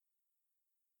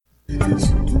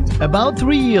About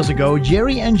 3 years ago,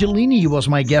 Jerry Angelini was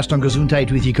my guest on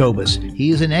Gesundheit with Jacobus. He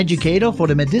is an educator for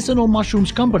the medicinal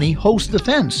mushrooms company Host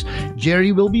Defense.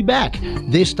 Jerry will be back,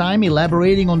 this time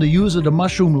elaborating on the use of the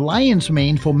mushroom lion's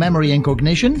mane for memory and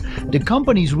cognition, the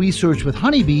company's research with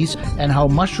honeybees, and how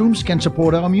mushrooms can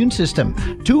support our immune system.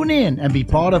 Tune in and be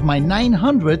part of my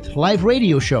 900th live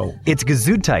radio show. It's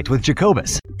Gesundheit with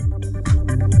Jacobus.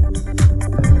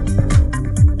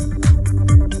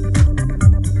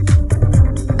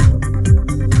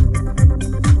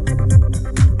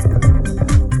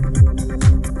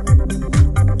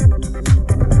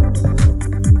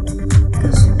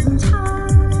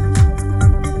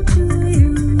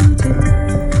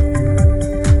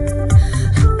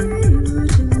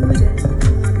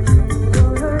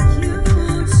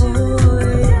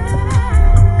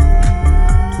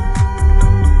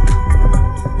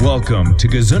 Welcome to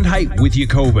Gesundheit with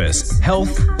Jacobus,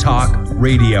 Health Talk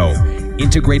Radio,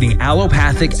 integrating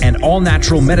allopathic and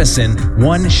all-natural medicine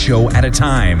one show at a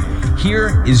time.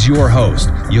 Here is your host,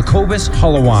 Jacobus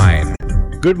Hollowine.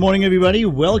 Good morning, everybody.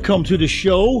 Welcome to the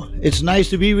show. It's nice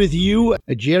to be with you.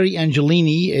 Jerry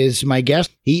Angelini is my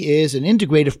guest. He is an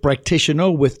integrative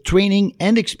practitioner with training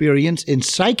and experience in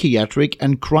psychiatric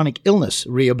and chronic illness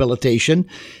rehabilitation,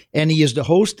 and he is the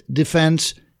Host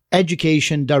Defense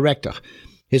Education Director.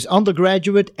 His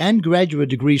undergraduate and graduate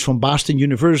degrees from Boston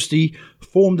University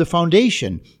form the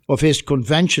foundation of his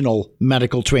conventional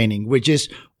medical training, which is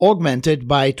augmented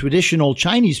by traditional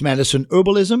Chinese medicine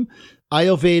herbalism,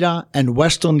 Ayurveda, and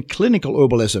Western clinical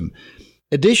herbalism.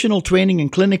 Additional training in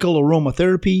clinical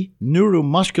aromatherapy,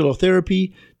 neuromuscular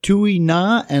therapy, Tui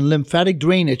Na and lymphatic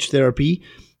drainage therapy,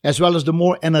 as well as the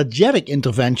more energetic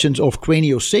interventions of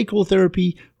craniosacral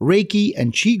therapy, Reiki,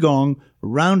 and Qigong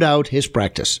round out his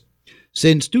practice.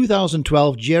 Since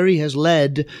 2012, Jerry has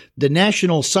led the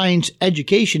National Science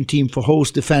Education Team for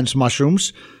Host Defense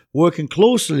Mushrooms. Working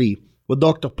closely with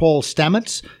Dr. Paul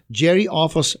Stamets, Jerry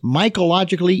offers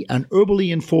mycologically and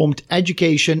herbally informed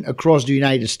education across the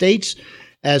United States,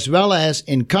 as well as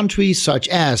in countries such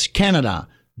as Canada,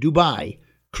 Dubai,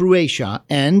 Croatia,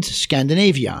 and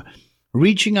Scandinavia,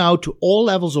 reaching out to all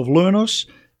levels of learners,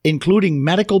 including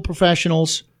medical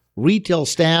professionals, retail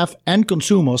staff, and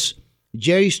consumers.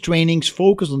 Jerry's trainings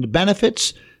focus on the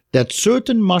benefits that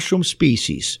certain mushroom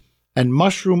species and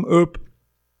mushroom herb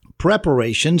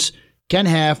preparations can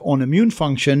have on immune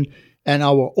function and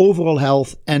our overall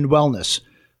health and wellness.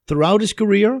 Throughout his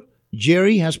career,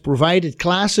 Jerry has provided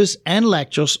classes and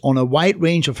lectures on a wide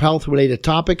range of health-related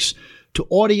topics to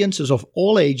audiences of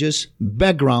all ages,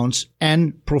 backgrounds,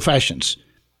 and professions.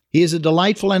 He is a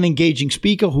delightful and engaging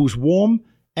speaker whose warm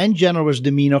and generous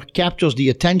demeanor captures the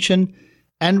attention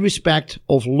and respect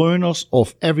of learners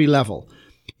of every level.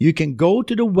 You can go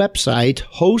to the website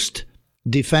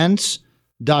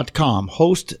hostdefense.com.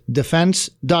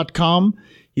 Hostdefense.com.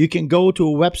 You can go to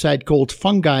a website called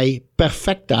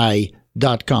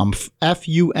fungiperfecti.com.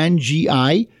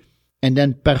 Fungi, and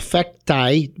then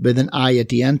perfecti with an I at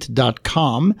the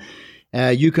end.com.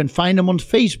 You can find them on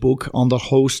Facebook under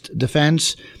Host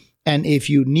Defense. And if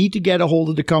you need to get a hold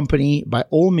of the company, by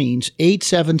all means,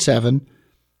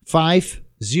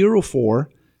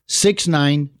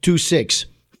 877-504-6926.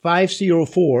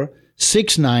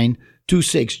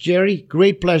 504-6926. Jerry,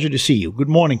 great pleasure to see you. Good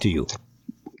morning to you.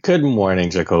 Good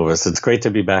morning, Jacobus. It's great to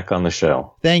be back on the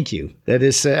show. Thank you. That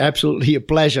is absolutely a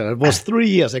pleasure. It was 3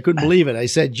 years. I couldn't believe it. I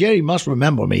said, Jerry must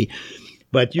remember me.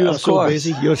 But you are so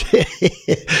busy.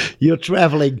 You're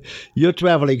traveling. You're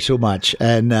traveling so much.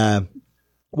 And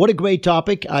what a great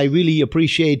topic. I really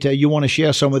appreciate you want to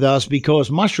share some with us,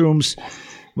 because mushrooms,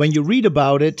 when you read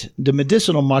about it, the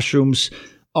medicinal mushrooms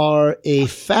are a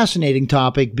fascinating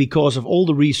topic because of all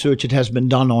the research that has been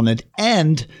done on it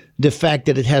and the fact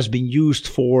that it has been used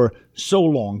for so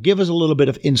long. Give us a little bit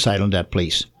of insight on that,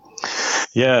 please.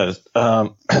 Yeah.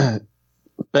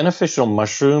 Beneficial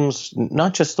mushrooms,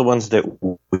 not just the ones that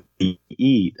we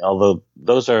eat, although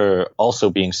those are also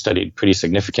being studied pretty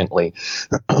significantly,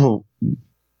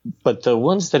 but the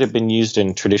ones that have been used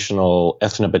in traditional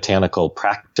ethnobotanical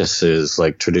practices,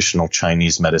 like traditional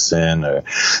Chinese medicine, or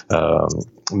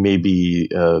maybe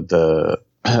the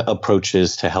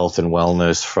approaches to health and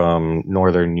wellness from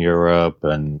Northern Europe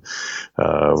and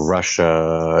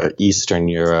Russia, Eastern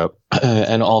Europe,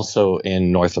 and also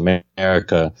in North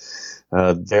America,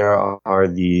 there are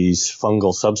these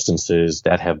fungal substances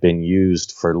that have been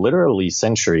used for literally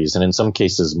centuries, and in some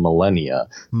cases millennia.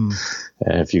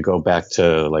 If you go back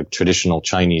to like traditional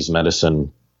Chinese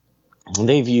medicine,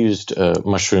 they've used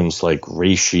mushrooms like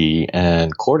reishi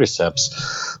and cordyceps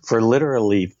for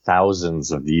literally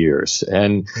thousands of years.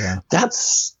 And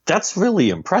that's really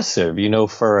impressive,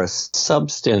 for a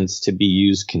substance to be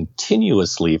used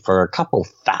continuously for a couple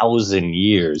thousand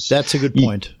years. That's a good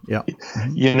point. Yeah.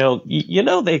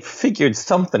 They figured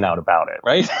something out about it,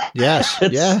 right? Yes.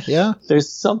 Yeah.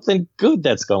 There's something good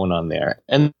that's going on there.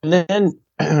 And then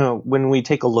when we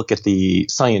take a look at the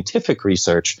scientific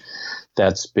research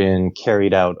that's been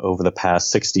carried out over the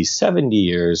past 60, 70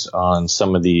 years on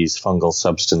some of these fungal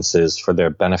substances for their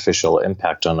beneficial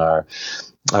impact on our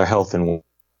health and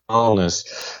wellness,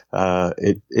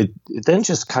 it then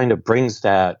just kind of brings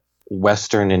that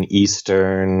Western and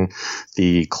Eastern,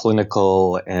 the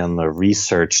clinical and the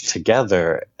research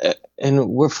together, and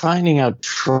we're finding out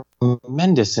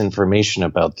tremendous information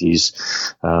about these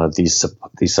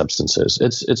substances.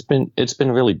 It's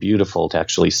been really beautiful to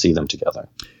actually see them together.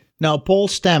 Now, Paul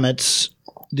Stamets,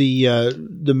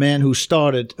 the man who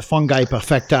started Fungi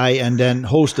Perfecti and then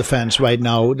Host Defense right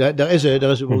now, there is a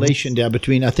relation there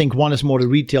between, I think one is more the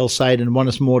retail side and one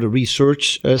is more the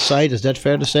research side. Is that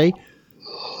fair to say?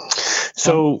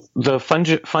 So the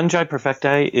Fungi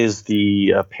Perfecti is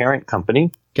the parent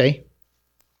company. Okay.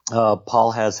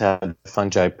 Paul has had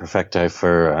Fungi Perfecti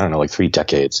for, 3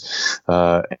 decades.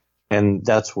 And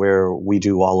that's where we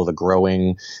do all of the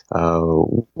growing.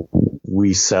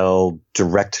 We sell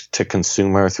direct to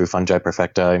consumer through Fungi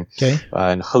Perfecti. Okay.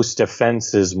 And Host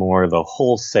Defense is more the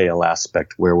wholesale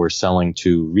aspect where we're selling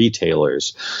to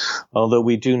retailers. Although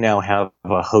we do now have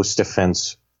a Host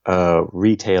Defense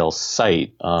retail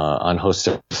site on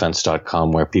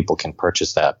hostdefense.com where people can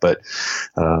purchase that. But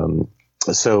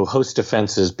so Host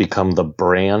Defense has become the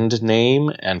brand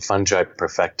name and Fungi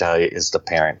Perfecti is the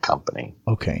parent company.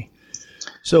 Okay.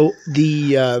 So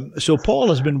so Paul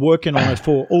has been working on it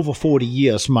for over 40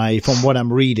 years, from what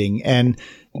I'm reading, and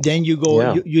then you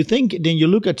go, you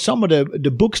look at some of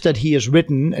the books that he has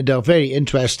written. They're very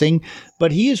interesting,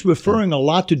 but he is referring a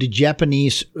lot to the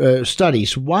Japanese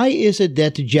studies. Why is it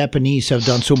that the Japanese have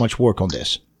done so much work on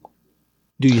this?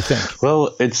 Do you think?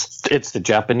 Well, it's the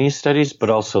Japanese studies,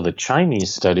 but also the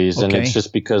Chinese studies, and it's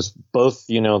just because both,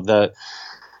 that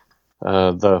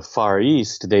the Far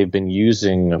East, they've been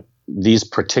using these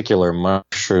particular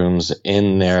mushrooms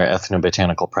in their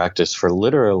ethnobotanical practice for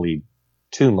literally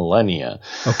 2 millennia.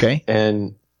 Okay.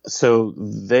 And so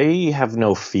they have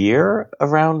no fear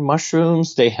around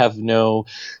mushrooms. They have no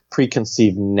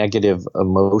preconceived negative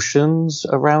emotions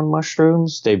around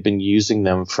mushrooms. They've been using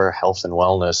them for health and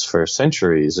wellness for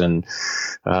centuries. And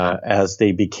as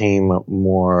they became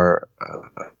more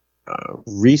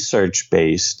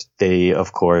research-based, they,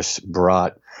 of course,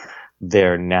 brought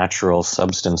their natural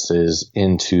substances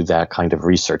into that kind of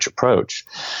research approach.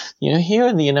 Here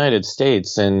in the United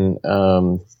States, and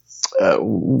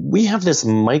we have this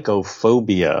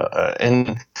mycophobia,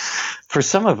 and for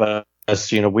some of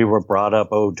us, we were brought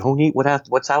up, don't eat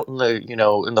what's out in the,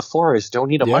 in the forest.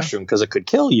 Don't eat a mushroom because it could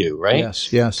kill you,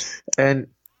 right? Yes. And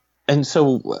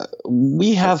so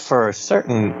we have, to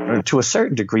a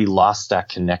certain degree, lost that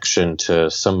connection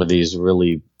to some of these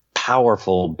really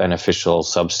powerful, beneficial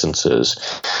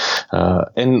substances.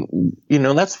 And,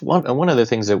 that's one of the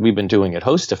things that we've been doing at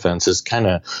Host Defense is kind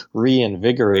of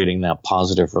reinvigorating that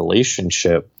positive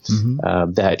relationship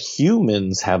that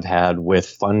humans have had with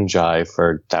fungi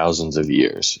for thousands of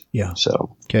years. Yeah.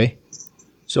 So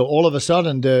all of a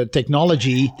sudden, the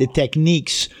technology, the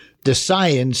techniques, the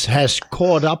science has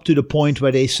caught up to the point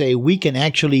where they say we can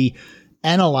actually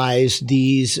analyze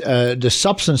these the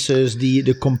substances,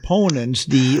 the components,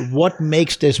 what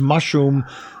makes this mushroom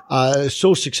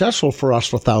so successful for us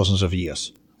for thousands of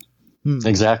years.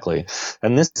 Exactly.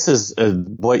 And this is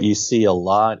what you see a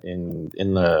lot in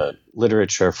the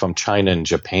literature from China and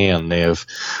Japan. They have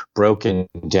broken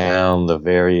down the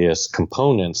various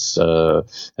components,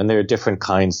 and there are different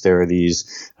kinds. There are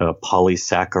these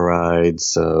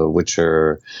polysaccharides, which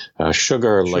are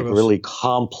sugars, like really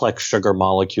complex sugar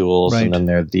molecules. Right. And then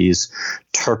there are these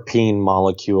terpene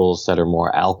molecules that are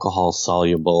more alcohol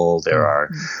soluble. There are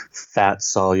fat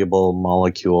soluble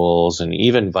molecules and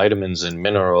even vitamins and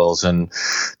minerals. And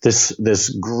this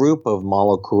group of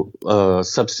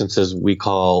substances we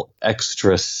call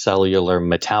extracellular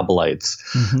metabolites,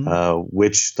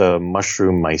 which the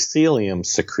mushroom mycelium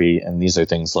secrete. And these are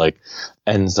things like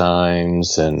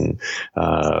enzymes and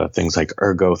things like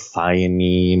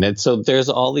ergothioneine. And so there's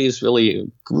all these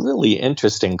really, really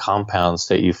interesting compounds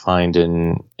that you find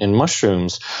in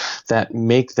mushrooms that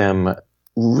make them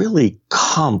really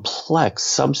complex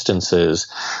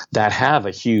substances that have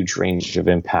a huge range of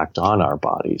impact on our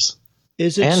bodies.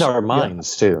 Is it and our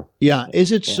minds too. Yeah.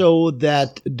 Is it so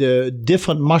that the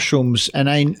different mushrooms,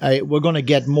 and we're going to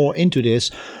get more into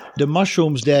this, the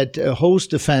mushrooms that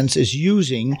Host Defense is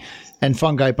using and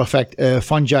Fungi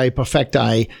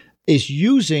Perfecti is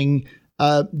using,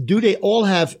 do they all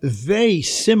have very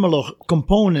similar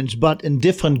components but in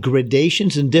different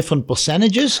gradations and different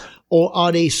percentages, or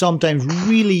are they sometimes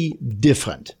really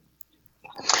different?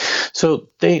 So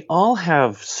they all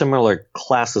have similar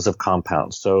classes of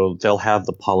compounds. So they'll have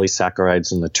the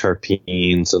polysaccharides and the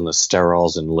terpenes and the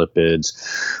sterols and lipids,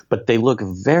 but they look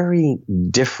very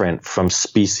different from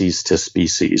species to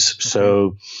species. Okay.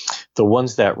 So the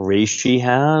ones that reishi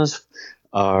has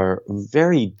are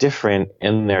very different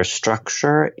in their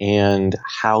structure and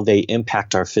how they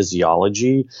impact our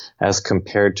physiology as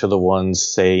compared to the ones,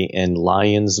 say, in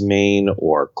lion's mane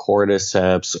or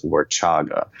cordyceps or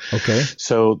chaga. Okay.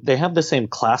 So they have the same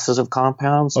classes of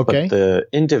compounds, okay, but the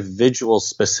individual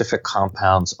specific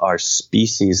compounds are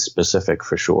species specific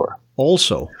for sure.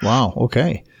 Also, wow,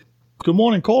 okay. Good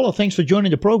morning, caller. Thanks for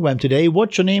joining the program today.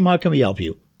 What's your name? How can we help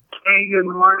you? Hey, good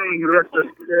morning. This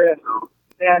is Chris.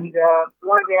 And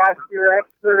wanted to ask your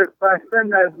expert a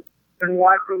question. I've been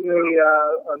watching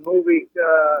a movie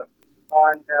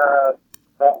on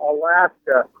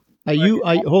Alaska.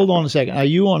 Hold on a second. Are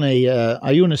you on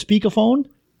a speakerphone?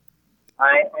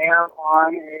 I am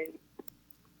on a.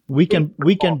 We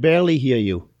can barely hear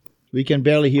you. We can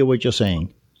barely hear what you're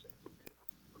saying.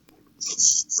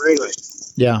 Really?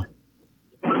 Yeah.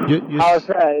 How's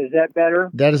that? Is that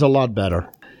better? That is a lot better.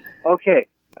 Okay.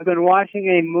 I've been watching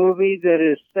a movie that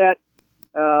is set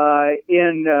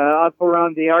in up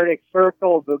around the Arctic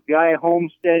Circle, the guy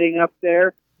homesteading up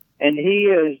there, and he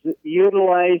is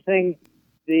utilizing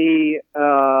the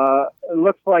it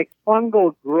looks like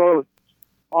fungal growth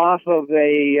off of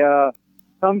a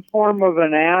some form of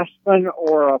an aspen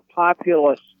or a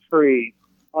populus tree.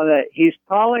 On that, he's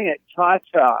calling it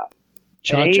cha-cha.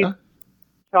 Cha-cha?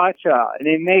 Cha-cha, and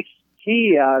he makes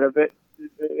tea out of it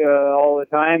all the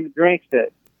time, drinks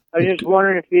it. I was just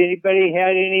wondering if anybody had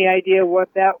any idea what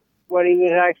he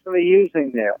was actually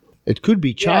using there. It could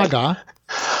be chaga.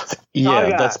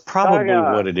 Yeah, that's probably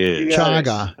chaga. What it is.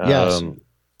 Chaga, yes.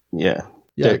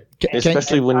 Yeah.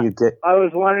 Especially when you get... I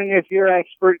was wondering if your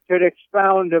expert could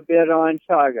expound a bit on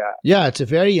chaga. Yeah, it's a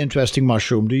very interesting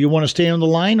mushroom. Do you want to stay on the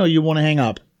line or you want to hang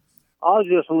up? I'll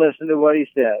just listen to what he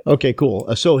said. Okay,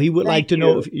 cool. So he would like to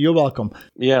know if you're welcome.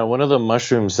 Yeah, one of the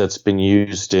mushrooms that's been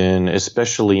used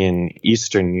especially in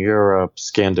Eastern Europe,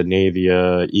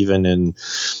 Scandinavia, even in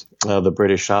the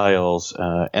British Isles,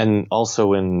 and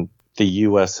also in the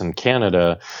U.S. and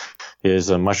Canada, is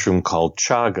a mushroom called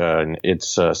chaga, and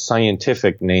its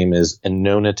scientific name is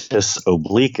Enonotus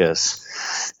obliquus.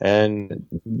 And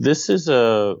this is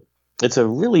It's a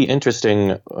really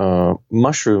interesting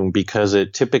mushroom because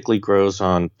it typically grows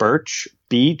on birch,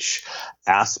 beech,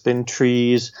 aspen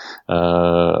trees,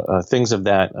 things of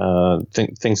that,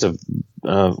 things of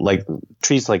like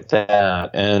trees like that,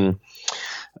 and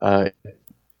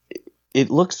it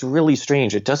looks really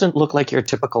strange. It doesn't look like your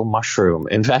typical mushroom.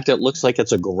 In fact, it looks like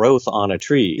it's a growth on a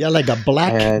tree. Yeah, like a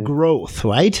black growth,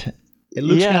 right? It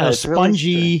looks kind of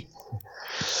spongy.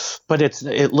 But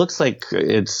it looks like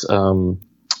it's.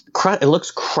 It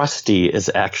looks crusty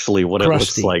is actually what it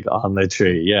looks like on the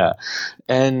tree. Yeah.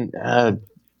 And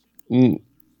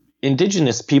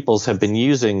indigenous peoples have been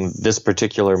using this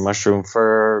particular mushroom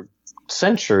for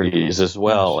centuries as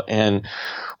well. And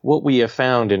what we have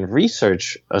found in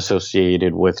research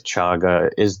associated with chaga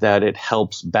is that it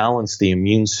helps balance the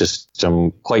immune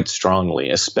system quite strongly,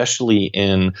 especially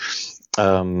in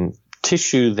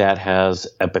tissue that has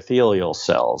epithelial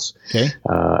cells. Okay.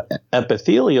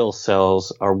 Epithelial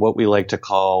cells are what we like to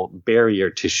call barrier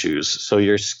tissues. So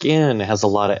your skin has a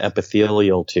lot of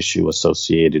epithelial tissue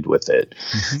associated with it.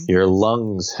 Mm-hmm. Your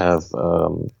lungs have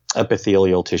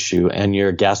epithelial tissue, and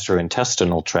your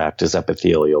gastrointestinal tract is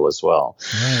epithelial as well.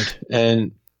 Right.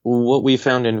 And what we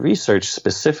found in research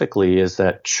specifically is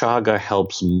that chaga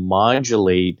helps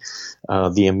modulate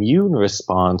the immune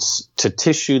response to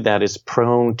tissue that is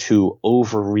prone to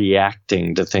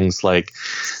overreacting to things like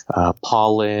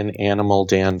pollen, animal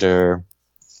dander,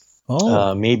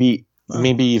 maybe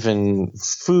even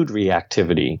food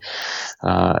reactivity.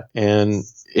 And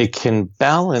it can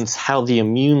balance how the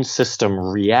immune system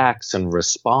reacts and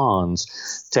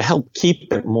responds to help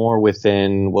keep it more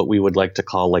within what we would like to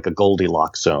call like a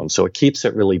Goldilocks zone. So it keeps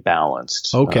it really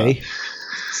balanced. Okay.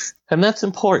 And that's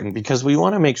important because we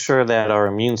want to make sure that our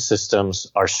immune systems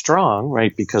are strong,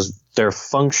 right? Because their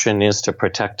function is to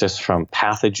protect us from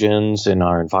pathogens in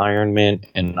our environment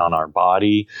and on our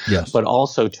body, yes, but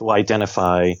also to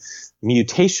identify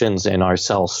mutations in our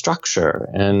cell structure.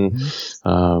 And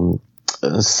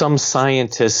some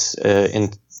scientists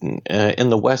in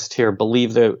the West here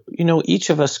believe that, each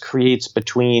of us creates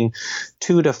between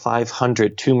 200 to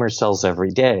 500 tumor cells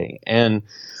every day. And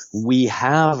we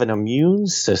have an immune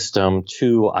system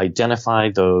to identify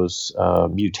those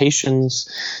mutations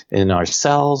in our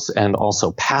cells and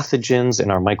also pathogens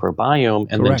in our microbiome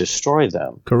and then destroy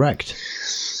them. Correct.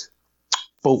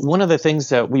 But one of the things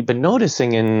that we've been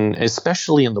noticing,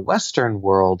 especially in the Western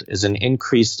world, is an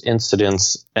increased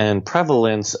incidence and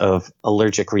prevalence of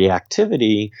allergic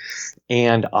reactivity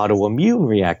and autoimmune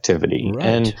reactivity. Right.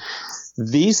 And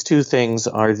these two things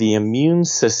are the immune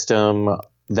system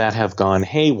that have gone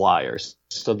haywire.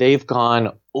 So they've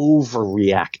gone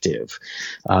overreactive.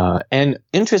 And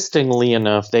interestingly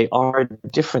enough, they are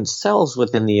different cells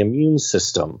within the immune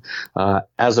system,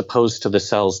 as opposed to the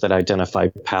cells that identify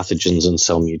pathogens and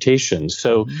cell mutations.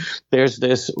 So there's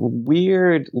this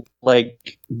weird,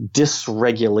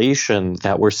 dysregulation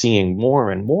that we're seeing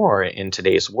more and more in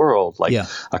today's world,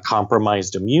 a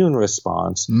compromised immune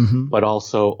response, but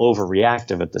also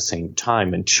overreactive at the same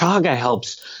time. And chaga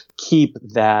helps keep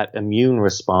that immune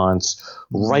response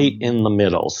right in the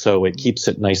middle. So it keeps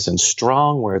it nice and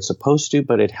strong where it's supposed to,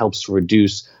 but it helps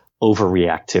reduce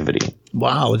overreactivity.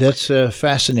 Wow, that's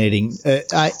fascinating.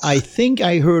 I think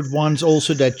I heard once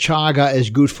also that chaga is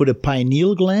good for the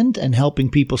pineal gland and helping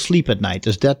people sleep at night.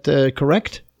 Is that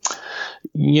correct?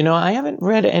 I haven't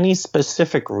read any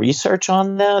specific research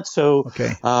on that. So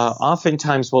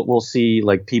oftentimes what we'll see,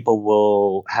 people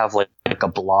will have a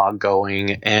blog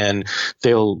going and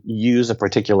they'll use a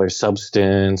particular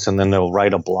substance and then they'll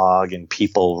write a blog and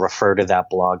people refer to that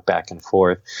blog back and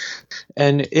forth.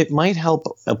 And it might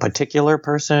help a particular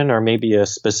person or maybe a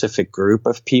specific group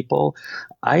of people.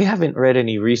 I haven't read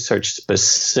any research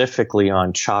specifically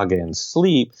on chaga and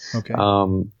sleep. Okay.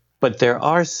 But there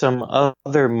are some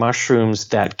other mushrooms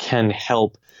that can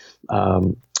help,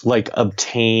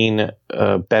 obtain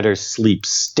better sleep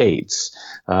states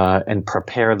and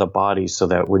prepare the body so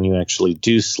that when you actually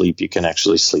do sleep, you can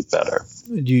actually sleep better.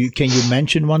 Can you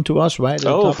mention one to us, right?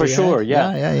 Oh, for sure.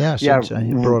 Yeah. Since I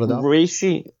brought it up.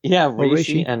 Reishi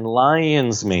and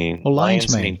lion's mane. Oh,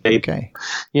 lion's mane. Okay.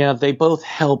 Yeah, they both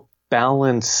help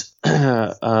balance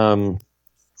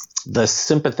the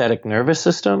sympathetic nervous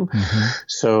system.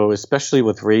 So especially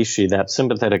with reishi, that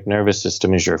sympathetic nervous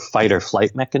system is your fight or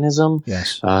flight mechanism.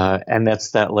 Yes. And that's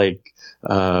that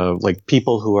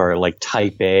people who are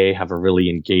type A have a really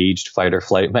engaged fight or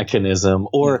flight mechanism,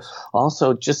 or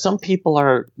also just some people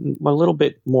are a little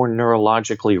bit more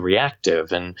neurologically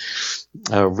reactive, and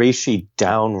reishi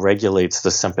down regulates the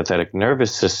sympathetic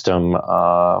nervous system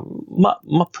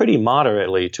pretty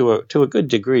moderately to a good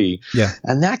degree. Yeah.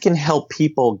 And that can help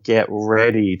people get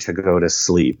ready to go to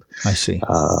sleep. I see.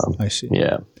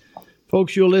 Yeah.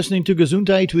 Folks, you're listening to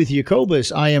Gesundheit with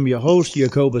Jacobus. I am your host,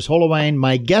 Jacobus Hollowijn.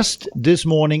 My guest this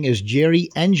morning is Jerry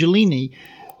Angelini,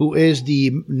 who is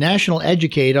the National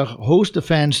Educator, Host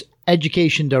Defense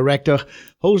Education Director.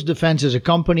 Host Defense is a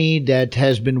company that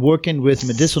has been working with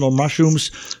medicinal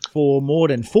mushrooms for more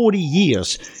than 40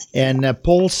 years. And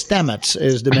Paul Stamets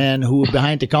is the man who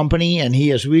behind the company, and he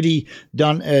has really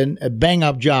done a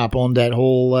bang-up job on that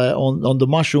whole on the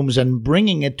mushrooms and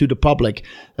bringing it to the public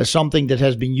as something that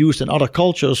has been used in other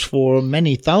cultures for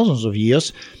many thousands of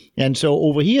years. And so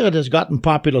over here it has gotten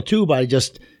popular too, but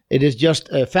it is just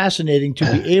fascinating to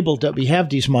be able that we have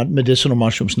these medicinal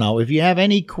mushrooms now. If you have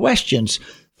any questions,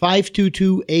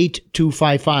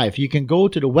 522-8255. You can go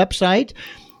to the website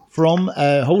from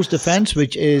Host Defense,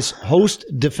 which is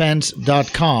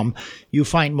hostdefense.com. You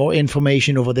find more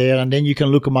information over there, and then you can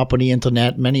look them up on the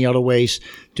internet, many other ways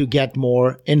to get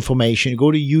more information.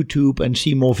 Go to YouTube and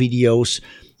see more videos,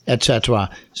 etc.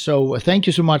 So thank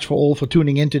you so much for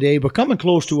tuning in today. We're coming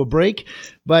close to a break,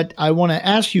 but I want to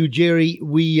ask you, Jerry,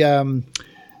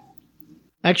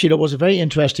 actually, that was a very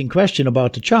interesting question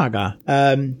about the chaga.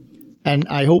 And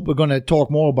I hope we're going to talk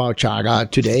more about chaga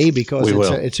today because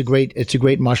it's a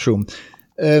great mushroom.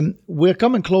 We're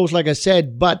coming close, like I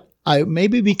said, but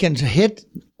maybe we can hit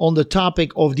on the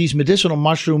topic of these medicinal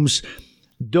mushrooms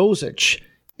dosage.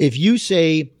 If you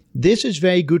say this is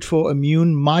very good for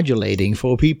immune modulating,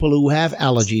 for people who have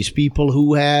allergies, people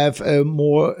who have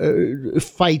more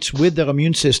fights with their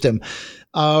immune system,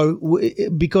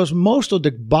 because most of the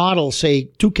bottles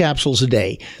say 2 capsules a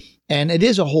day. And it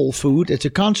is a whole food. It's a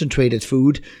concentrated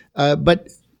food. But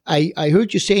I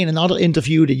heard you say in another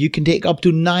interview that you can take up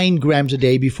to 9 grams a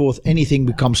day before anything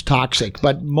becomes toxic.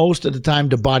 But most of the time,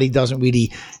 the body doesn't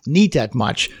really need that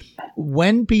much.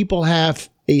 When people have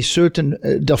a certain,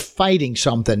 they're fighting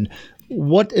something,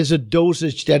 what is a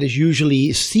dosage that is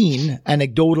usually seen,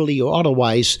 anecdotally or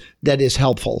otherwise, that is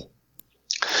helpful?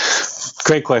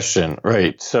 Great question.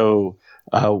 Right. So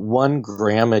 1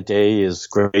 gram a day is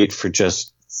great for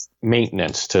just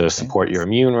maintenance to support your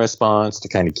immune response, to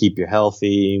kind of keep you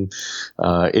healthy.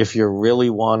 If you really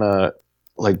want to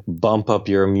bump up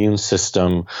your immune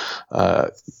system,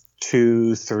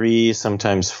 2, 3,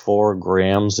 sometimes 4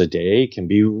 grams a day can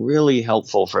be really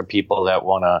helpful for people that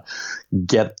want to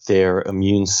get their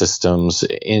immune systems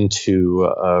into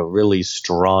a really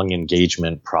strong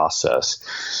engagement process.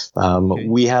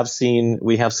 We have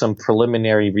some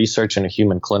preliminary research in a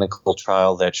human clinical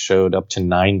trial that showed up to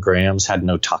 9 grams had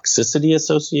no toxicity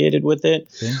associated with it.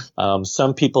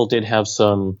 Some people did have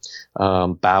some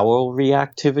bowel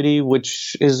reactivity,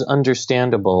 which is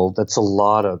understandable. That's a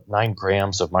lot of 9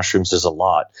 grams of mushrooms is a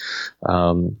lot.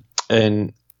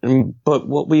 But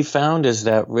what we found is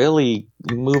that really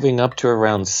moving up to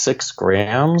around 6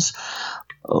 grams,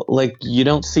 you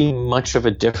don't see much of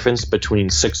a difference between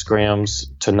 6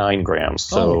 grams to 9 grams.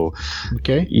 So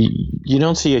you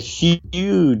don't see a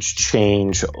huge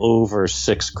change over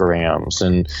 6 grams.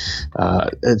 And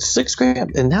 6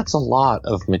 grams, and that's a lot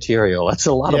of material. That's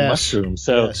a lot of mushrooms.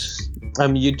 So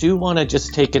you do want to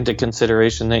just take into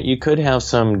consideration that you could have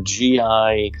some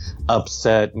GI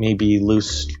upset, maybe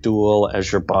loose stool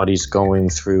as your body's going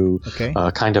through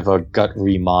kind of a gut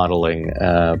remodeling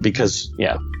because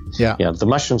the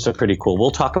mushrooms are pretty cool.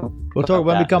 We'll talk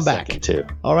when we come back too.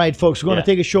 All right, folks, we're going to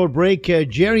take a short break.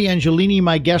 Jerry Angelini,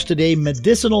 my guest today.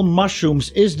 Medicinal mushrooms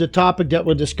is the topic that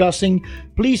we're discussing.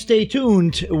 Please stay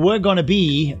tuned. We're going to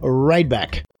be right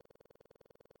back.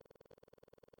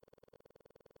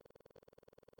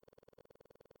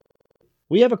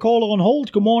 We have a caller on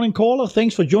hold. Good morning, caller.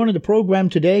 Thanks for joining the program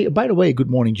today. By the way, good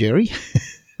morning, Jerry.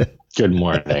 Good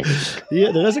morning.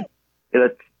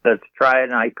 Let's try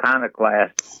an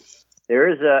iconoclast. There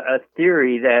is a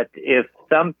theory that if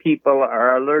some people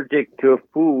are allergic to a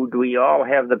food, we all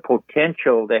have the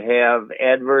potential to have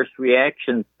adverse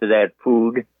reactions to that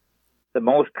food. The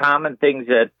most common things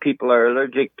that people are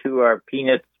allergic to are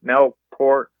peanuts, milk,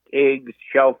 pork, eggs,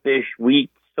 shellfish,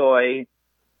 wheat, soy.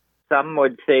 Some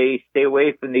would say stay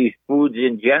away from these foods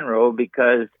in general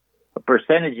because a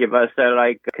percentage of us are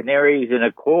like canaries in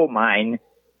a coal mine.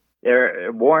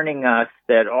 They're warning us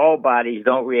that all bodies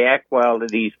don't react well to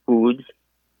these foods.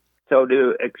 So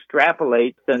to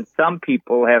extrapolate, since some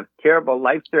people have terrible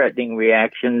life-threatening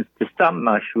reactions to some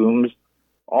mushrooms,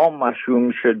 all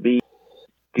mushrooms should be.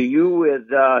 Do you, with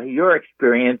your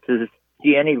experiences,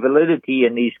 see any validity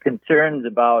in these concerns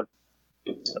about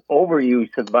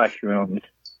overuse of mushrooms?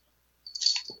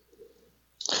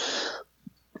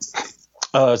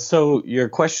 So your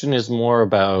question is more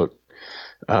about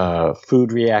food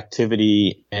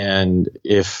reactivity and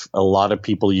if a lot of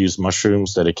people use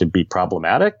mushrooms that it could be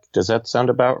problematic. Does that sound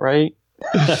about right?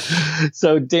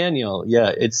 So Daniel,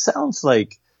 it sounds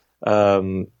like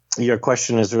your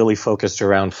question is really focused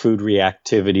around food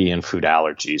reactivity and food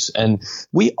allergies. And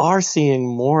we are seeing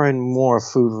more and more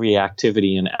food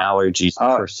reactivity and allergies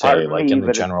per se, in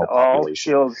the general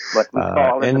population.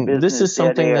 And this is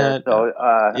something that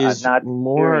is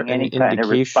more an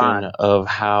indication of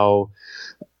how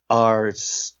our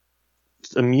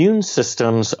immune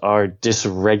systems are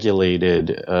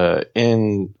dysregulated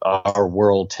in our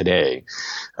world today.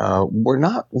 We're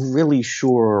not really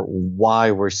sure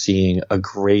why we're seeing a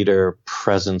greater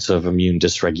presence of immune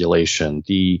dysregulation.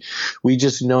 We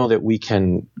just know that we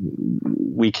can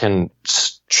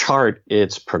chart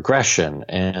its progression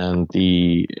and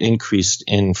the increase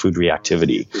in food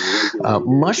reactivity.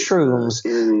 Mushrooms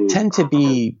tend to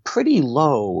be pretty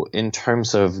low in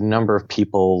terms of number of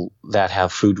people that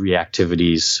have food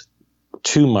reactivities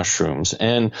to mushrooms.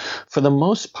 And for the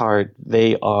most part,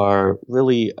 they are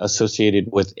really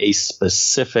associated with a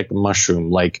specific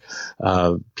mushroom, like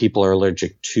people are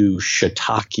allergic to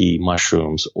shiitake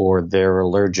mushrooms, or they're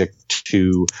allergic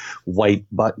to white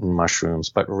button mushrooms,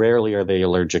 but rarely are they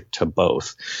allergic to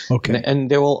both. Okay. And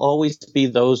there will always be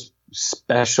those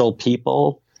special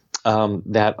people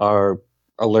that are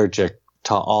allergic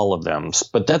to all of them,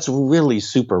 but that's really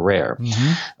super rare.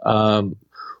 Mm-hmm.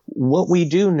 What we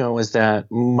do know is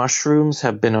that mushrooms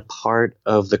have been a part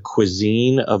of the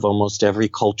cuisine of almost every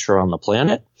culture on the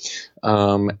planet,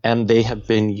 and they have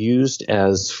been used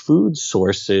as food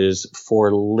sources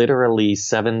for literally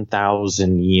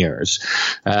 7,000 years.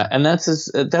 And that's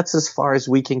as far as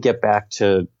we can get back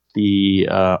to the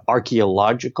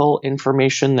archaeological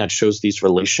information that shows these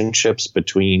relationships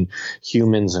between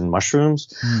humans and mushrooms.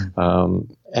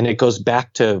 And it goes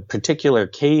back to a particular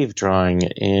cave drawing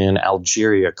in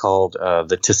Algeria called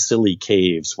the Tassili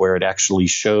Caves, where it actually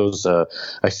shows a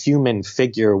human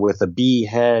figure with a bee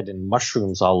head and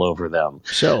mushrooms all over them.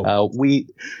 So we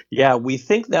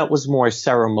think that was more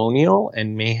ceremonial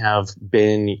and may have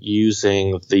been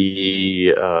using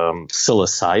the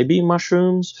psilocybe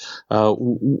mushrooms.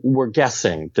 We're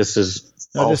guessing. This is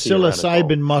now, the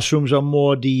psilocybin mushrooms are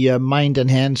more the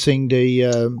mind-enhancing, the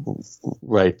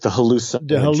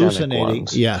hallucinating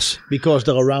ones. Yes, because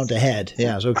they're around the head.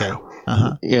 Yes, okay.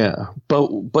 Uh-huh. Yeah,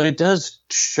 but it does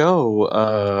show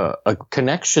a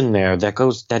connection there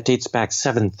that dates back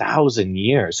 7,000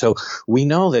 years. So we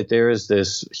know that there is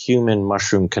this human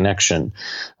mushroom connection.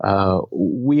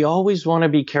 We always want to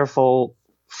be careful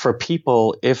for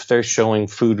people if they're showing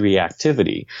food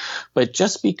reactivity. But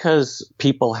just because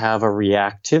people have a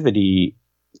reactivity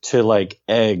to like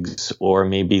eggs, or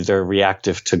maybe they're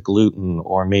reactive to gluten,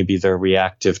 or maybe they're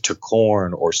reactive to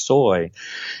corn or soy,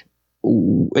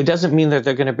 it doesn't mean that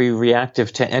they're going to be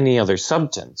reactive to any other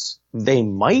substance. They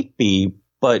might be,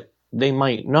 but they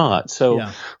might not. So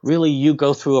really you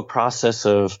go through a process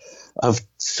of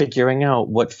figuring out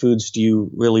what foods do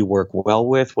you really work well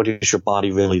with, what does your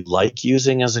body really like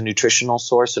using as a nutritional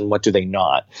source, and what do they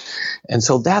not. And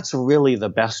so that's really the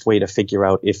best way to figure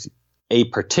out if a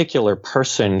particular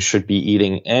person should be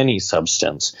eating any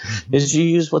substance, is you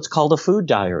use what's called a food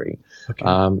diary. Okay.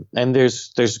 And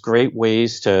there's great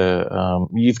ways to,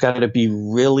 you've got to be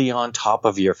really on top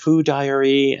of your food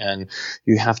diary, and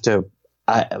you have to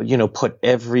put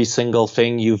every single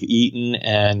thing you've eaten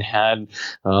and had,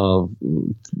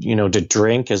 to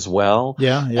drink as well.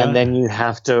 Yeah. And then you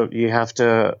have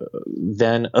to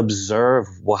then observe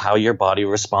how your body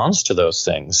responds to those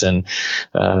things. And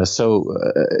there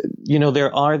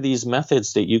are these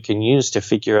methods that you can use to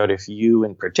figure out if you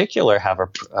in particular have a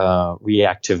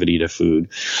reactivity to food.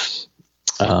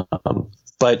 I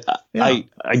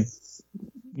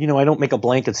don't make a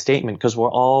blanket statement because we're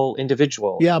all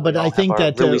individual. Yeah, but I think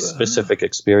that really specific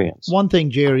experience. One thing,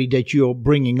 Jerry, that you're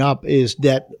bringing up is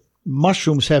that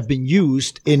mushrooms have been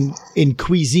used in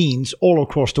cuisines all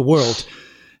across the world.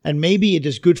 And maybe it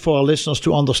is good for our listeners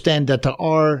to understand that there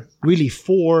are really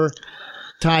 4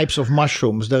 types of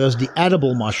mushrooms. There is the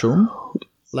edible mushroom,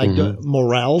 like the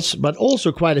morels, but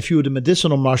also quite a few of the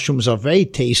medicinal mushrooms are very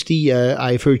tasty.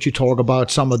 I've heard you talk about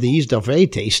some of these. They're very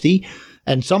tasty.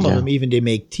 And some of them even they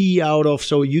make tea out of,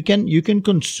 so you can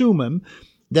consume them.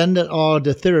 Then there are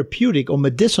the therapeutic or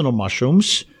medicinal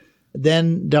mushrooms.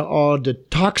 Then there are the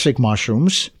toxic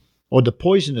mushrooms or the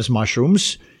poisonous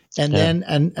mushrooms. And then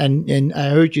and I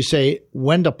heard you say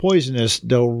when they're poisonous,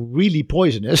 they're really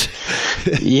poisonous.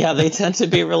 Yeah, they tend to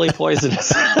be really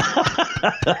poisonous.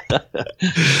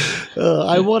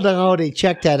 I wonder how they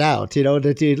check that out,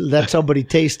 that you let somebody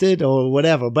taste it or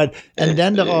whatever. And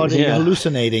then there are the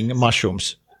hallucinating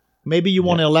mushrooms. Maybe you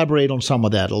want to elaborate on some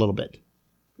of that a little bit.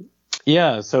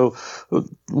 Yeah, so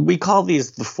we call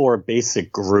these the 4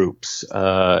 basic groups.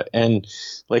 And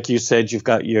like you said, you've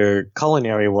got your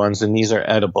culinary ones, and these are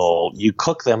edible. You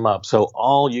cook them up. So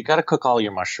you got to cook all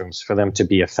your mushrooms for them to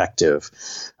be effective.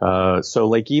 So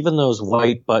like even those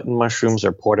white button mushrooms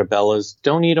or portobellas,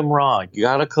 don't eat them raw. You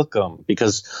got to cook them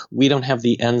because we don't have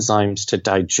the enzymes to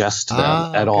digest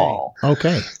them at all.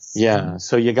 Okay. Yeah,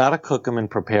 so you got to cook them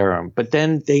and prepare them. But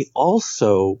then they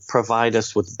also provide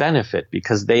us with benefit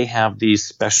because they have these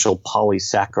special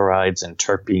polysaccharides and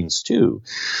terpenes too.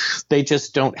 They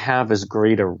just don't have as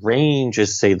great a range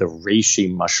as, say, the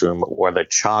reishi mushroom or the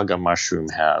chaga mushroom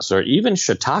has, or even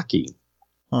shiitake.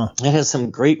 Huh. It has some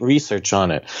great research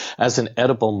on it as an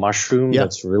edible mushroom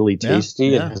that's really tasty.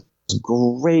 Yeah. It has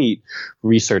great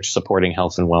research supporting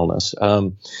health and wellness.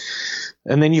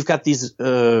 And then you've got these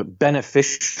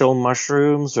beneficial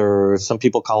mushrooms, or some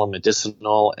people call them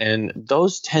medicinal, and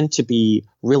those tend to be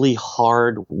really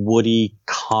hard, woody,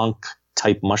 conch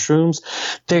type mushrooms.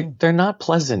 They're not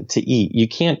pleasant to eat. You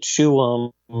can't chew them.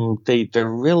 They're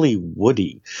really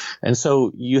woody. And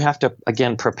so you have to,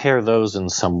 again, prepare those in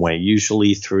some way,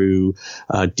 usually through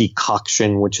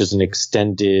decoction, which is an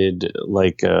extended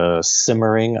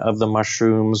simmering of the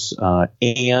mushrooms,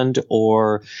 and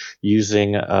or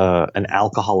using an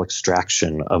alcohol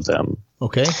extraction of them.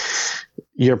 Okay.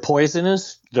 Your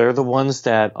poisonous, they're the ones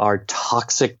that are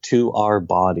toxic to our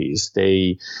bodies.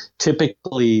 They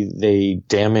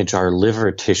damage our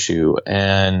liver tissue.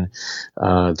 And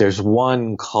there's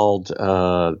one called,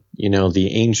 the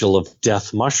angel of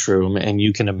death mushroom. And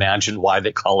you can imagine why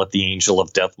they call it the angel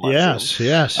of death mushroom.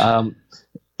 Yes.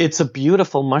 it's a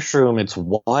beautiful mushroom. It's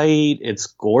white. It's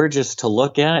gorgeous to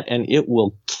look at, and it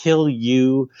will kill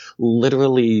you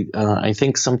literally. I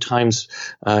think sometimes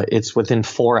it's within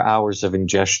 4 hours of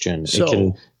ingestion. It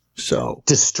can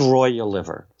destroy your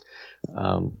liver.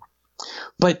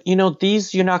 But,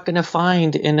 these you're not going to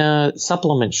find in a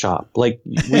supplement shop. Like,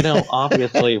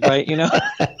 obviously, right?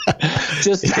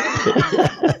 Just,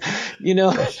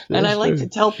 and I like to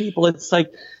tell people, it's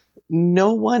like,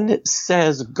 no one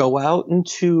says go out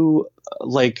into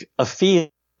like a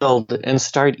field and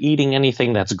start eating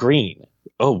anything that's green.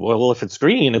 Oh, well, if it's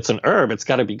green, it's an herb. It's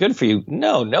got to be good for you.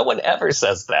 No one ever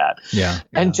says that. Yeah.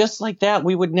 And just like that,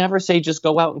 we would never say just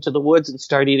go out into the woods and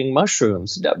start eating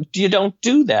mushrooms. No, you don't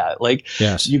do that. Like,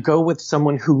 yes. You go with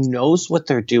someone who knows what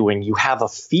they're doing. You have a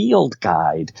field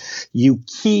guide. You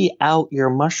key out your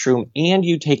mushroom and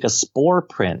you take a spore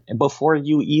print before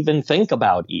you even think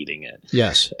about eating it.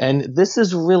 Yes. And this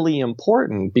is really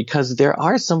important because there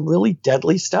are some really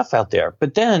deadly stuff out there.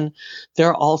 But then there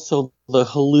are also the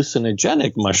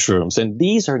hallucinogenic mushrooms, and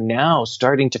these are now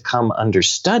starting to come under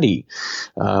study.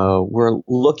 We're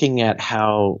looking at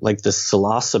how, like the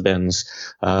psilocybins,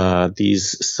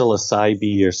 these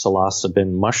psilocybe or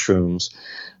psilocybin mushrooms,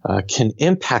 can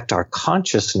impact our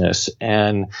consciousness,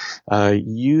 and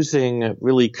using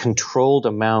really controlled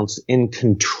amounts in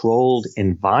controlled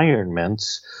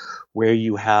environments where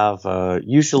you have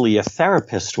usually a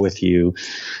therapist with you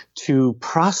to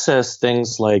process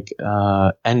things like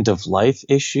end-of-life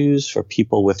issues for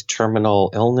people with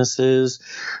terminal illnesses,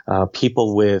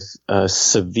 people with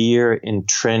severe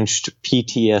entrenched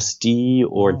PTSD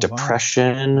or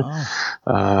depression.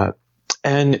 Wow.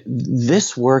 And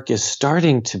this work is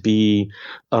starting to be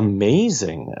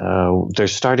amazing. They're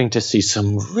starting to see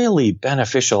some really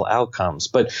beneficial outcomes,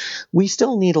 but we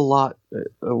still need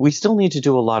to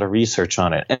do a lot of research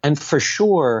on it. And for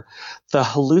sure, the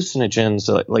hallucinogens,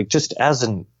 like just as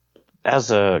a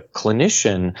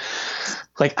clinician,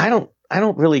 like I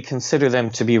don't really consider them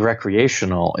to be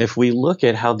recreational. If we look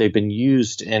at how they've been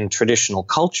used in traditional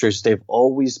cultures, they've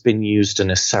always been used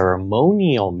in a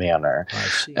ceremonial manner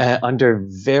under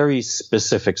very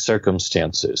specific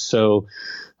circumstances. So,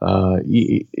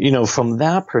 from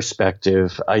that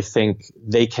perspective, I think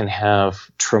they can have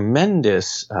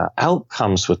tremendous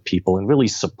outcomes with people and really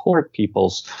support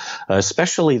people's,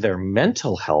 especially their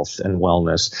mental health and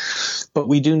wellness. But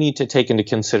we do need to take into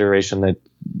consideration that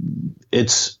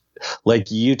it's like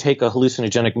you take a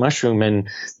hallucinogenic mushroom and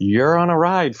you're on a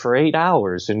ride for 8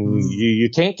 hours and you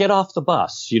can't get off the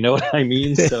bus. You know what I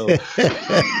mean? So,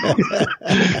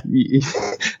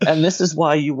 and this is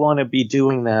why you want to be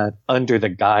doing that under the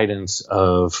guidance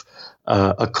of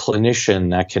a clinician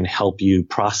that can help you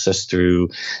process through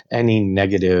any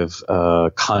negative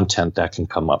content that can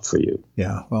come up for you.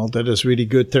 Yeah, well, that is really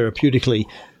good therapeutically.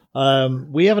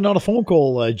 We have another phone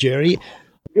call, Jerry.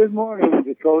 Good morning,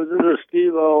 Dakota. This is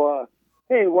Steve-O.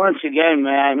 Hey, once again,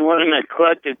 man, what an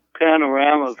eclectic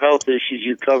panorama of health issues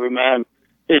you cover, man.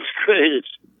 It's great. It's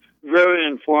very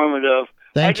informative.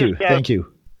 Thank you.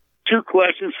 2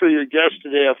 questions for your guest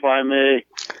today, if I may.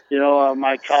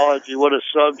 Mycology, what a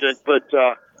subject. But,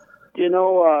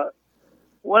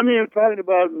 when you're talking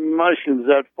about mushrooms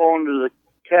that fall into the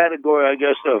category, I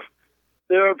guess, of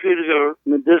therapeutic or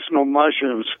medicinal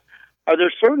mushrooms, are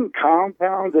there certain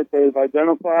compounds that they've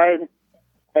identified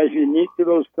as unique to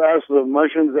those classes of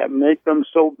mushrooms that make them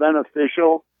so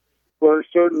beneficial for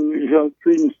certain,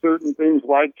 treating certain things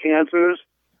like cancers?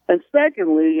 And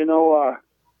secondly,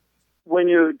 when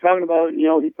you're talking about,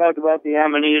 he talked about the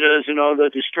amanitas, the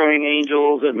destroying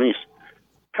angels, and these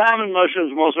common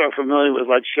mushrooms most are familiar with,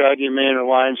 like shaggy mane or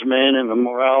lion's mane and the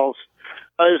morels.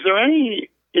 Is there any,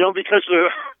 because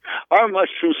there are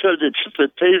mushrooms that the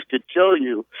taste could kill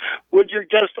you, would your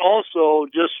guest also,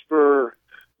 just for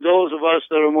those of us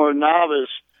that are more novice,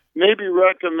 maybe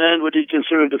recommend what he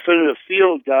consider a definitive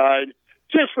field guide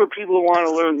just for people who want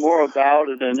to learn more about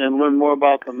it and learn more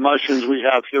about the mushrooms we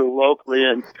have here locally?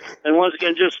 And once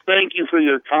again, just thank you for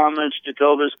your comments,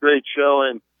 Jacobus. Great show.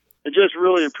 And I just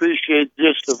really appreciate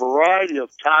just the variety of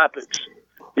topics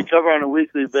we cover on a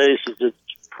weekly basis. It's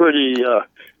pretty,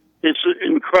 it's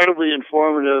incredibly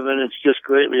informative, and it's just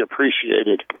greatly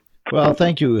appreciated. Well,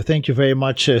 thank you. Thank you very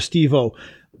much, Steve-O.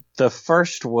 The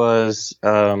first was,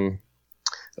 now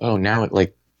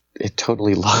it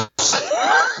totally lost.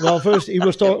 Well, first, he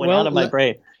was talking. Out of my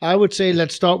brain. I would say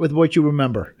let's start with what you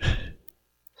remember.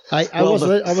 I was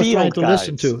trying to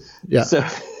listen to. Yeah. So,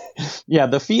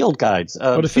 the field guides.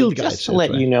 The field guides. Just to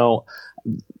let you know,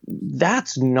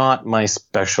 That's not my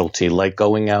specialty, like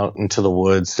going out into the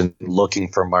woods and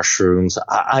looking for mushrooms.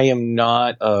 I am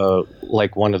not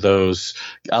like one of those,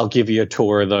 I'll give you a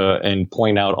tour and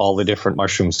point out all the different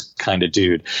mushrooms kind of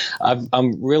dude.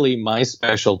 I'm really, my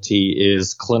specialty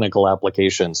is clinical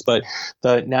applications. But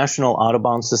the National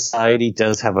Audubon Society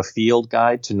does have a field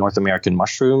guide to North American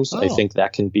mushrooms. I think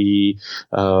that can be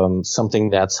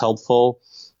something that's helpful.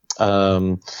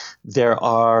 There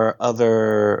are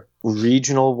other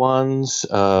regional ones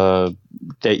that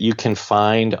you can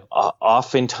find.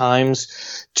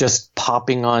 Oftentimes, just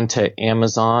popping onto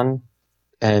Amazon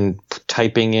and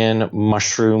typing in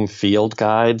mushroom field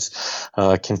guides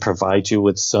can provide you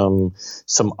with some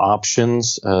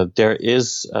options. There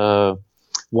is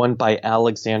one by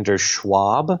Alexander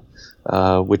Schwab,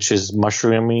 which is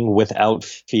Mushrooming Without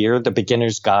Fear, the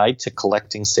Beginner's Guide to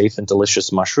Collecting Safe and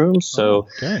Delicious Mushrooms. So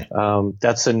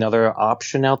that's another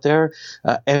option out there.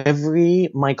 Every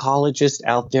mycologist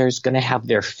out there is going to have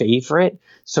their favorite.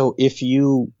 So if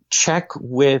you check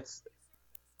with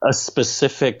a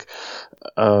specific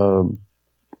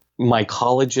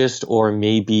mycologist or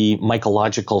maybe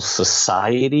mycological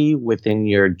society within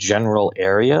your general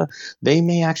area, they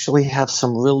may actually have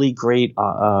some really great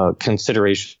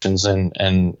considerations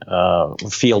and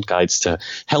field guides to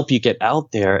help you get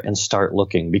out there and start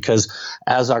looking. Because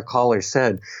as our caller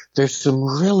said, there's some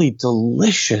really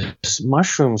delicious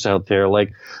mushrooms out there,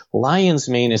 like lion's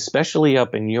mane, especially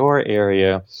up in your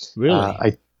area.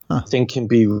 Really? I think can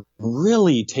be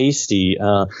really tasty,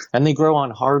 and they grow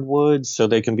on hardwoods, so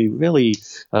they can be really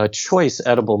choice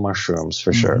edible mushrooms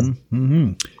for sure.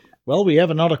 Mm-hmm. Well, we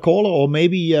have another caller, or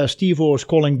maybe Steve-O is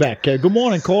calling back. Good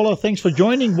morning, caller. Thanks for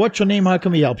joining. What's your name? How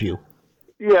can we help you?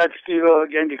 Yeah, it's Steve-O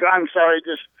again. I'm sorry.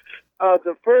 Just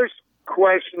the first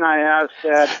question I asked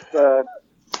that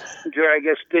Jerry, I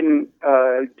guess, didn't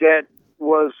get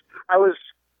was I was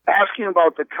asking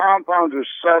about the compounds or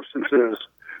substances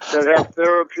that have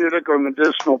therapeutic or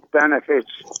medicinal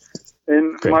benefits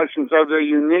in mushrooms. Are they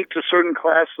unique to certain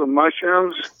classes of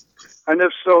mushrooms? And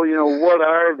if so, what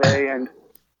are they? And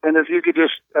if you could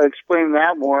just explain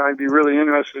that more, I'd be really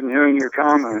interested in hearing your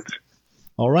comments.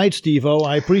 All right, Steve-O,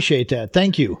 I appreciate that.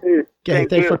 Thank you. Okay,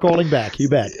 thanks for calling back. You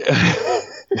bet.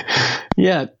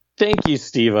 Yeah, thank you,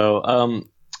 Steve-O.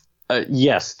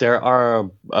 Yes, there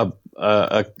are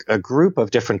a group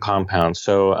of different compounds.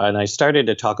 So, and I started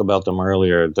to talk about them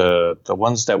earlier, the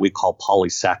ones that we call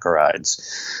polysaccharides.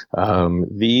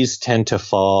 These tend to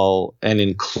fall and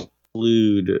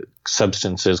include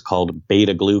substances called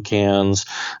beta-glucans.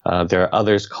 There are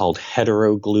others called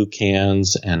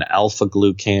heteroglucans and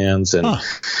alpha-glucans. And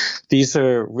these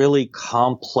are really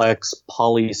complex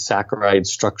polysaccharide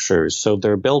structures. So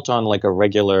they're built on like a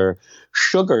regular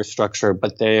sugar structure,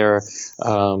 but they're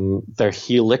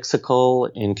helixical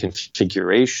in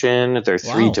configuration. They're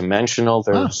three-dimensional.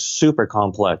 They're super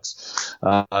complex.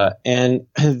 And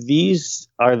these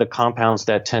are the compounds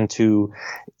that tend to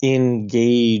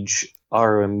engage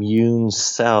our immune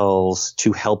cells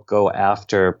to help go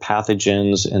after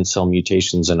pathogens and cell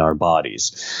mutations in our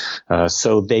bodies.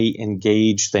 So they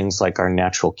engage things like our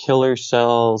natural killer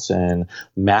cells and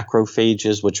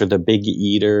macrophages, which are the big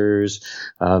eaters.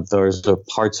 Those are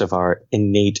parts of our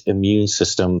innate immune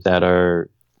system that are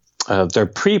they're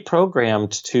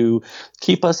pre-programmed to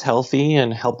keep us healthy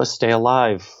and help us stay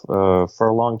alive for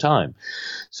a long time.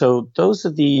 So those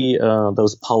are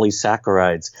those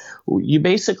polysaccharides. You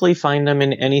basically find them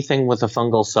in anything with a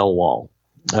fungal cell wall.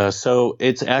 So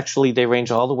it's actually, they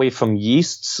range all the way from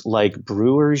yeasts like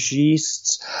brewer's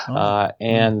yeasts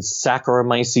and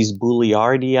Saccharomyces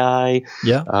boulardii.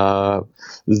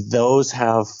 Those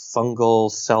have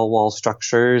fungal cell wall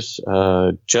structures,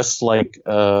 just like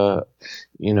your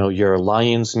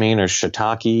lion's mane or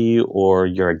shiitake or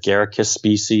your agaricus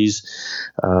species.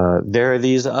 There are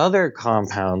these other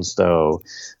compounds, though,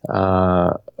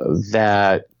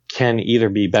 that can either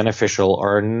be beneficial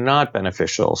or not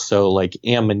beneficial. So like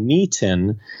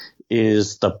amanitin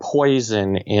is the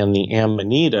poison in the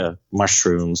amanita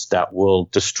mushrooms that will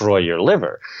destroy your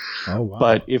liver. Oh, wow.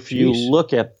 But if you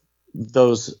look at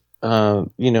those,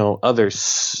 other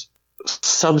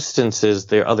substances,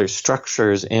 there are other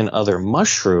structures in other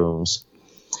mushrooms,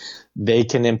 they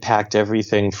can impact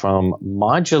everything from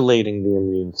modulating the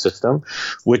immune system,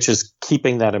 which is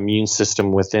keeping that immune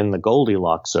system within the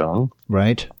Goldilocks zone.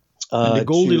 Right. And the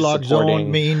Goldilocks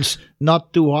zone means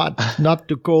not too hot, not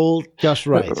too cold, just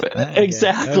right.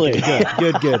 Exactly.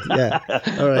 Okay, good. Yeah.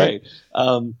 All right.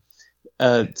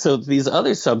 So these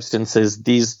other substances,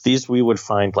 these we would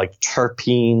find like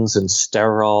terpenes and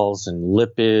sterols and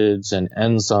lipids and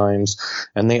enzymes,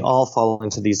 and they all fall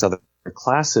into these other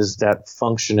classes that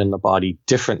function in the body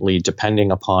differently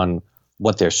depending upon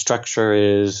what their structure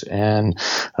is and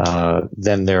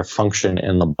then their function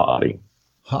in the body.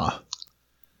 Huh.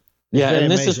 Yeah, Very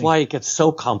and this amazing. is why it gets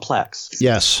so complex.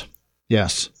 Yes.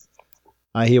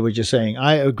 I hear what you're saying.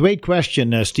 A great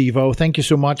question, Steve-O. Thank you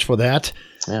so much for that.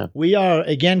 Yeah. We are,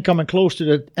 again, coming close to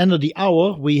the end of the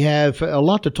hour. We have a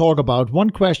lot to talk about. One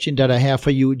question that I have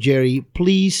for you, Jerry,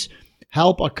 please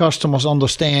help our customers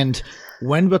understand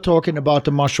when we're talking about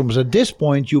the mushrooms. At this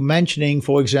point, you're mentioning,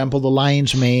 for example, the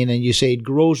lion's mane, and you say it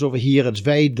grows over here. It's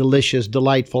very delicious,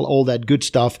 delightful, all that good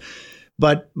stuff.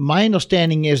 But my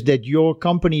understanding is that your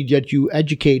company that you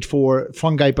educate for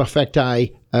fungi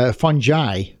perfecti,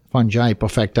 fungi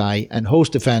perfecti, and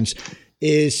host defense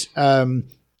is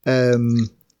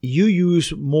you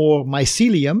use more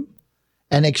mycelium,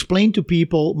 and explain to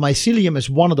people mycelium is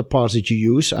one of the parts that you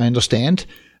use. I understand.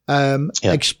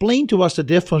 Explain to us the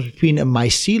difference between a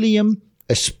mycelium,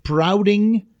 the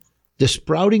sprouting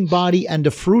body, and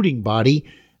the fruiting body.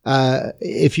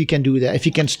 If you can do that, if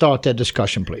you can start that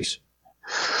discussion, please.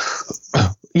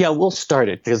 Yeah, we'll start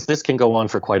it because this can go on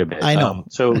for quite a bit. I know.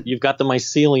 So you've got the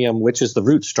mycelium, which is the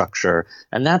root structure,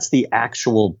 and that's the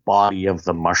actual body of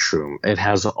the mushroom. It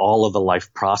has all of the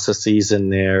life processes in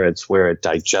there. It's where it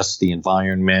digests the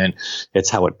environment. It's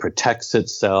how it protects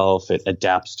itself. It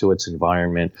adapts to its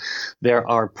environment. There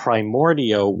are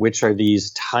primordia, which are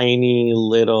these tiny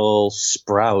little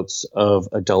sprouts of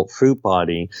adult fruit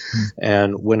body.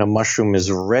 And when a mushroom is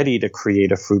ready to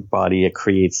create a fruit body, it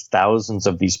creates thousands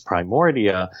of these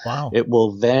primordia. Wow. It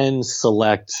will then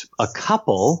select a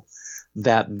couple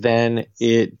that then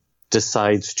it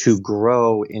decides to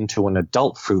grow into an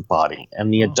adult fruit body.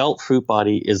 And the adult fruit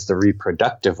body is the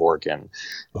reproductive organ.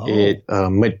 It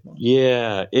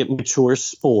matures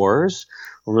spores,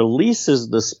 releases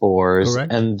the spores,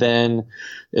 Correct. and then,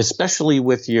 especially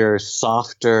with your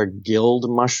softer gilled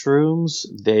mushrooms,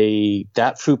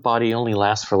 that fruit body only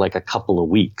lasts for like a couple of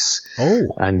weeks.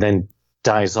 And then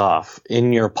dies off.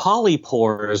 In your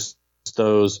polypores,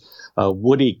 those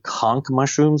woody conch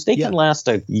mushrooms, they can last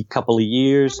a couple of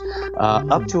years,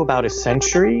 up to about a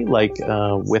century, like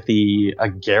with the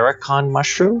agaricon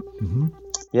mushroom. Mm-hmm.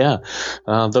 Yeah,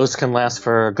 those can last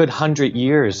for a good 100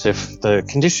 years if the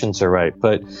conditions are right.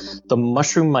 But the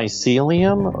mushroom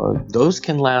mycelium, those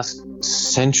can last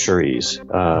centuries,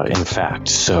 in fact.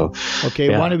 So,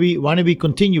 okay, why don't we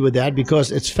continue with that, because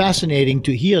it's fascinating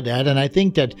to hear that, and I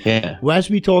think that as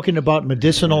we're talking about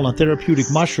medicinal and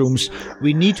therapeutic mushrooms,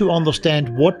 we need to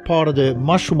understand what part of the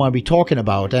mushroom are we talking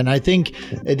about. And I think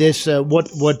it is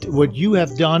what you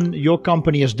have done, your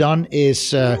company has done,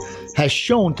 is has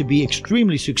shown to be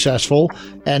extremely successful,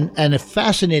 and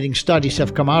fascinating studies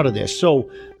have come out of this. So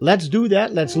let's do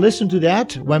that. Let's listen to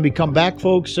that. When we come back,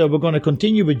 folks, we're going to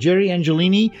continue with Jerry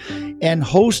Angelini and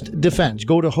Host Defense.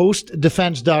 Go to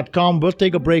hostdefense.com. We'll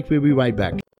take a break. We'll be right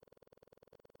back.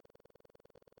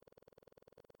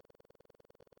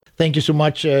 Thank you so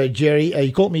much, Jerry.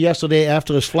 You called me yesterday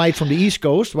after his flight from the East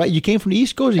Coast, right? You came from the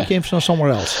East Coast, or you came from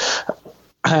somewhere else?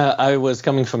 I was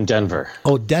coming from Denver.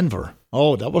 Oh, Denver.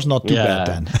 Oh, that was not too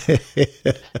bad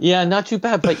then. Yeah, not too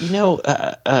bad. But,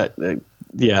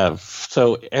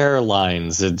 so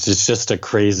airlines, it's just a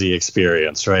crazy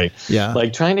experience, right? Yeah.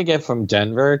 Like trying to get from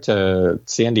Denver to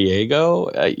San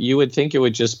Diego, you would think it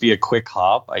would just be a quick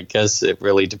hop. I guess it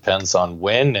really depends on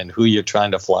when and who you're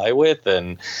trying to fly with.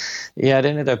 And yeah, it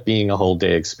ended up being a whole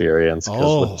day experience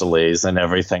because with delays and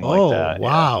everything like that.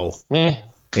 Wow.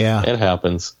 Yeah, it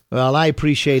happens. Well, I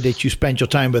appreciate that you spent your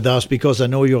time with us, because I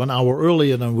know you're an hour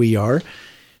earlier than we are.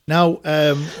 Now,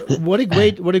 what a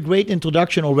great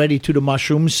introduction already to the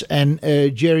mushrooms. And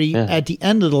Jerry, at the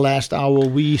end of the last hour,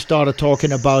 we started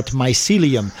talking about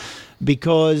mycelium,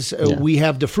 because we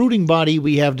have the fruiting body,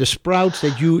 we have the sprouts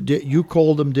that you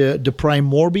call them the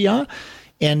primordia.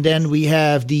 And then we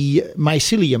have the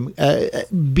mycelium,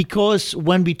 because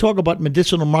when we talk about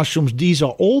medicinal mushrooms, these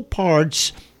are all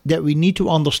parts that we need to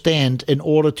understand in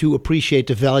order to appreciate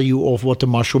the value of what the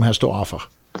mushroom has to offer.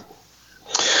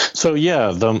 So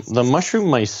the mushroom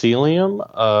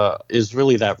mycelium is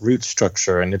really that root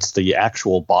structure, and it's the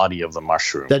actual body of the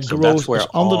mushroom that grows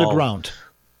under the ground.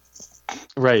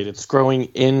 Right, it's growing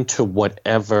into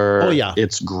whatever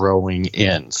it's growing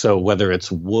in. So whether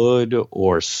it's wood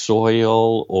or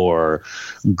soil or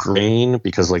grain,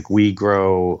 because like we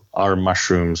grow our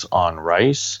mushrooms on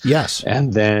rice. Yes.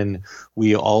 And then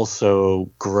we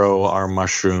also grow our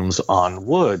mushrooms on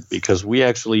wood, because we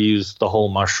actually use the whole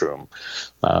mushroom.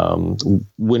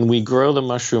 When we grow the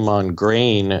mushroom on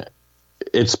grain,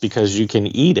 it's because you can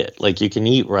eat it. Like you can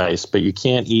eat rice, but you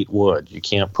can't eat wood. You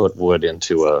can't put wood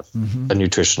into a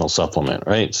nutritional supplement,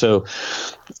 right? So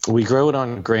we grow it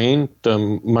on grain. The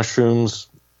mushrooms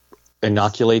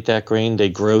inoculate that grain. They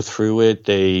grow through it.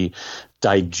 They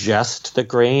digest the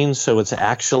grain. So it's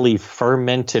actually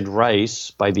fermented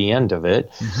rice by the end of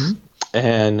it.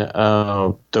 And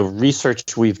the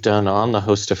research we've done on the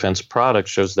Host Defense product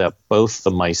shows that both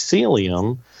the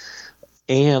mycelium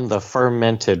and the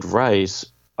fermented rice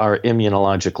are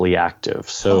immunologically active.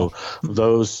 So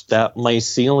that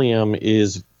mycelium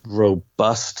is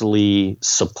robustly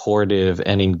supportive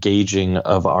and engaging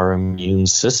of our immune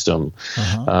system,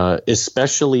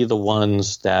 especially the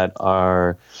ones that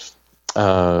are,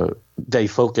 they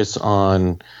focus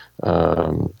on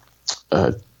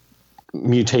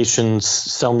mutations,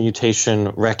 cell mutation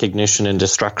recognition and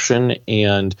destruction,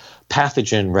 and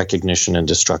pathogen recognition and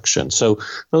destruction. So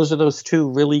those are those two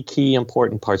really key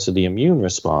important parts of the immune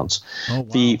response.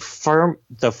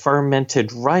 The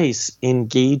fermented rice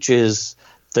engages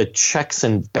the checks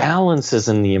and balances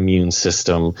in the immune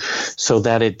system so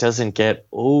that it doesn't get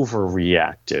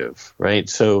overreactive, right?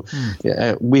 So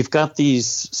we've got these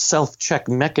self-check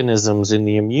mechanisms in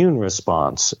the immune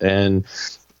response, and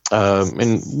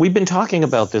we've been talking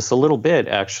about this a little bit,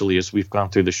 actually, as we've gone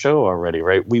through the show already,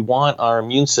 right? We want our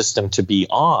immune system to be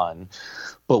on,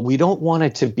 but we don't want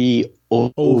it to be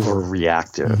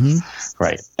overreactive,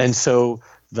 right? And so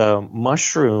the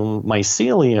mushroom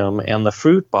mycelium and the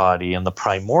fruit body and the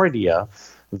primordia,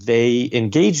 they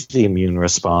engage the immune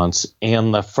response,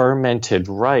 and the fermented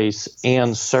rice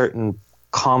and certain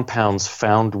compounds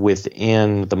found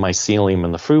within the mycelium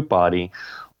and the fruit body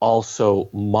also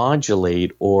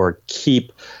modulate or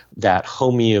keep that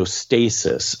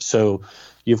homeostasis. So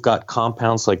you've got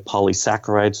compounds like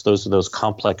polysaccharides. Those are those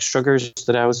complex sugars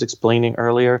that I was explaining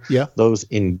earlier. Yeah. Those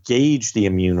engage the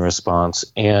immune response.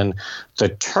 And the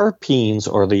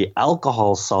terpenes, or the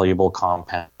alcohol-soluble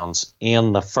compounds,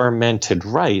 and the fermented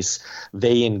rice,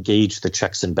 they engage the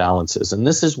checks and balances. And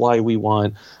this is why we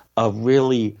want a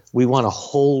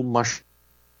whole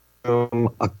mushroom,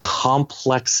 a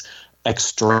complex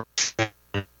extraction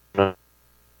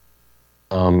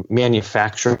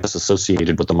manufacturing is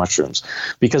associated with the mushrooms,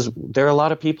 because there are a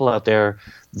lot of people out there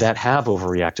that have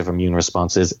overreactive immune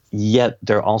responses, yet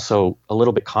they're also a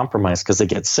little bit compromised because they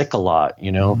get sick a lot,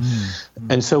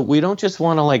 And so we don't just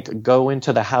want to go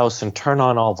into the house and turn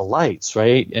on all the lights,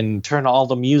 right? And turn all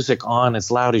the music on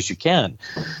as loud as you can.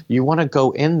 You want to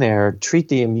go in there, treat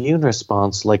the immune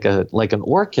response like an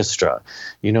orchestra.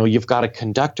 You've got a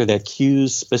conductor that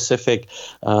cues specific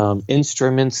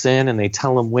instruments in, and they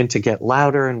tell them when to get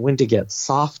louder and when to get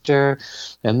softer.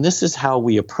 And this is how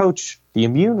we approach the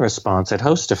immune response at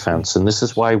Host Defense. And this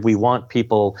is why we want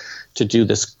people to do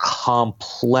this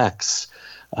complex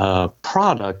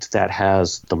product that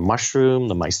has the mushroom,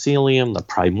 the mycelium, the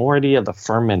primordia, the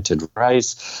fermented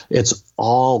rice. It's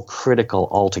all critical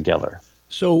altogether.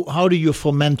 So how do you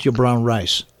ferment your brown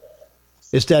rice?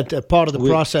 Is that a part of the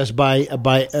process by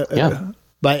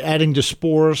adding the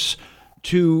spores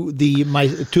to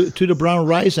the brown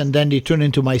rice, and then they turn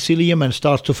into mycelium and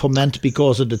start to ferment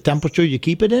because of the temperature you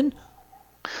keep it in?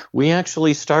 We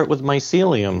actually start with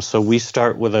mycelium. So we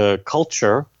start with a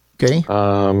culture,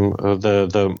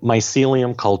 the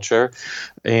mycelium culture,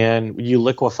 and you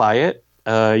liquefy it.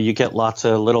 You get lots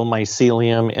of little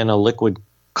mycelium in a liquid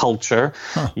culture.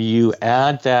 You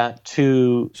add that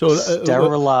to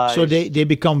sterilize. So they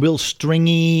become real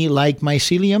stringy like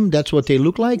mycelium? That's what they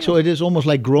look like? So it is almost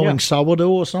like growing sourdough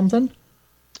or something?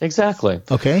 Exactly.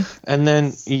 Okay. And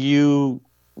then you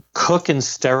cook and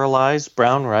sterilize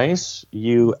brown rice.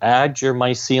 You add your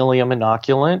mycelium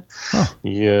inoculant.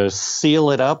 You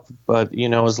seal it up, but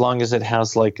as long as it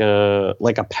has like a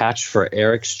patch for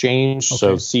air exchange,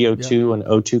 so CO2 and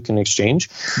O2 can exchange.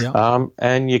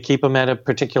 And you keep them at a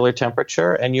particular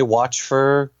temperature, and you watch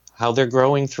for how they're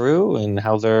growing through and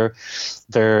how they're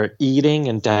eating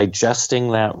and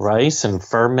digesting that rice and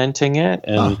fermenting it.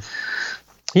 And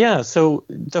yeah, so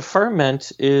the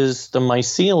ferment is the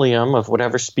mycelium of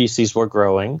whatever species we're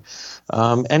growing.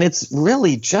 And it's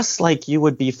really just like you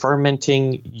would be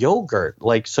fermenting yogurt.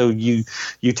 So you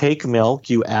take milk,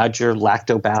 you add your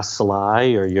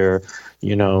lactobacilli or your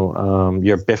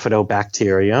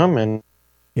bifidobacterium, and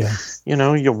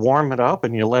you warm it up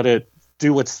and you let it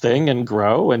do its thing and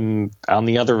grow. And on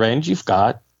the other end, you've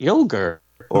got yogurt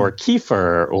or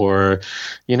kefir, or,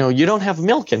 you don't have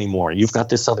milk anymore. You've got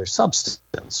this other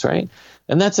substance, right?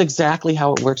 And that's exactly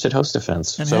how it works at Host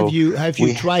Defense. And have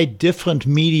you tried different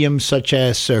mediums such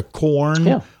as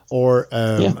corn or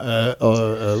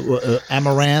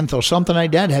amaranth or something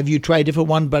like that? Have you tried different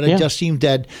one? But it just seems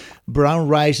that brown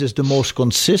rice is the most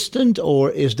consistent,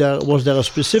 or was there a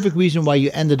specific reason why you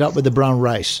ended up with the brown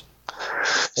rice?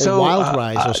 Or wild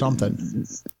rice or something?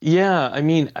 Yeah, I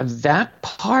mean, that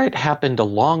part happened a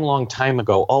long, long time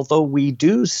ago, although we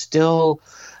do still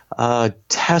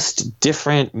test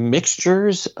different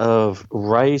mixtures of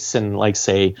rice and, like,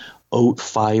 say, oat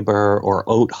fiber or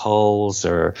oat hulls,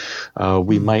 or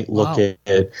we might look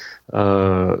at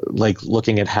like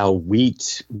looking at how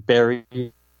wheat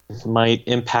berries might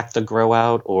impact the grow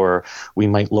out, or we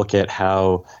might look at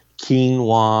how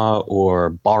quinoa or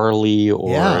barley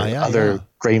or other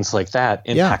grains like that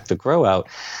impact the grow out.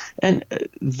 And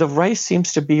the rice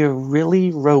seems to be a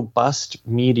really robust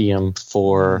medium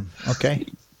for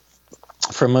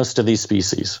most of these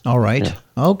species. All right. Yeah.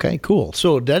 Okay, cool.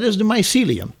 So that is the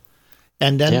mycelium.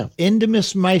 And then in the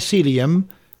mycelium,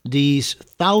 these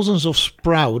thousands of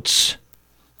sprouts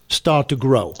start to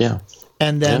grow. Yeah.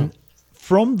 And then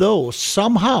from those,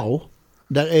 somehow,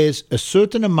 there is a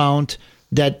certain amount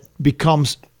that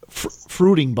becomes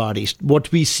fruiting bodies.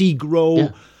 What we see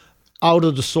grow out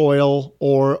of the soil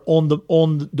or on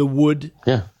the wood.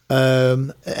 Yeah.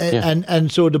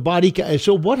 And so the body.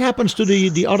 So what happens to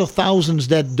the other thousands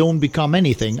that don't become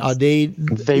anything? Are they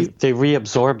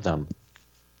reabsorb them?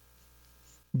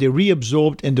 They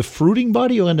reabsorbed in the fruiting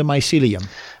body or in the mycelium?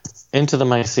 Into the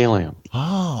mycelium.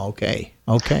 Oh, okay.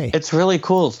 Okay. It's really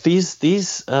cool. These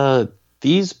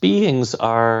beings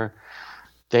are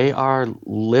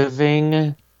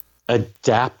living,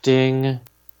 adapting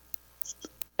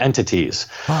entities,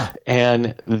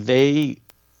 and they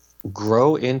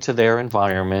grow into their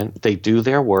environment. They do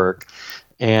their work,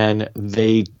 and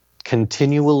they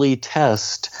continually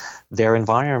test their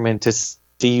environment to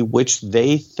see which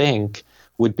they think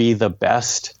would be the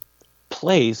best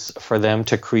place for them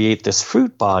to create this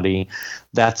fruit body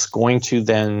that's going to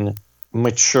then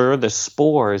mature the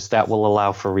spores that will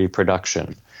allow for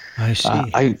reproduction. I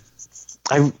see.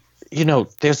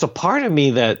 There's a part of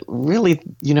me that really,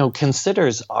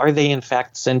 considers, are they in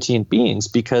fact sentient beings?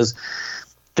 Because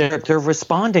they're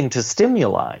responding to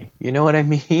stimuli. You know what I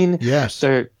mean? Yes.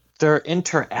 They're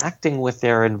interacting with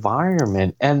their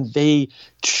environment, and they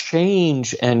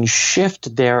change and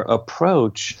shift their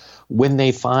approach when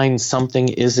they find something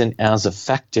isn't as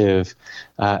effective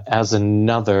as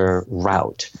another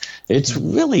route. It's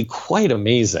really quite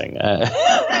amazing.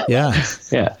 Yeah.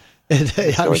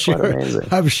 I'm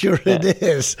sure it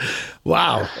is.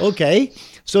 Wow. Okay.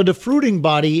 So the fruiting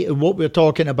body, what we're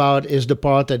talking about is the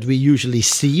part that we usually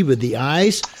see with the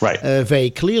eyes,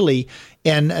 very clearly,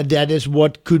 and that is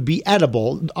what could be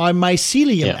edible. Are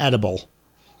mycelium edible?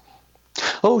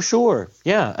 Oh, sure.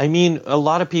 Yeah. I mean, a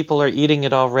lot of people are eating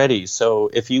it already. So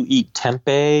if you eat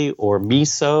tempeh or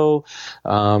miso,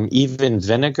 even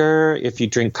vinegar, if you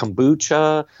drink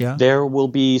kombucha, there will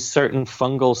be certain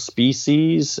fungal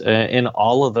species in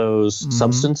all of those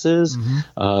substances.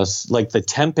 Like the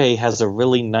tempeh has a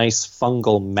really nice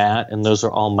fungal mat, and those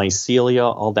are all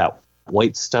mycelia, all that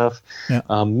white stuff.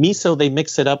 Miso, they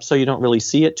mix it up so you don't really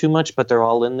see it too much, but they're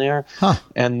all in there.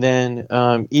 And then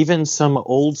even some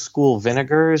old school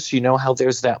vinegars, you know how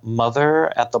there's that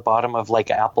mother at the bottom of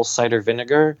like apple cider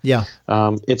vinegar?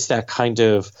 It's that kind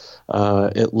of,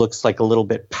 it looks like a little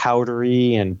bit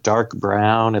powdery and dark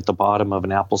brown at the bottom of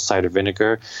an apple cider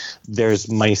vinegar. There's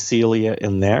mycelia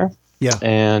in there.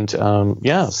 And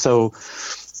so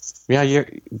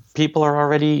people are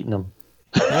already eating them.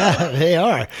 Yeah, they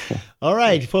are. All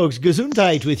right, folks,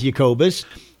 Gesundheit with Jacobus.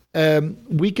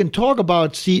 We can talk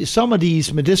about some of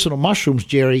these medicinal mushrooms,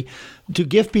 Jerry, to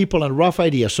give people a rough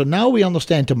idea. So now we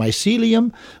understand the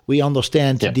mycelium. We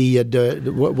understand the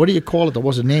what do you call it? There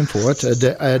was a name for it.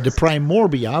 The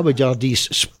Primordia, which are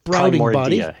these sprouting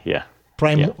bodies.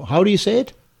 How do you say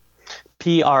it?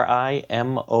 Primord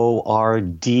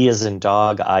as in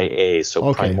dog, IA.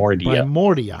 So Primordia.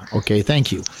 Primordia. Okay,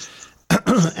 thank you.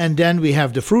 And then we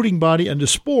have the fruiting body and the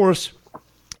spores,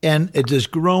 and it is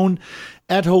grown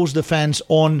at Host Defense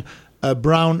on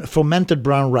fermented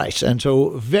brown rice. And so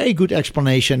very good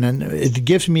explanation, and it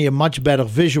gives me a much better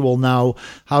visual now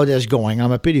how that's going.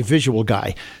 I'm a pretty visual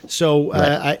guy. So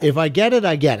if I get it,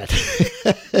 I get it.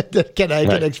 I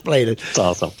can explain it. It's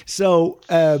awesome. So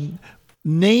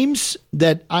names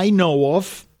that I know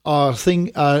of are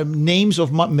names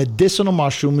of medicinal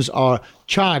mushrooms are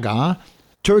chaga,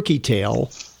 turkey tail,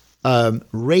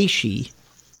 reishi,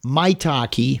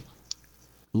 maitake,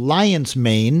 lion's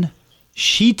mane,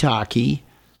 shiitake.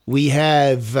 We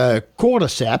have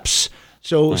cordyceps.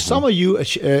 So some of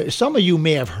you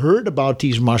may have heard about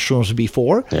these mushrooms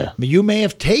before. Yeah. You may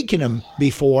have taken them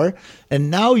before,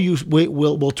 and now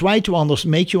we'll try to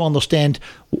make you understand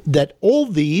that all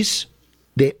these,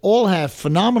 they all have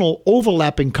phenomenal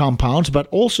overlapping compounds, but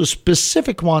also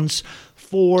specific ones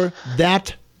for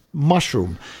that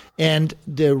mushroom. And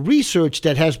the research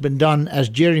that has been done, as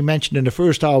Jerry mentioned in the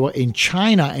first hour, in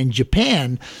China and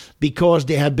Japan, because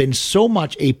they have been so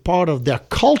much a part of their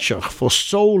culture for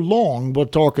so long, we're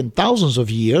talking thousands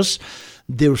of years,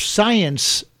 their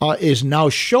science is now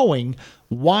showing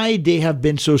why they have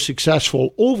been so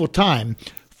successful over time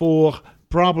for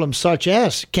problems such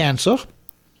as cancer,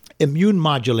 immune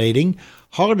modulating,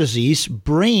 heart disease,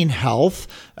 brain health,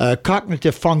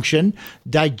 cognitive function,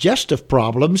 digestive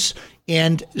problems.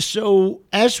 And so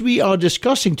as we are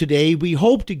discussing today, we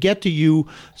hope to get to you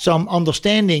some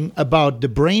understanding about the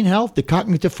brain health, the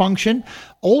cognitive function,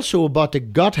 also about the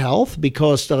gut health,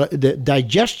 because the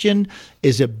digestion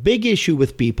is a big issue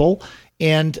with people.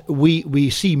 And we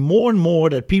see more and more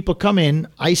that people come in,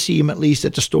 I see them at least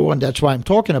at the store, and that's why I'm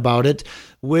talking about it,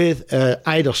 with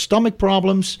either stomach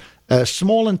problems,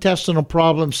 small intestinal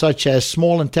problems such as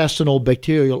small intestinal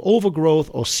bacterial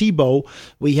overgrowth or SIBO.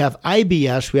 We have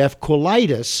IBS, we have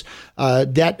colitis.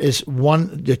 That is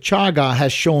one, the chaga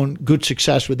has shown good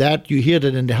success with that. You hear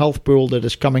that in the health bureau that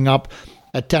is coming up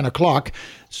at 10 o'clock.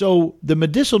 So the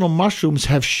medicinal mushrooms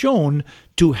have shown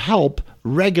to help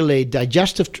regulate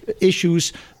digestive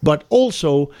issues, but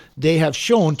also they have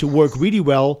shown to work really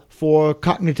well for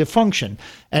cognitive function.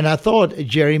 And I thought,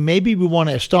 Jerry, maybe we want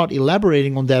to start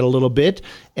elaborating on that a little bit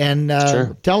and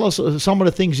Sure. Tell us some of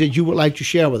the things that you would like to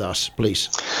share with us, please.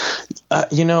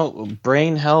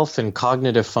 Brain health and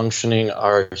cognitive functioning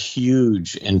are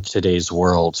huge in today's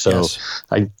world. So Yes.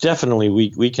 I definitely,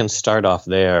 we can start off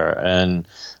there and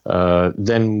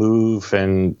then move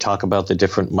and talk about the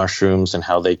different mushrooms and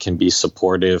how they can be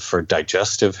supportive for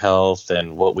digestive health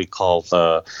and what we call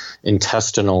the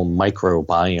intestinal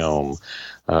microbiome.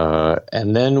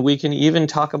 And then we can even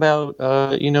talk about,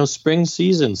 spring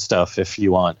season stuff if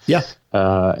you want. Yeah.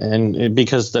 And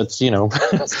because that's,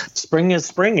 spring is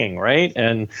springing, right?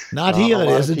 And Not here, a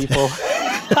lot is of it? people.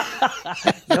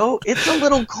 No, it's a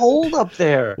little cold up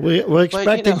there. We're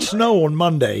expecting snow on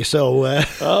Monday, so...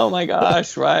 Oh my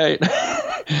gosh, right.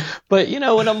 But, in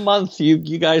a month, you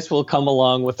guys will come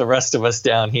along with the rest of us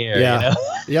down here. Yeah,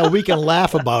 yeah, we can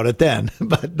laugh about it then,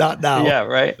 but not now. Yeah,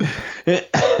 right.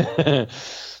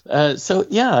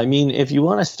 If you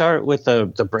want to start with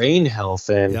the brain health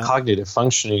and cognitive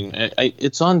functioning,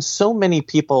 it's on so many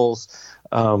people's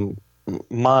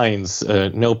minds,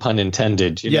 no pun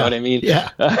intended. You know what I mean? Yeah,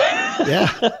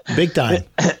 yeah, big time.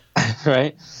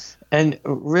 Right. And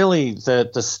really,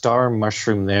 the star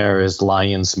mushroom there is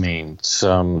lion's mane.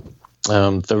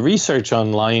 The research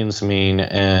on lion's mane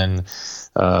and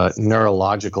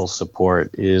neurological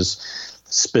support is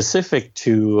specific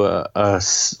to a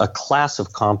class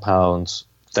of compounds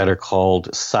that are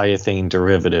called cythine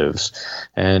derivatives.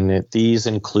 And these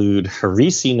include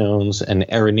hericenones and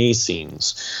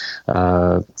erinacines.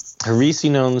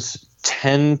 Hericenones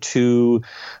tend to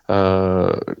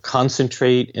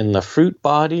concentrate in the fruit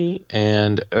body,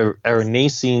 and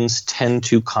erinacines tend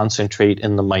to concentrate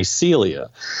in the mycelia.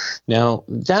 Now,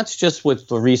 that's just with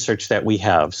the research that we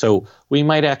have. So we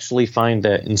might actually find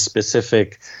that in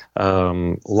specific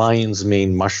lion's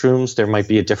mane mushrooms, there might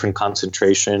be a different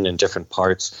concentration in different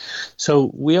parts.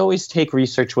 So we always take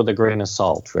research with a grain of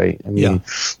salt, right? I mean,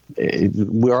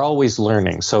 we're always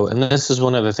learning. So, and this is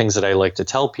one of the things that I like to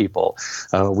tell people.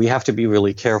 We have to be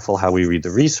really careful how we read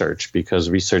the research, because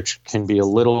research can be a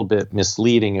little bit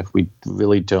misleading if we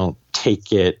really don't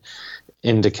take it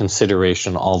into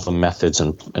consideration, all the methods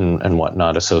and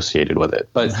whatnot associated with it.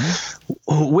 But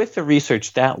with the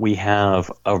research that we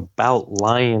have about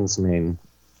lion's mane,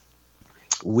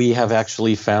 we have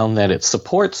actually found that it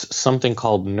supports something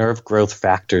called nerve growth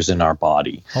factors in our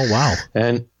body. Oh, wow.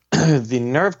 And the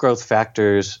nerve growth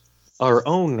factors, our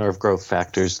own nerve growth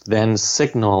factors, then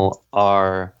signal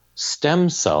our stem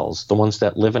cells, the ones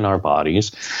that live in our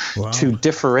bodies, to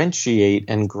differentiate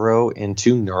and grow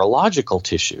into neurological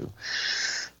tissue.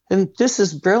 And this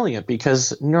is brilliant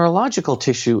because neurological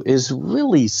tissue is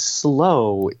really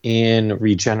slow in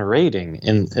regenerating,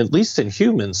 and at least in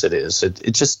humans it is.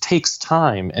 It just takes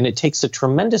time, and it takes a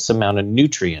tremendous amount of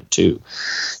nutrient too.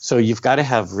 So you've got to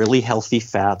have really healthy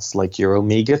fats like your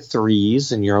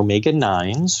omega-3s and your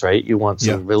omega-9s, right? You want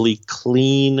some really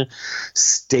clean,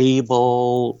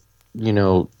 stable,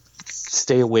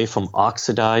 stay away from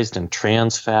oxidized and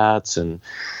trans fats, and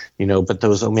but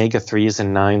those omega-3s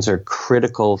and 9s are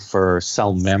critical for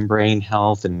cell membrane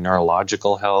health and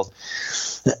neurological health.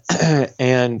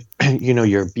 And,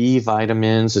 your B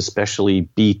vitamins, especially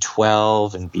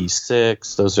B12 and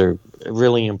B6, those are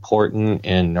really important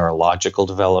in neurological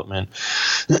development.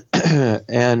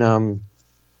 And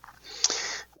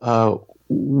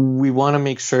we want to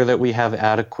make sure that we have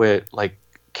adequate,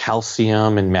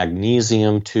 calcium and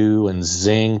magnesium too, and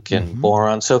zinc and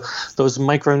boron. So those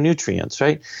micronutrients,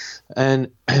 right?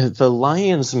 And the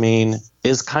lion's mane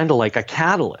is kind of like a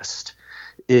catalyst.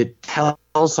 It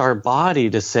tells our body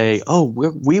to say, oh,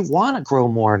 we want to grow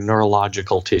more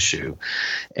neurological tissue.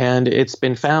 And it's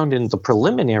been found in the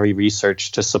preliminary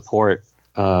research to support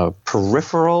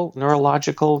peripheral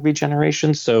neurological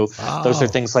regeneration. So those are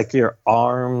things like your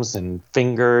arms and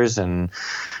fingers and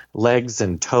legs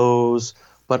and toes,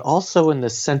 but also in the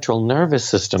central nervous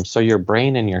system, so your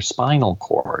brain and your spinal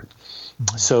cord.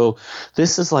 So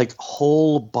this is like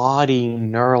whole body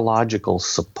neurological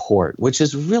support, which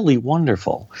is really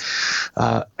wonderful.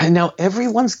 And now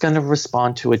everyone's going to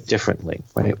respond to it differently,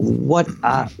 right? What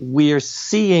we are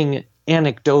seeing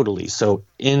anecdotally, so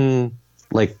in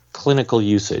clinical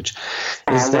usage,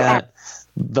 is that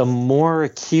the more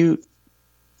acute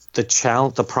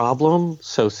the problem,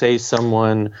 so say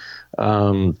someone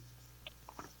had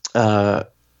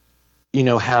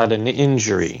an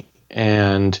injury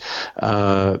and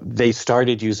they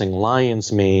started using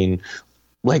lion's mane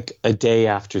a day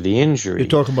after the injury. You're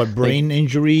talking about brain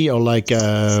injury or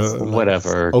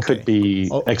whatever. Okay. Could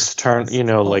be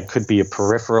external, could be a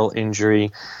peripheral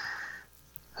injury.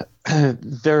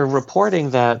 They're reporting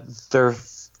that they're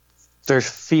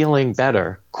feeling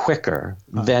better quicker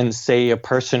than, say, a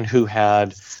person who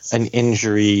had an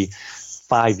injury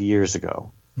 5 years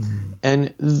ago.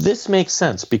 And this makes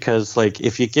sense because,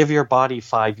 if you give your body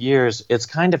 5 years, it's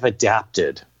kind of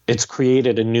adapted. It's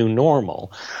created a new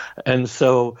normal. And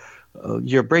so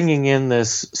you're bringing in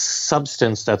this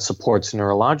substance that supports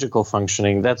neurological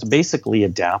functioning that's basically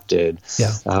adapted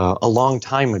a long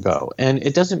time ago. And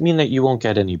it doesn't mean that you won't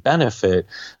get any benefit.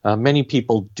 Many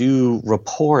people do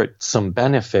report some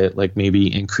benefit, like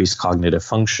maybe increased cognitive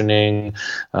functioning,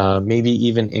 maybe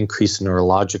even increased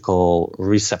neurological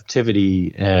receptivity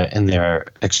in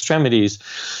their extremities.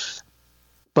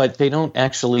 But they don't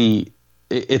actually,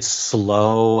 it's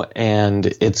slow and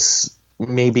it's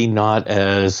maybe not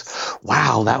as,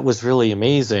 wow, that was really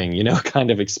amazing, kind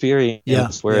of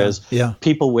experience. Whereas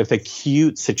people with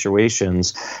acute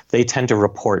situations, they tend to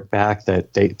report back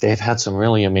that they've had some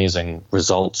really amazing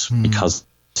results because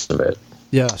of it.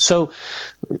 Yeah. So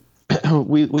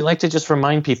we like to just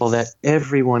remind people that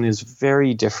everyone is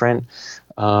very different,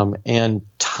 and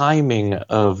timing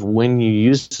of when you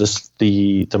use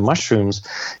the mushrooms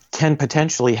can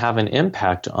potentially have an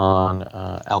impact on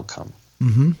outcome.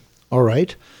 Mm-hmm. All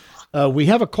right. We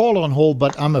have a caller on hold,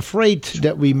 but I'm afraid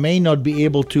that we may not be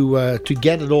able to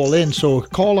get it all in. So,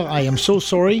 caller, I am so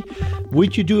sorry.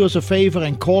 Would you do us a favor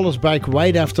and call us back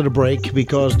right after the break,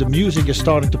 because the music is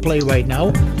starting to play right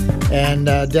now. And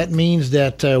that means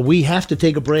that we have to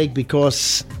take a break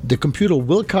because the computer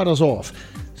will cut us off.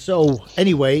 So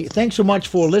anyway, thanks so much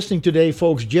for listening today,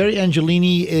 folks. Jerry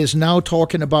Angelini is now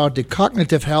talking about the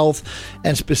cognitive health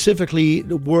and specifically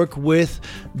the work with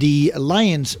the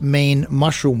lion's mane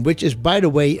mushroom, which is, by the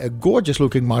way, a gorgeous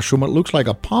looking mushroom. It looks like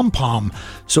a pom-pom,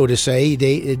 so to say.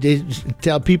 They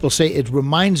tell people say it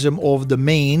reminds them of the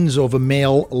manes of a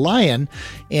male lion.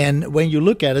 And when you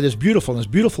look at it, it's beautiful. It's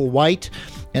beautiful white.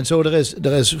 And so there is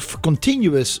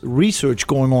continuous research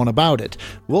going on about it.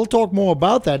 We'll talk more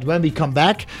about that when we come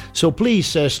back. So please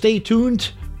stay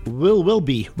tuned. We'll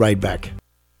be right back.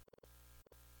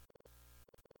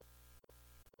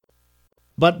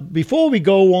 But before we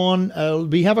go on,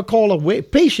 we have a caller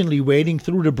patiently waiting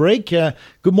through the break. Good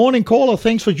morning, caller.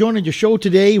 Thanks for joining the show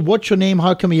today. What's your name?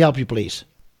 How can we help you, please?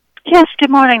 Yes, good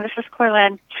morning. This is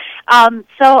Corlin.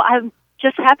 So I'm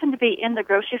just happened to be in the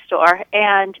grocery store,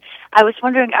 and I was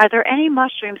wondering, are there any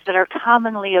mushrooms that are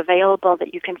commonly available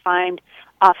that you can find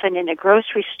often in a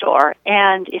grocery store?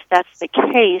 And if that's the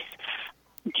case,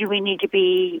 do we need to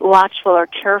be watchful or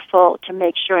careful to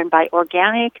make sure and buy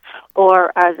organic,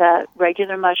 or are the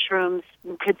regular mushrooms,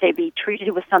 could they be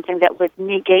treated with something that would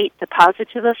negate the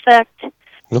positive effect?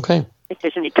 Okay. If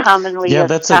there's any commonly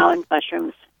found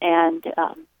mushrooms, and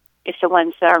if the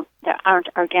ones that aren't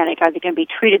organic, are they going to be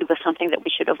treated with something that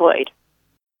we should avoid?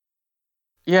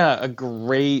 Yeah, a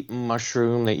great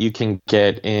mushroom that you can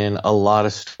get in a lot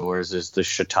of stores is the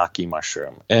shiitake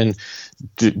mushroom. And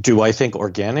do I think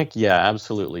organic? Yeah,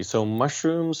 absolutely. So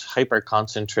mushrooms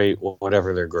hyperconcentrate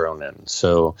whatever they're grown in.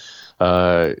 So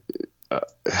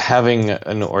having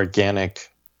an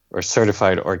organic or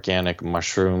certified organic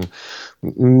mushroom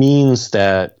means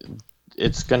that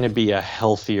it's going to be a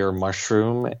healthier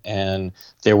mushroom, and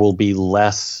there will be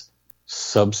less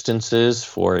substances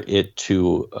for it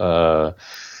to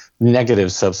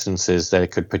negative substances that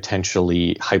it could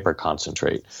potentially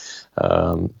hyperconcentrate.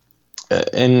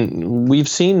 And we've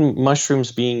seen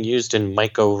mushrooms being used in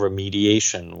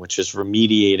mycoremediation, which is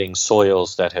remediating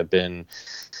soils that have been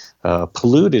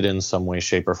polluted in some way,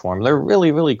 shape, or form. They're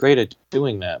really, really great at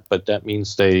doing that, but that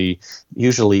means they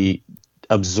usually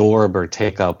absorb or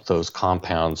take up those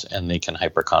compounds and they can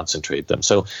hyperconcentrate them.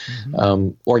 So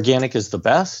organic is the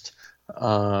best.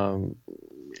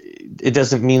 It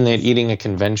doesn't mean that eating a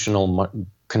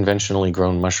conventionally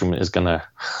grown mushroom is going to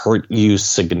hurt you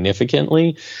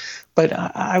significantly, but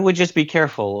I would just be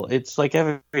careful. It's like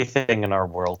everything in our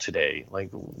world today. Like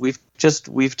we've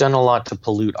done a lot to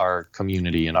pollute our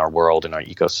community and our world and our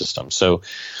ecosystem. So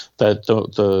that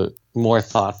the more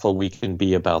thoughtful we can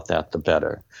be about that, the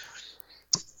better.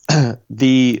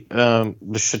 The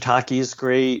shiitake is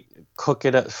great. Cook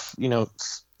it up,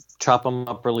 chop them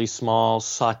up really small,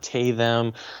 saute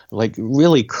them, like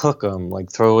really cook them,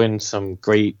 like throw in some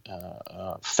great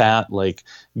fat like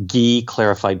ghee,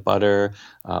 clarified butter,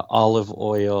 olive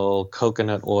oil,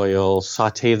 coconut oil,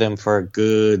 saute them for a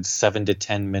good 7 to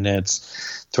 10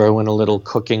 minutes, throw in a little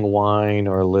cooking wine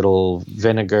or a little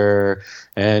vinegar,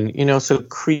 and so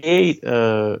create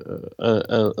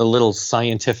a little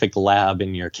scientific lab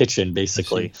in your kitchen,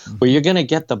 basically, where you're going to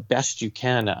get the best you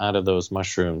can out of those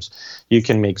mushrooms. You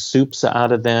can make soups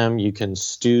out of them, you can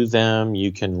stew them,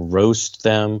 you can roast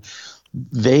them.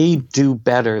 They do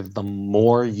better the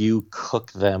more you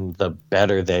cook them, the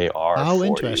better they are. How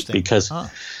interesting. Because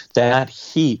that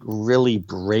heat really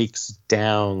breaks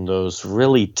down those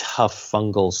really tough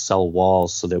fungal cell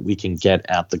walls so that we can get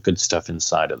at the good stuff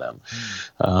inside of them.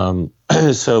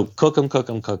 So cook them.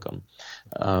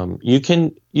 You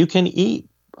can eat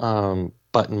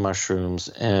button mushrooms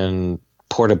and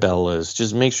portobellas.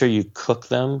 Just make sure you cook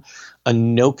them.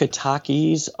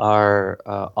 Enokitakes are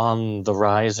on the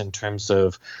rise in terms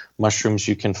of mushrooms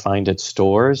you can find at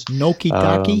stores.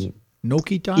 Nokitake?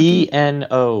 Nokitake?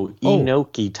 E-N-O.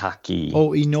 Enokitake. Oh,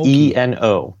 enoki.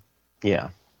 E-N-O. Yeah.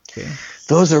 Okay.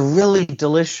 Those are really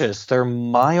delicious. They're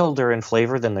milder in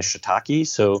flavor than the shiitake.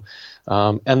 So,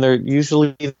 and they're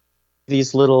usually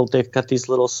they've got these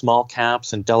little small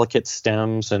caps and delicate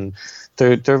stems, and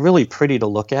they're really pretty to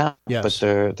look at. Yes.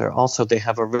 But they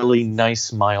have a really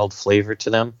nice mild flavor to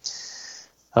them.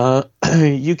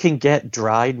 You can get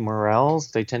dried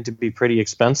morels. They tend to be pretty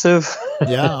expensive.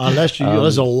 Yeah, unless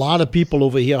there's a lot of people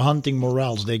over here hunting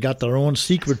morels. They got their own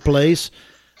secret place,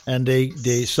 and they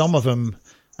some of them.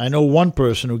 I know one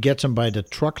person who gets them by the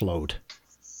truckload.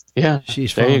 Yeah,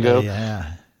 she's there. You go.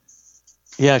 Yeah.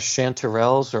 Yeah,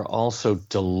 chanterelles are also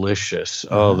delicious.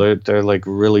 Oh, they're like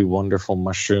really wonderful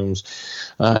mushrooms.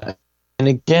 And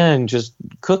again, just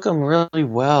cook them really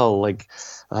well. Like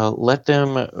let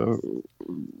them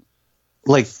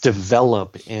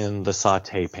develop in the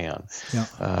saute pan. Yeah.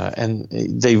 And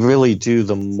they really do.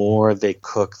 The more they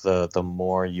cook, the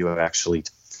more you actually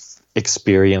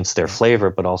experience their flavor,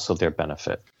 but also their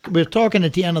benefit. We're talking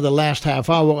at the end of the last half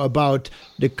hour about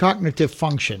the cognitive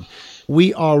function.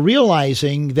 We are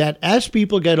realizing that as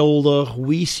people get older,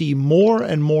 we see more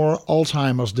and more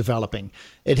Alzheimer's developing.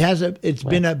 It's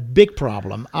been a big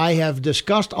problem. I have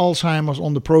discussed Alzheimer's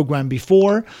on the program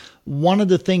before. One of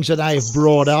the things that I have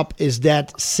brought up is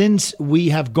that since we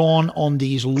have gone on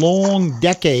these long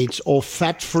decades of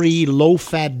fat-free,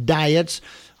 low-fat diets,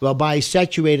 whereby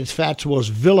saturated fats was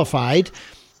vilified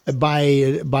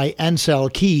by Ansel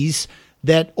Keys,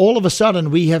 that all of a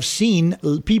sudden we have seen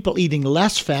people eating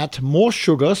less fat, more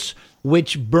sugars,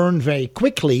 which burn very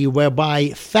quickly, whereby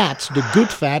fats, the good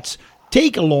fats,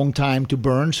 take a long time to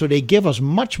burn, so they give us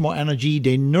much more energy,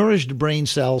 they nourish the brain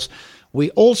cells. We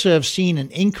also have seen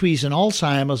an increase in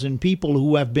Alzheimer's in people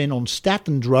who have been on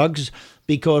statin drugs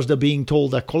because they're being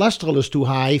told their cholesterol is too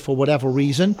high for whatever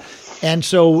reason. And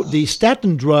so the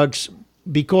statin drugs,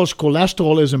 because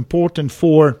cholesterol is important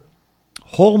for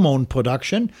hormone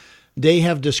production, they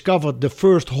have discovered the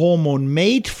first hormone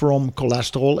made from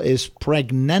cholesterol is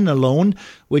pregnenolone,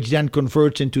 which then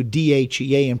converts into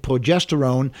DHEA and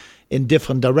progesterone in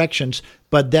different directions.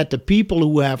 But that the people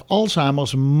who have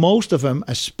Alzheimer's, most of them,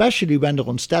 especially when they're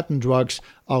on statin drugs,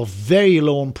 are very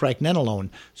low on pregnenolone.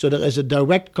 So there is a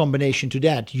direct combination to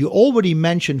that. You already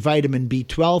mentioned vitamin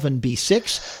B12 and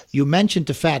B6. You mentioned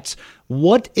the fats.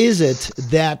 What is it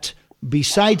that,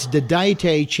 besides the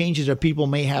dietary changes that people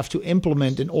may have to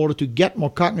implement in order to get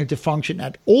more cognitive function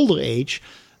at older age,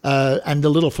 and the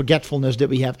little forgetfulness that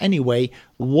we have anyway.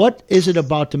 What is it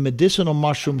about the medicinal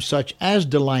mushrooms such as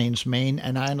the lion's mane,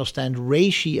 and I understand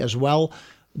reishi as well,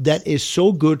 that is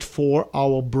so good for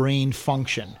our brain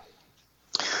function?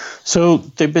 So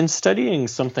they've been studying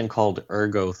something called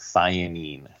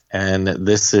ergothioneine, and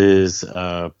this is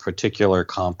a particular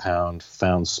compound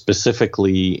found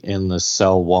specifically in the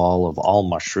cell wall of all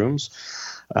mushrooms.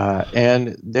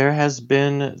 And there has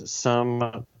been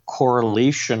some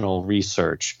correlational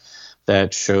research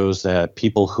that shows that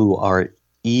people who are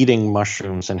eating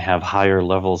mushrooms and have higher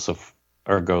levels of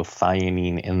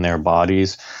ergothioneine in their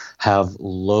bodies have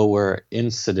lower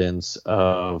incidence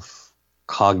of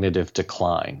cognitive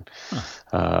decline.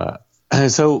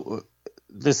 So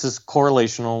this is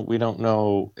correlational. We don't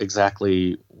know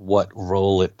exactly what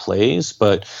role it plays,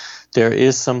 but there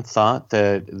is some thought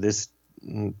that this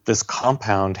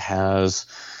compound has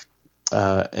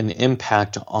an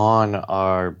impact on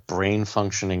our brain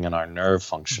functioning and our nerve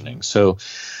functioning. So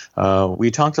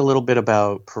we talked a little bit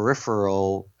about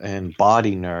peripheral and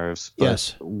body nerves, but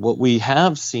Yes. what we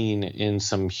have seen in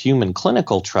some human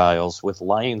clinical trials with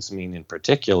lion's mane in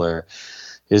particular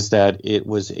is that it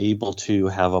was able to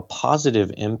have a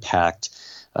positive impact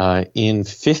in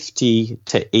 50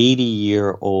 to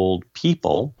 80-year-old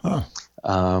people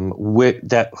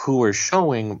who were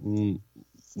showing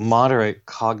moderate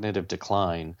cognitive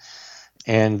decline,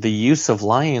 and the use of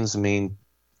lion's mane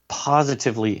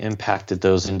positively impacted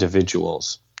those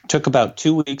individuals. It took about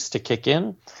 2 weeks to kick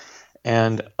in,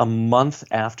 and a month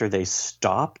after they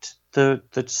stopped the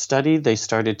study, they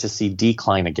started to see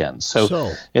decline again.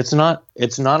 So it's not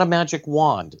a magic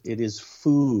wand. It is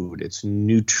food. It's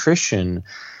nutrition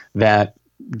that,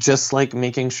 just like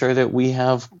making sure that we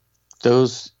have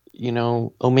those,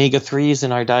 omega-3s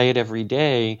in our diet every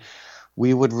day,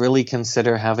 we would really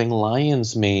consider having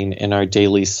lion's mane in our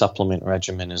daily supplement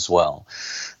regimen as well.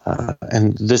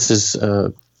 And this is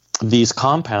these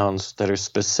compounds that are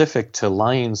specific to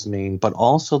lion's mane, but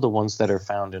also the ones that are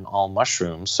found in all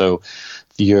mushrooms. So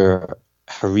your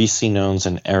hericenones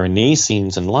and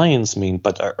erinacines in lion's mane,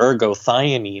 but are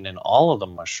ergothioneine in all of the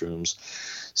mushrooms,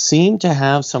 seem to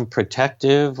have some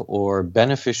protective or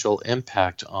beneficial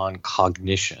impact on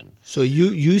cognition. So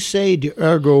you say the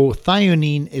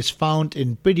ergothioneine is found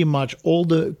in pretty much all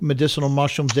the medicinal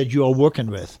mushrooms that you are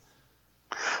working with?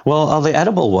 Well, all the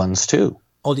edible ones too.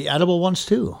 Oh, the edible ones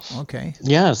too. Okay.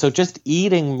 Yeah, so just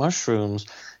eating mushrooms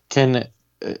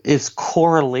is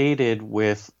correlated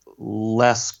with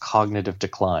less cognitive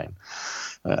decline.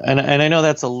 And I know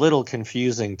that's a little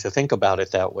confusing to think about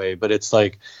it that way, but it's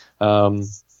like, how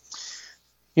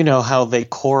they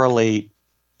correlate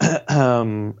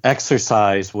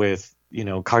exercise with,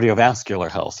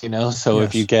 cardiovascular health, So Yes.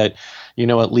 if you get,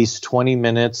 at least 20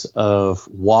 minutes of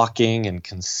walking and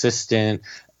consistent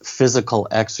physical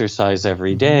exercise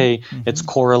every day, it's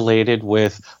correlated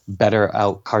with better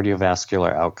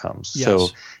cardiovascular outcomes. Yes. So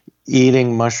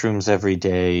eating mushrooms every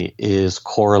day is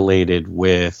correlated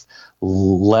with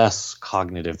less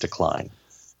cognitive decline.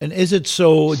 And is it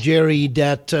so, Jerry,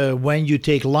 that when you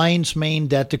take lion's mane,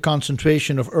 that the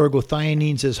concentration of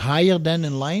ergothioneines is higher than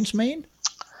in lion's mane?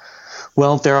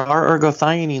 Well, there are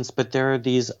ergothioneines, but there are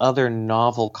these other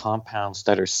novel compounds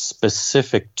that are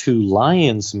specific to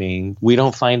lion's mane. We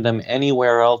don't find them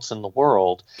anywhere else in the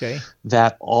world. Okay.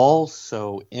 That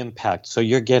also impact. So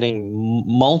you're getting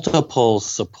multiple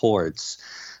supports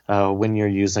when you're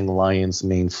using lion's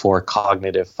mane for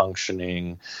cognitive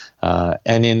functioning.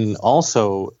 And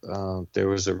there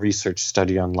was a research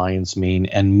study on lion's mane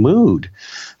and mood,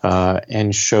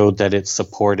 and showed that it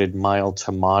supported mild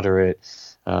to moderate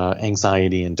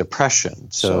anxiety and depression.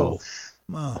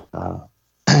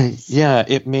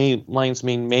 Lion's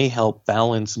mane may help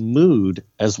balance mood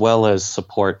as well as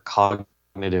support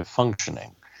cognitive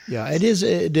functioning. Yeah, it is.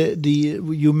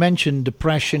 You mentioned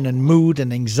depression and mood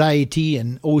and anxiety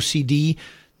and OCD.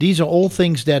 These are all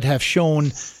things that have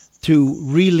shown to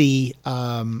really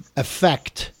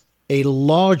affect a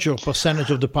larger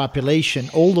percentage of the population,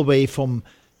 all the way from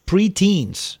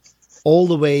preteens all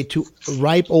the way to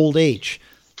ripe old age.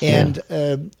 And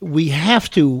we have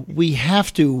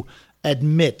to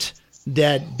admit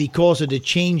that because of the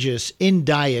changes in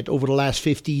diet over the last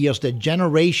 50 years, that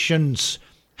generations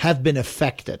have been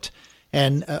affected.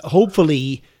 And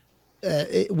hopefully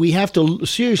we have to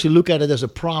seriously look at it as a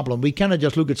problem. We cannot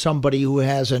just look at somebody who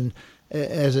has an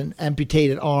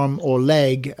amputated arm or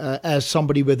leg as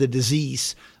somebody with a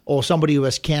disease, or somebody who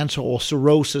has cancer or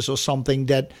cirrhosis or something,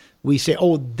 that we say,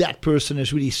 oh, that person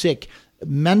is really sick.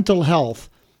 Mental health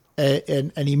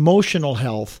and emotional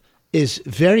health is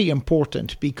very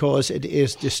important, because it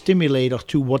is the stimulator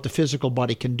to what the physical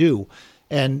body can do.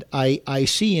 And I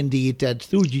see indeed that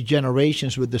through the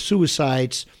generations with the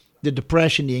suicides, the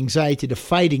depression, the anxiety, the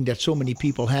fighting that so many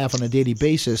people have on a daily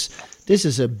basis, this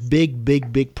is a big,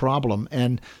 big, big problem.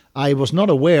 And I was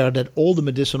not aware that all the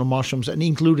medicinal mushrooms, and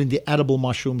including the edible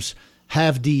mushrooms,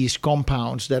 have these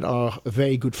compounds that are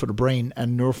very good for the brain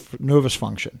and nervous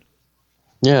function.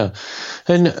 Yeah,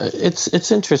 and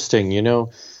it's interesting,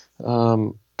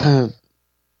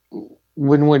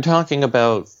 when we're talking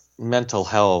about mental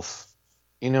health,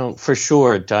 for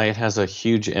sure, diet has a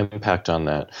huge impact on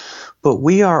that. But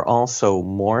we are also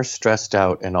more stressed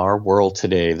out in our world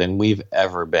today than we've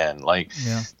ever been.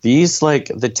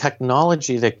 The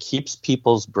technology that keeps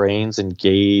people's brains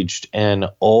engaged and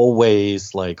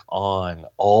always on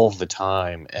all the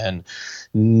time, and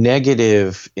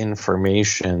negative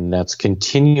information that's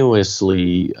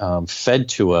continuously fed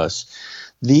to us,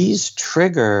 these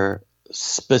trigger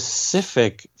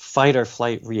specific fight or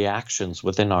flight reactions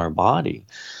within our body.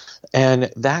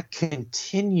 And that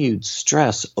continued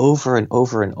stress over and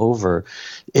over and over,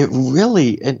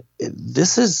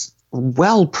 this is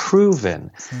well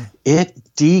proven, it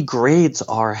degrades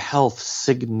our health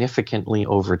significantly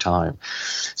over time.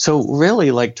 So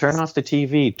really, turn off the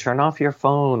TV, turn off your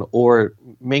phone, or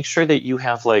make sure that you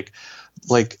have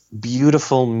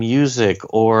beautiful music,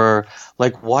 or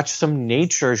watch some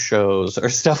nature shows or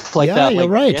stuff like that. You're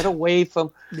right. Get away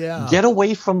from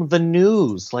the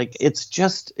news.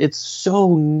 It's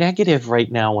so negative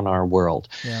right now in our world.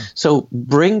 Yeah. So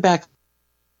bring back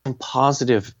some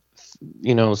positive.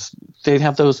 They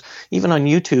have those even on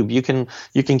YouTube. You can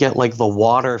get the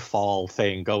waterfall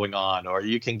thing going on, or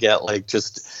you can get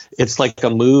it's like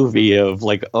a movie of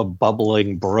a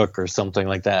bubbling brook or something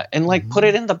like that, and put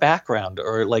it in the background,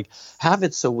 or have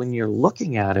it so when you're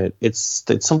looking at it, it's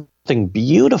something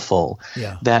beautiful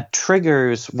that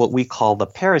triggers what we call the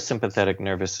parasympathetic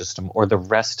nervous system, or the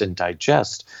rest and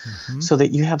digest, so that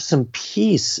you have some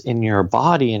peace in your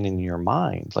body and in your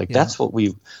mind. That's what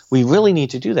we really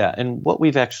need to do that. And what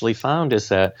we've actually found is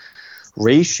that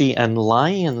reishi and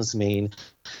lion's mane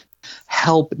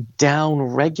help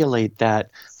down-regulate that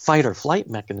fight or flight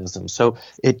mechanism. So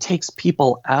it takes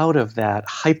people out of that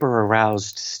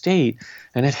hyper-aroused state,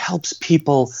 and it helps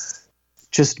people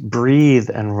just breathe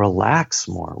and relax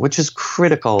more, which is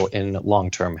critical in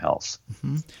long-term health.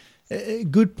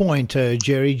 Good point,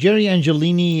 Jerry. Jerry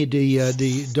Angelini,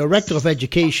 the director of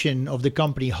education of the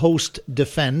company Host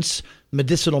Defense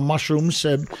Medicinal Mushrooms,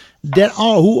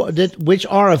 which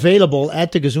are available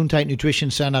at the Gesundheit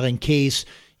Nutrition Center in case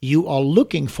you are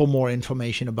looking for more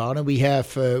information about it.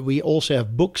 We also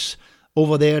have books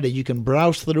over there that you can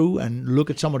browse through and look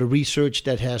at some of the research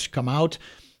that has come out.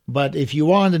 But if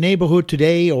you are in the neighborhood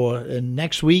today or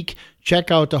next week,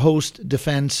 check out the Host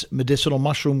Defense Medicinal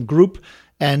Mushroom Group,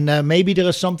 and maybe there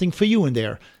is something for you in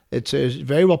there. It's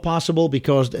very well possible,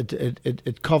 because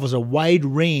it covers a wide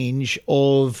range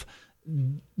of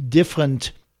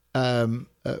different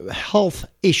health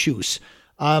issues.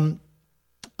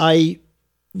 I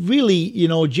really,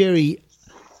 Jerry,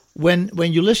 when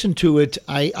you listen to it,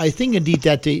 I think indeed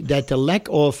that the lack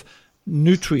of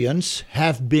nutrients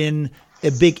have been a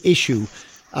big issue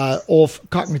of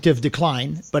cognitive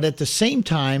decline. But at the same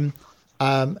time,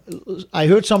 I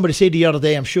heard somebody say the other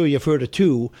day, I'm sure you've heard it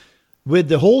too, with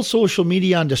the whole social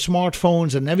media and the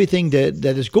smartphones and everything that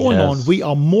is going on, we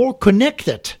are more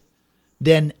connected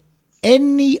than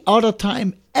any other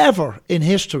time ever in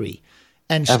history.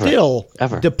 And still,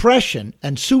 depression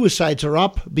and suicides are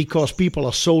up because people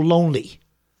are so lonely.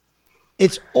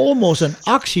 It's almost an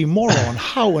oxymoron.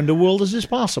 How in the world is this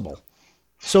possible?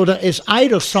 So there is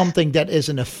either something that is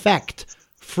an effect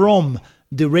from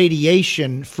the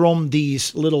radiation from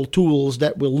these little tools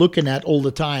that we're looking at all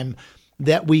the time,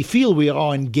 that we feel we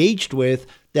are engaged with,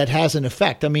 that has an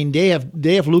effect. I mean, they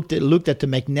have looked at the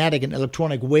magnetic and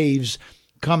electronic waves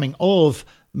coming of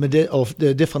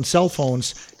the different cell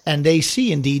phones, and they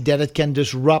see indeed that it can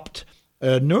disrupt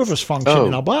nervous function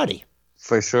in our body.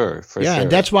 For sure. And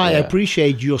that's why I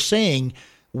appreciate your saying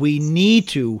we need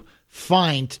to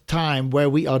find time where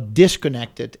we are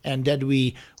disconnected, and that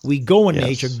we go in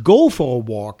nature, go for a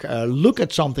walk, look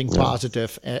at something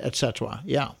positive, etc.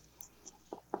 Yeah.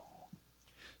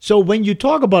 So when you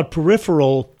talk about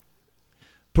peripheral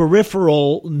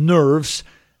nerves,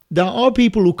 there are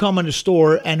people who come in the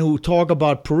store and who talk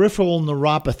about peripheral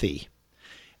neuropathy.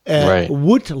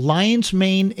 Would lion's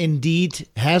mane indeed,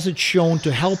 has it shown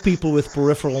to help people with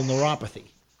peripheral neuropathy?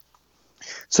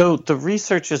 So the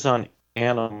research is on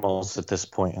animals at this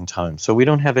point in time. So we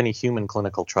don't have any human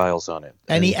clinical trials on it.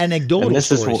 Any anecdotal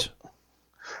stories?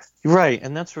 Right,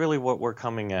 and that's really what we're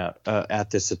coming at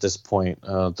this point.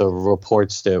 The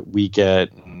reports that we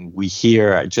get and we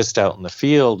hear just out in the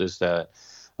field is that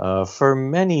for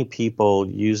many people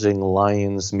using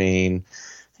lion's mane,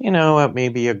 at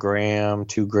maybe 1 gram,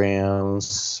 2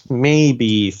 grams,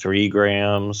 maybe 3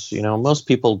 grams, most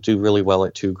people do really well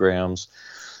at 2 grams.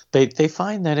 They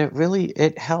find that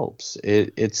it helps.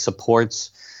 It supports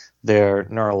their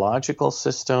neurological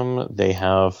system. They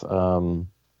have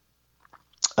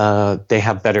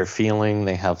better feeling.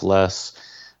 They have less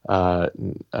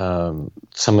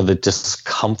some of the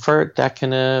discomfort that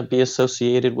can be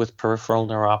associated with peripheral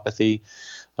neuropathy.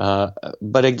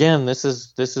 But again, this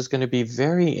is going to be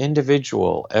very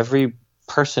individual. Every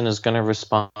person is going to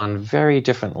respond very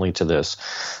differently to this.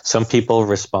 Some people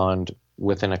respond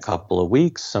within a couple of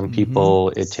weeks. Some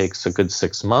people, it takes a good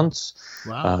 6 months.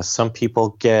 Wow. Some people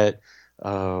get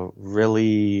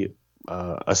really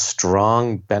a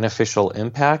strong beneficial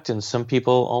impact, and some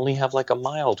people only have like a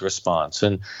mild response.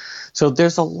 And so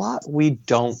there's a lot we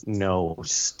don't know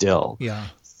still. Yeah.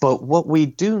 But what we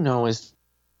do know is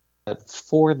that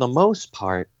for the most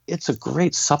part, it's a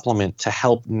great supplement to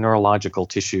help neurological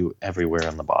tissue everywhere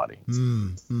in the body.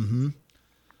 Mm-hmm.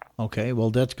 Okay, well,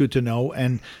 that's good to know.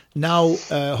 And now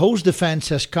Host Defense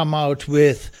has come out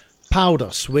with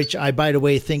powders, which I, by the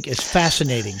way, think is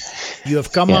fascinating. You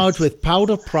have come out with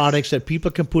powder products that people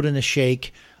can put in a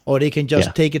shake, or they can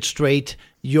just take it straight.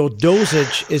 Your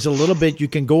dosage is a little bit, you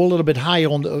can go a little bit higher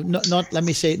on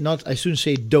the, I shouldn't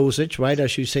say dosage, right? I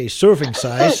should say serving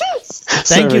size.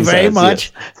 Thank you very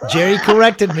much. Yes. Jerry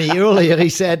corrected me earlier. He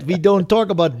said, we don't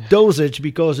talk about dosage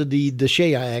because of the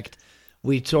Shea Act.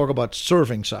 We talk about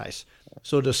serving size.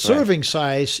 So the serving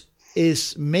size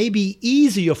is maybe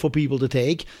easier for people to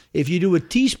take. If you do a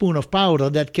teaspoon of powder,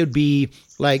 that could be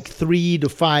like 3 to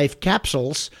 5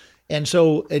 capsules. And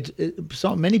so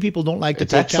so many people don't like to take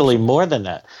capsules. It's actually more than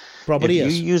that. Probably if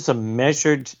is. You use a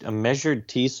measured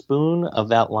teaspoon of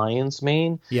that lion's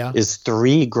mane is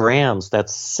 3 grams.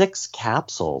 That's 6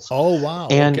 capsules. Oh, wow.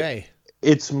 And okay.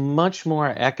 It's much more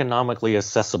economically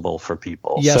accessible for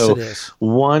people. Yes, so it is.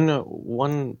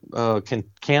 One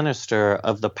canister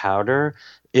of the powder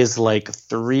is like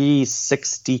 3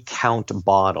 60-count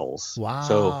bottles. Wow.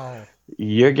 So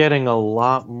you're getting a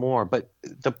lot more. But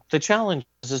the challenge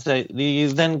is that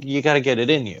you got to get it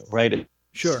in you, right?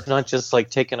 Sure. It's not just like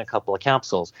taking a couple of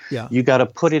capsules. Yeah. You got to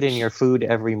put it in your food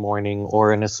every morning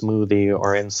or in a smoothie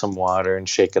or in some water and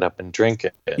shake it up and drink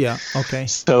it. Yeah, okay.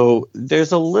 So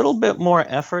there's a little bit more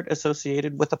effort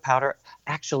associated with the powder.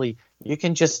 Actually, you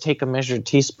can just take a measured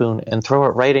teaspoon and throw it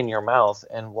right in your mouth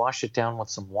and wash it down with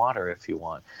some water if you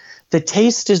want. The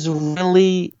taste is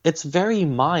it's very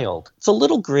mild. It's a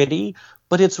little gritty,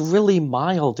 but it's really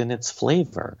mild in its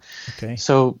flavor. Okay.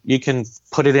 So you can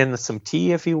put it in some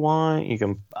tea if you want.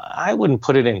 I wouldn't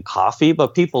put it in coffee,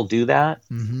 but people do that.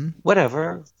 Mm-hmm.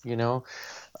 Whatever,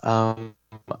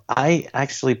 I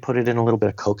actually put it in a little bit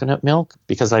of coconut milk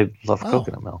because I love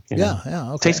coconut milk.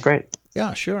 Yeah, okay. Tastes great.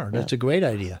 Yeah, sure. That's a great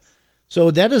idea.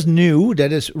 So that is new.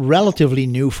 That is relatively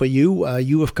new for you.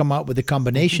 You have come out with a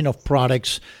combination of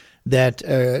products that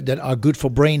are good for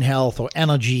brain health or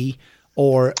energy,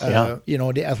 or the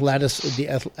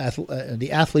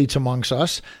athletes amongst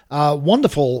us.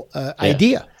 Wonderful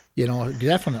idea.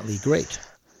 Definitely great.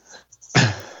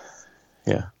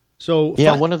 Yeah. So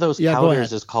one of those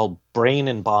powders is called Brain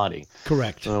and Body.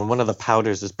 Correct. One of the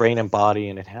powders is Brain and Body,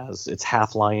 and it's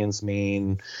half lion's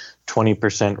mane,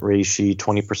 20% reishi,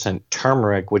 20%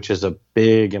 turmeric, which is a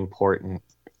big important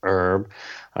herb.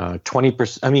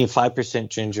 5%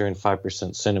 ginger and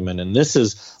 5% cinnamon, and this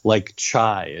is like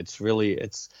chai. It's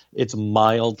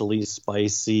mildly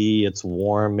spicy, it's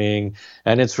warming,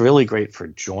 and it's really great for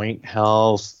joint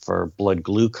health, for blood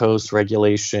glucose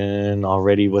regulation.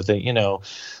 Already with it, it's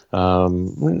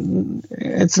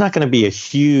not going to be a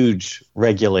huge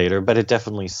regulator, but it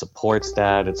definitely supports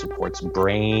that. It supports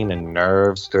brain and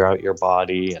nerves throughout your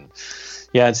body, and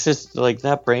it's just like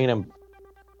that Brain and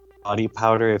Body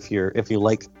powder. If you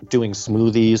like doing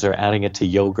smoothies or adding it to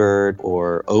yogurt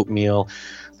or oatmeal,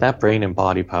 that Brain and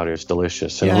Body powder is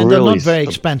delicious. And really they're not very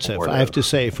expensive, I have to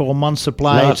say. For a month's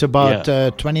supply, it's about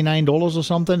 $29 or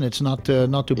something. It's not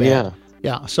too bad.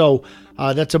 Yeah. So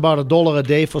that's about $1 a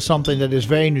day for something that is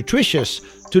very nutritious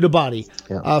to the body.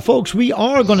 Yeah. Folks, we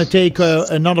are going to take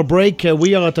another break.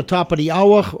 We are at the top of the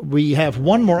hour. We have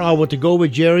one more hour to go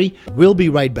with Jerry. We'll be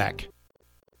right back.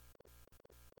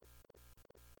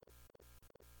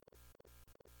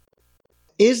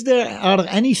 Are there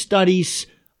any studies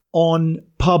on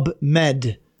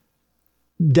PubMed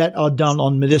that are done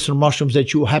on medicinal mushrooms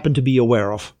that you happen to be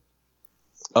aware of?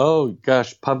 Oh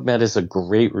gosh, PubMed is a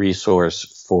great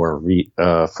resource for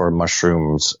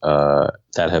mushrooms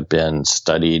that have been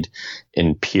studied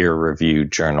in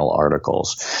peer-reviewed journal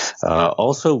articles.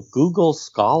 Also, Google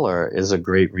Scholar is a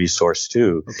great resource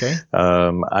too. Okay.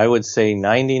 I would say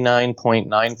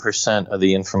 99.9% of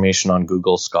the information on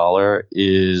Google Scholar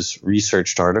is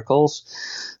researched articles.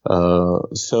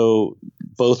 So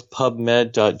both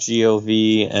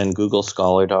PubMed.gov and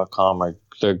GoogleScholar.com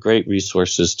they're great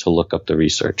resources to look up the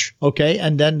research. Okay,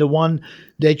 and then the one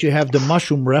that you have, the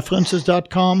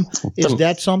mushroomreferences.com, is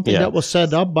that something that was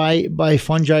set up by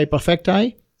Fungi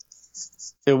Perfecti?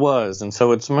 It was, and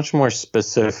so it's much more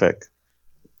specific.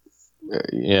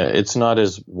 It's not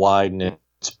as wide in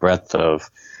its breadth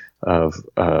of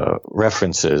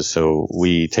references. So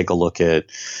we take a look at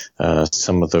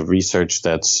some of the research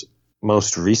that's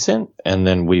most recent, and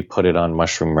then we put it on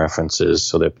Mushroom References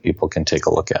so that people can take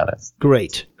a look at it.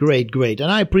 Great.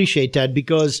 And I appreciate that,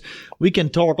 because we can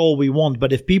talk all we want,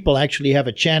 but if people actually have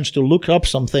a chance to look up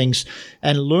some things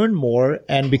and learn more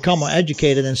and become more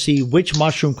educated and see which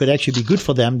mushroom could actually be good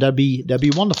for them, that'd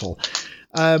be wonderful.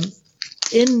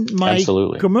 In my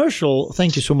commercial,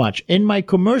 thank you so much. In my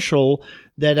commercial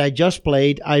that I just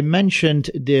played, I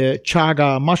mentioned the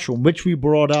chaga mushroom, which we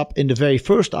brought up in the very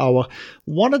first hour.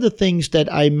 One of the things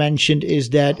that I mentioned is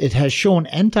that it has shown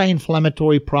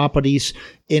anti-inflammatory properties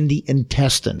in the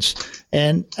intestines.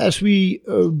 And as we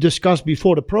discussed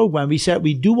before the program, we said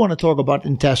we do want to talk about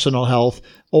intestinal health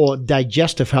or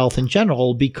digestive health in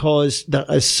general, because there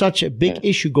is such a big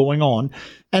issue going on.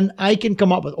 And I can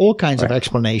come up with all kinds of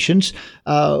explanations.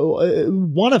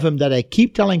 One of them that I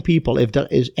keep telling people, if there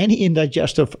is any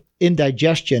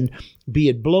indigestion, be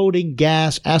it bloating,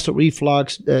 gas, acid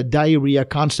reflux, diarrhea,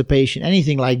 constipation,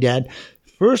 anything like that,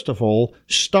 first of all,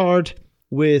 start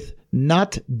with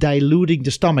not diluting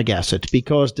the stomach acid,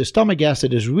 because the stomach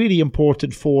acid is really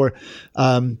important for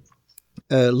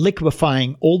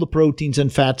liquefying all the proteins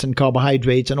and fats and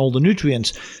carbohydrates and all the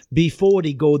nutrients before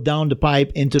they go down the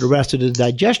pipe into the rest of the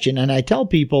digestion. And I tell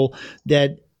people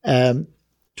that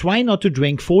try not to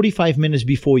drink 45 minutes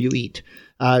before you eat.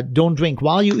 Don't drink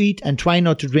while you eat, and try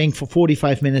not to drink for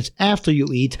 45 minutes after you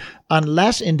eat,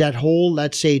 unless in that whole,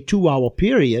 let's say, 2-hour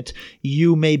period,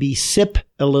 you maybe sip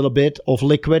a little bit of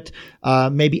liquid,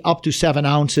 maybe up to 7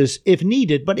 ounces if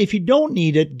needed. But if you don't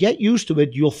need it, get used to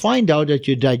it. You'll find out that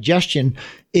your digestion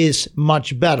is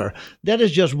much better. That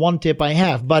is just one tip I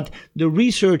have. But the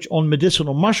research on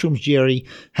medicinal mushrooms, Jerry,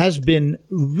 has been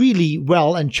really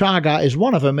well, and chaga is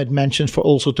one of them. It mentions for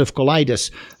ulcerative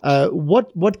colitis.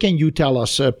 What can you tell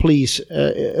us, please,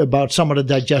 about some of the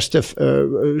digestive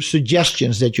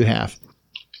suggestions that you have?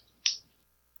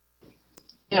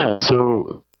 Yeah,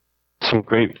 so some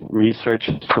great research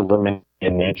is preliminary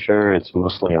in nature. It's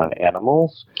mostly on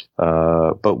animals.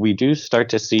 But we do start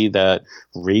to see that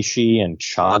reishi and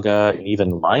chaga and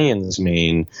even lion's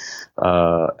mane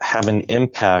have an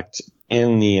impact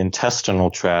in the intestinal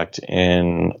tract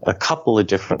in a couple of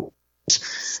different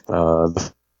ways.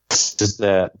 The first is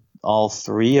that all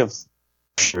three of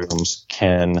mushrooms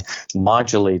can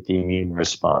modulate the immune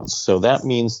response. So that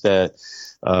means that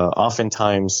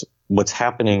oftentimes what's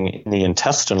happening in the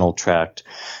intestinal tract,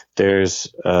 there's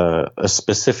a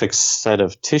specific set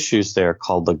of tissues there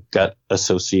called the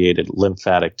gut-associated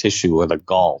lymphatic tissue, or the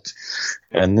GALT.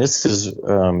 And this is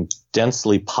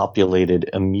densely populated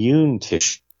immune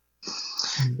tissue.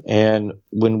 And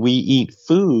when we eat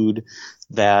food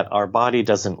that our body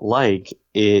doesn't like,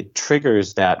 it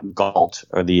triggers that GALT,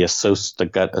 or the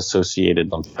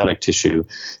gut-associated lymphatic tissue,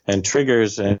 and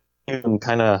triggers an immune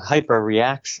kind of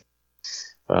hyperreaction.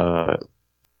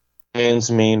 Lion's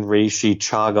mane, reishi,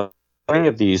 chaga, any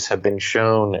of these have been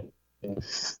shown in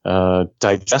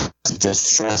digestive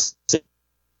distress.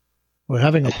 We're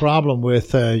having a problem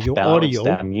with your audio.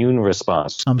 That immune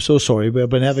response. I'm so sorry. We've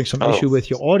been having some issue with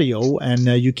your audio, and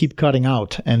you keep cutting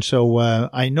out. And so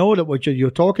I know that what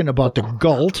you're talking about, the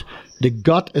GALT, the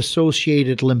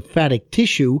gut-associated lymphatic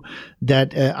tissue,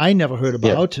 that I never heard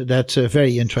about. Yeah. That's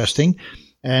very interesting.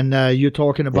 And you're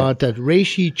talking about that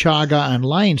reishi, chaga, and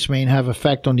lion's mane have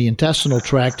effect on the intestinal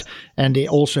tract, and they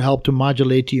also help to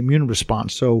modulate the immune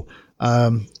response. So,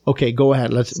 okay, go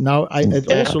ahead.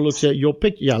 It also looks at your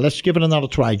picture. Yeah, let's give it another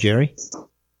try, Jerry.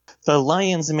 The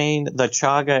lion's mane, the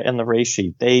chaga, and the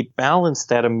reishi, they balance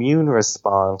that immune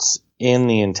response in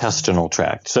the intestinal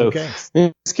tract. So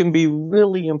this can be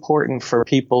really important for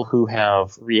people who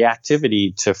have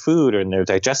reactivity to food, and their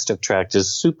digestive tract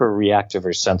is super reactive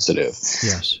or sensitive.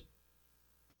 Yes.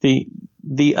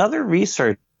 The other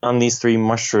research on these three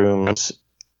mushrooms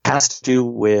has to do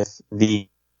with the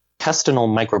intestinal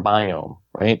microbiome,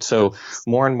 right? So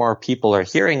more and more people are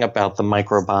hearing about the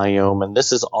microbiome, and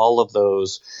this is all of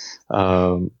those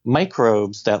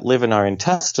microbes that live in our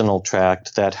intestinal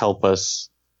tract that help us,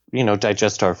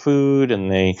 digest our food, and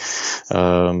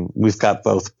we've got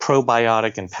both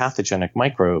probiotic and pathogenic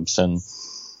microbes. And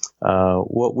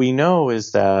what we know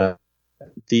is that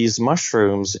these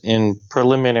mushrooms in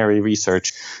preliminary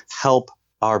research help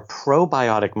our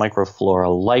probiotic microflora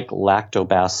like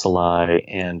lactobacilli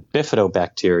and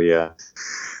bifidobacteria.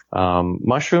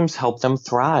 Mushrooms help them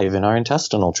thrive in our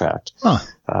intestinal tract.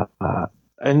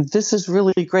 And this is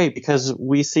really great because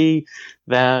we see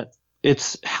that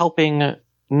it's helping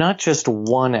not just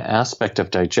one aspect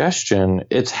of digestion,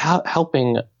 it's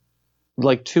helping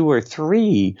like 2 or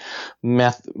 3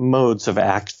 modes of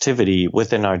activity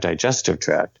within our digestive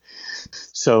tract.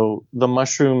 So the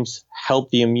mushrooms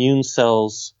help the immune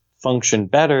cells function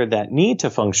better that need to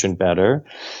function better.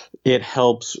 It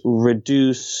helps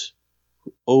reduce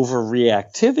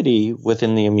overreactivity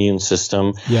within the immune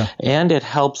system, and it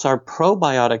helps our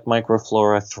probiotic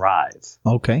microflora thrive.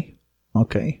 Okay.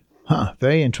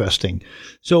 Very interesting.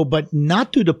 So, but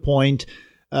not to the point,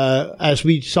 as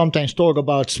we sometimes talk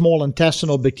about small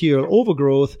intestinal bacterial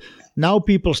overgrowth, now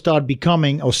people start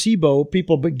becoming, or SIBO,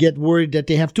 people get worried that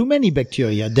they have too many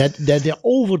bacteria, that they're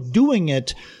overdoing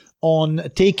it on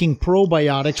taking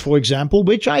probiotics, for example,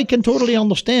 which I can totally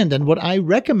understand. And what I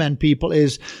recommend people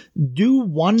is do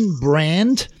one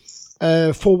brand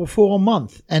for a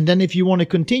month. And then if you want to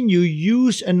continue,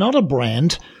 use another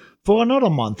brand for another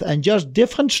month, and just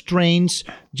different strains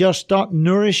just start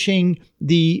nourishing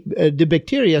the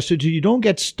bacteria so that you don't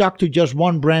get stuck to just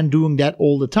one brand doing that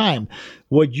all the time.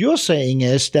 What you're saying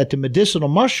is that the medicinal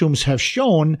mushrooms have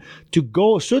shown to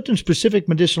go, certain specific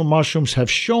medicinal mushrooms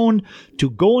have shown to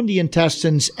go in the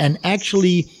intestines and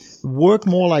actually work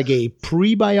more like a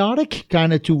prebiotic,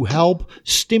 kind of to help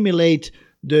stimulate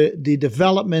the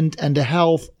development and the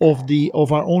health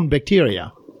of our own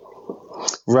bacteria.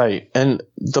 Right. And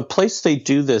the place they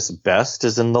do this best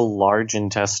is in the large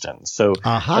intestine. So,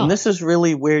 and this is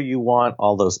really where you want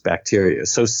all those bacteria.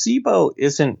 So SIBO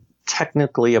isn't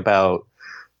technically about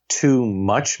too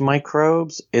much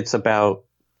microbes. It's about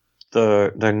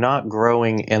they're not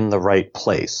growing in the right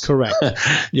place. Correct.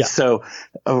 Yeah. So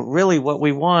really what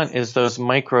we want is those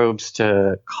microbes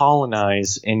to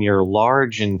colonize in your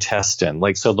large intestine,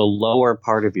 like so the lower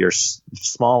part of your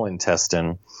small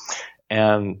intestine,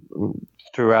 and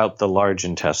throughout the large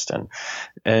intestine.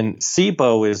 And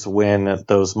SIBO is when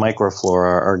those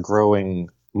microflora are growing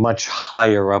much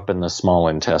higher up in the small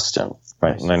intestine,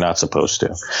 right? And they're not supposed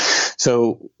to.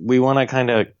 So we want to kind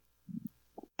of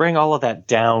bring all of that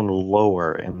down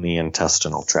lower in the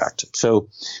intestinal tract. So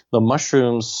the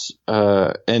mushrooms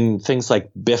and things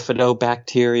like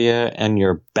bifidobacteria and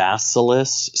your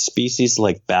bacillus species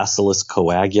like Bacillus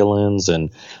coagulans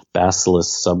and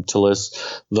Bacillus subtilis,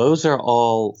 those are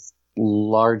all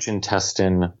large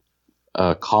intestine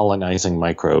colonizing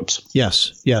microbes.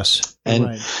 Yes.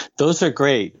 And those are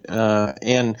great.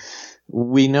 And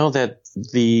we know that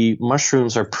the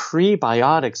mushrooms are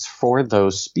prebiotics for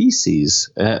those species,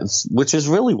 which is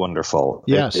really wonderful.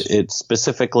 Yes. It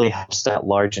specifically helps that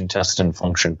large intestine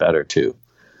function better too.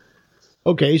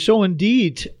 Okay, so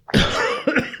indeed,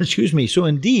 excuse me. So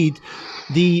indeed,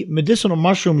 the medicinal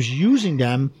mushrooms, using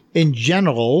them in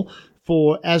general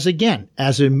for as a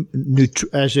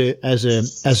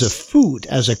food,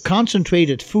 as a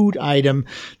concentrated food item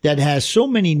that has so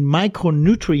many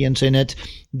micronutrients in it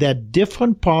that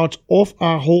different parts of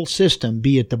our whole system,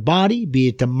 be it the body, be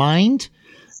it the mind,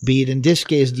 be it in this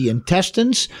case the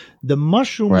intestines, the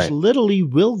mushrooms literally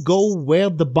will go where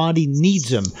the body needs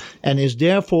them, and is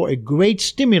therefore a great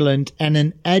stimulant and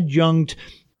an adjunct,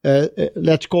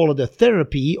 let's call it a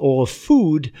therapy or a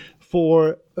food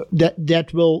for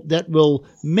that will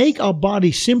make our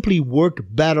body simply work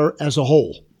better as a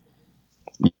whole.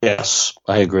 Yes,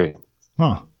 I agree.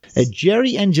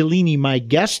 Jerry Angelini, my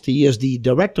guest, he is the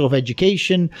Director of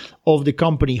Education of the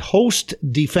company Host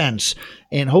Defense.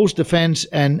 And Host Defense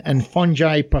and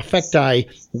Fungi Perfecti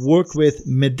work with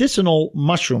medicinal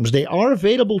mushrooms. They are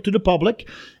available to the public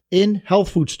in health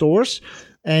food stores.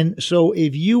 And so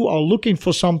if you are looking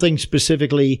for something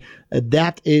specifically,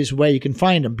 that is where you can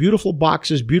find them. Beautiful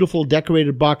boxes, beautiful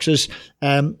decorated boxes.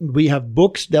 We have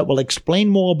books that will explain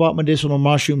more about medicinal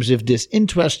mushrooms if this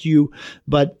interests you.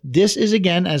 But this is,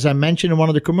 again, as I mentioned in one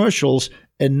of the commercials,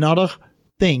 another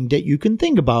thing that you can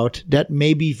think about that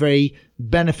may be very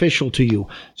beneficial to you.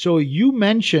 So you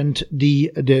mentioned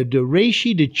the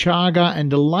reishi, the chaga,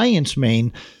 and the lion's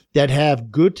mane that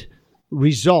have good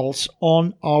results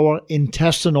on our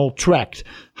intestinal tract.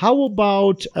 How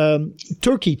about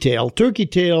turkey tail? Turkey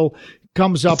tail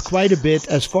comes up quite a bit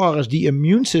as far as the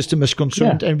immune system is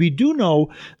concerned. And we do know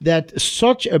that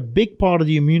such a big part of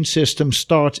the immune system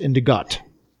starts in the gut.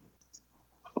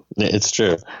 It's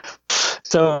true.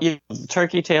 So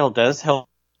turkey tail does help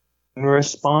in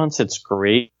response. It's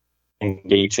great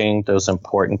engaging those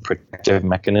important protective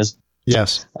mechanisms.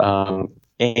 Yes. And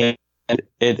it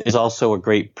is also a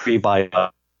great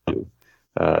prebiotic.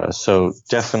 So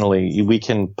definitely we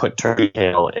can put turkey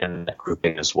tail in that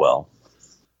grouping as well.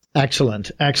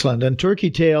 Excellent. And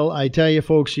turkey tail, I tell you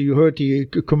folks, you heard the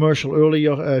commercial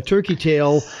earlier, turkey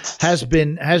tail has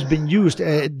been used.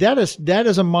 That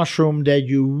is a mushroom that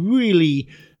you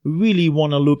really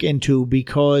want to look into,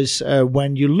 because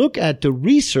when you look at the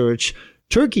research,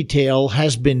 turkey tail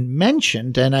has been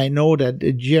mentioned, and I know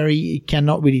that Jerry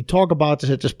cannot really talk about this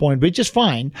at this point, which is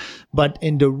fine. But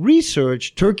in the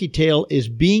research, turkey tail is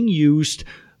being used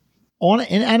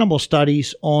in animal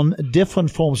studies on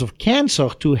different forms of cancer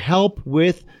to help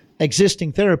with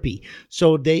existing therapy.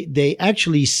 So they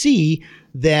actually see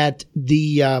that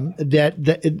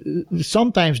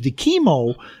sometimes the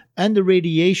chemo and the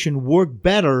radiation work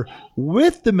better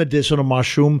with the medicinal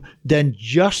mushroom than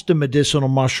just the medicinal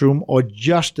mushroom or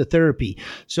just the therapy.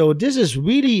 So this is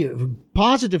really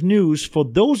positive news for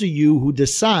those of you who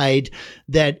decide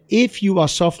that if you are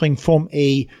suffering from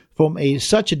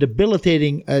such a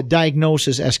debilitating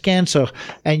diagnosis as cancer,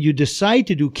 and you decide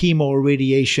to do chemo or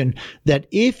radiation, that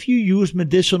if you use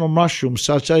medicinal mushrooms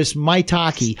such as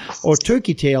maitake or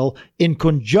turkey tail in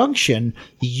conjunction,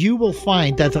 you will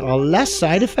find that there are less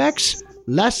side effects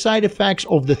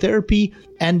of the therapy,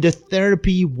 and the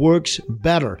therapy works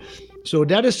better. So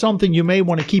that is something you may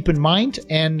want to keep in mind.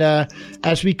 And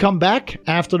as we come back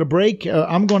after the break,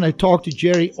 I'm going to talk to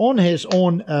Jerry on his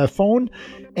own phone.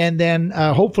 And then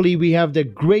hopefully we have the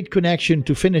great connection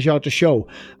to finish out the show.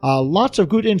 Lots of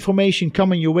good information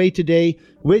coming your way today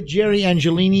with Jerry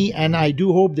Angelini. And I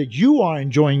do hope that you are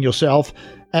enjoying yourself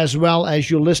as well as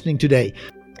you're listening today.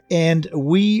 And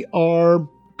we are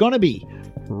going to be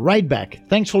right back.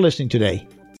 Thanks for listening today.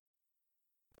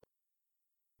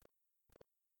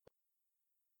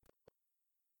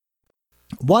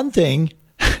 One thing,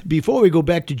 before we go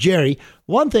back to Jerry,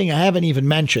 one thing I haven't even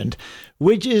mentioned,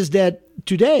 which is that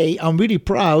today I'm really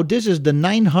proud. This is the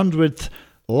 900th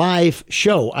live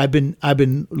show. I've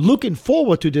been looking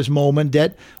forward to this moment.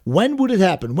 That when would it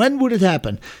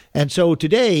happen? And so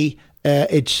today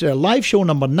it's live show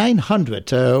number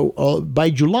 900. By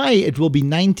July it will be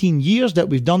 19 years that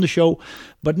we've done the show,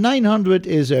 but 900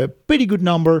 is a pretty good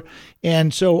number.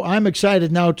 And so I'm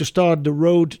excited now to start the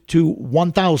road to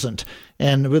 1,000.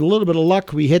 And with a little bit of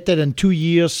luck, we hit that in 2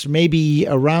 years, maybe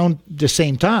around the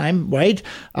same time, right?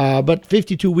 But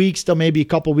 52 weeks, there may be a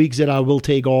couple weeks that I will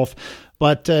take off.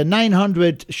 But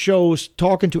 900 shows,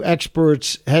 talking to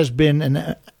experts, has been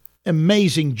an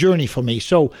amazing journey for me.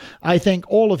 So I thank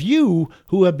all of you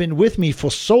who have been with me for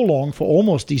so long, for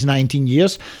almost these 19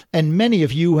 years, and many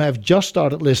of you have just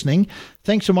started listening.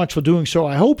 Thanks so much for doing so.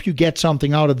 I hope you get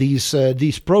something out of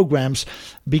these programs,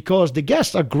 because the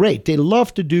guests are great. They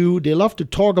love to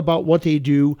talk about what they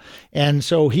do. And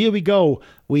so here we go.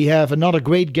 We have another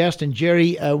great guest, and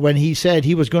Jerry, when he said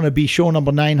he was going to be show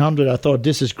number 900, I thought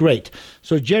this is great.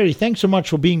 So Jerry, thanks so much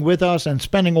for being with us and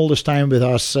spending all this time with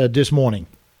us this morning.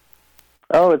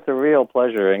 Oh, it's a real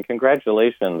pleasure, and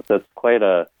congratulations. It's quite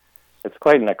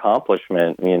an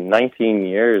accomplishment. I mean, 19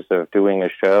 years of doing a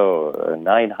show,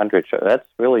 900 shows. That's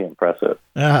really impressive.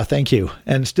 Thank you.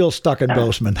 And still stuck in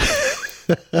Bozeman.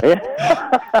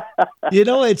 You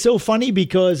know, it's so funny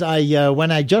because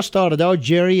when I just started out,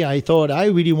 Jerry, I thought I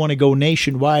really want to go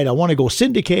nationwide. I want to go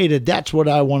syndicated. That's what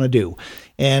I want to do.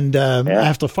 And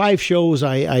after 5 shows,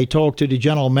 I talked to the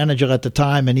general manager at the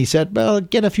time, and he said, well,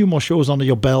 get a few more shows under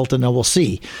your belt and then we'll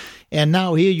see. And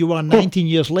now here you are 19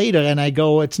 years later, and I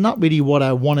go, it's not really what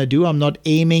I want to do. I'm not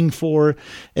aiming for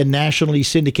a nationally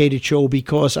syndicated show,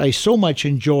 because I so much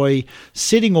enjoy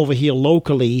sitting over here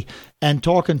locally and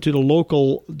talking to the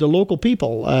local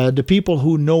people, the people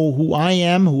who know who I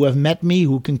am, who have met me,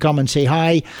 who can come and say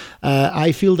hi.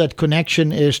 I feel that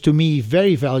connection is, to me,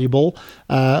 very valuable.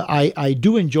 I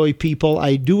do enjoy people.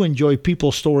 I do enjoy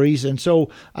people's stories. And so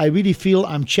I really feel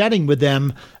I'm chatting with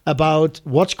them about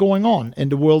what's going on in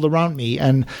the world around me.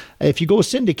 And if you go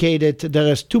syndicated,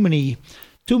 there is too many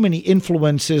too many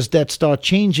influences that start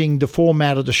changing the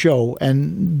format of the show.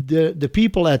 And the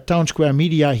people at Town Square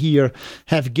Media here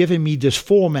have given me this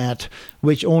format,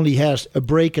 which only has a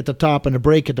break at the top and a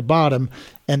break at the bottom.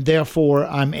 And therefore,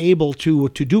 I'm able to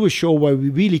do a show where we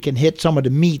really can hit some of the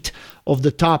meat of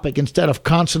the topic instead of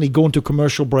constantly going to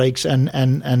commercial breaks and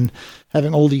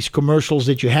having all these commercials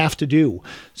that you have to do.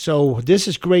 So this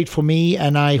is great for me,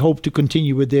 and I hope to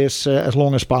continue with this as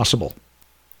long as possible.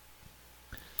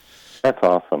 That's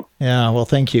awesome. Yeah, well,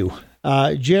 thank you.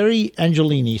 Jerry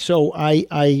Angelini. So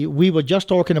we were just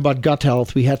talking about gut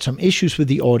health. We had some issues with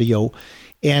the audio,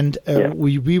 and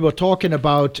we were talking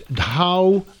about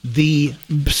how the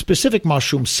specific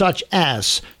mushrooms such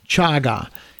as chaga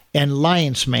and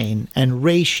lion's mane and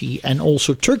reishi and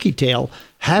also turkey tail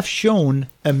have shown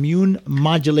immune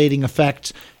modulating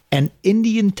effects, and in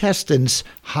the intestines,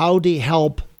 how they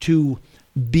help to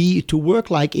work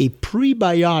like a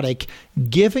prebiotic,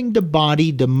 giving the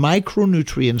body the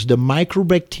micronutrients, the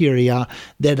microbacteria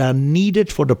that are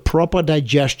needed for the proper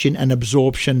digestion and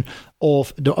absorption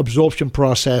of the absorption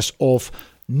process of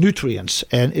nutrients.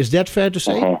 And is that fair to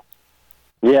say?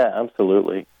 Yeah,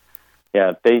 absolutely.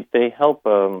 Yeah, they help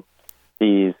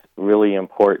these really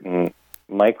important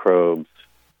microbes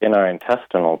in our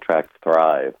intestinal tract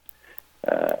thrive.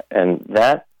 And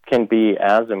that can be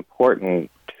as important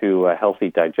to a healthy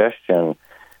digestion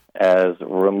as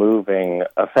removing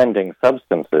offending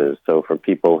substances. So for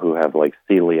people who have like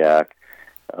celiac,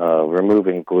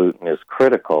 removing gluten is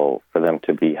critical for them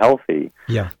to be healthy.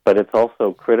 Yeah. But it's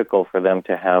also critical for them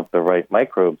to have the right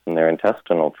microbes in their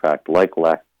intestinal tract, like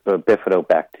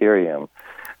bifidobacterium,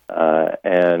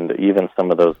 and even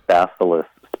some of those bacillus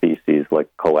species like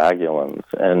coagulans.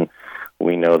 And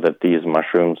we know that these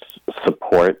mushrooms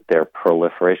support their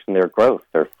proliferation, their growth,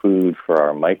 their food for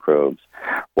our microbes,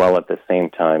 while at the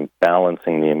same time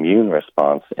balancing the immune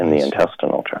response in the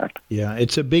intestinal tract. Yeah,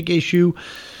 it's a big issue.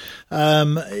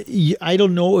 I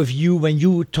don't know if when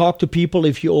you talk to people,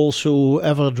 if you also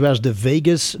ever address the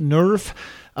vagus nerve,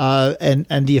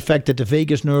 and the effect that the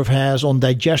vagus nerve has on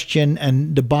digestion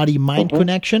and the body-mind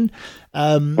connection.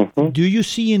 Do you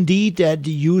see indeed that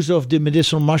the use of the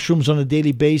medicinal mushrooms on a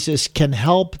daily basis can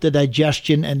help the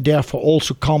digestion and therefore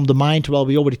also calm the mind? Well,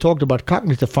 we already talked about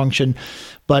cognitive function,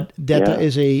 but that there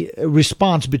is a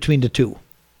response between the two.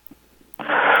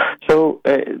 So,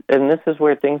 and this is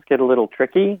where things get a little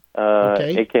tricky.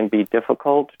 It can be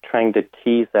difficult trying to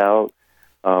tease out,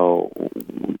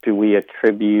 do we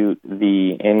attribute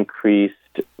the increased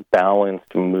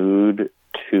balanced mood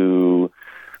to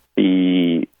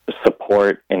the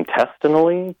support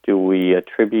intestinally? Do we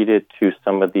attribute it to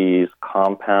some of these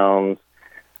compounds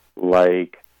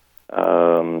like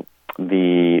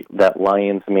that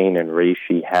lion's mane and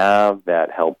reishi have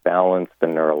that help balance the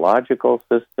neurological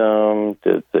system?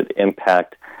 Does it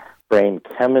impact brain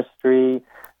chemistry?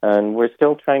 And we're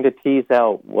still trying to tease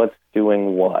out what's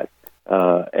doing what.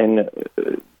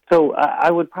 So I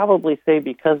would probably say,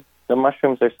 because the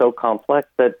mushrooms are so complex,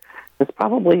 that it's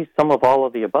probably some of all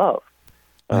of the above.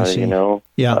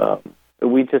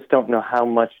 We just don't know how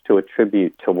much to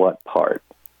attribute to what part.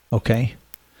 Okay.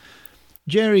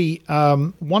 Jerry,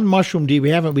 one mushroom that we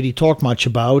haven't really talked much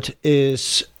about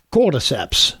is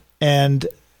cordyceps. And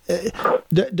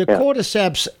the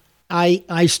cordyceps,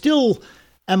 I still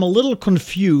am a little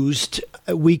confused.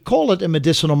 We call it a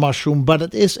medicinal mushroom, but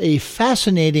it is a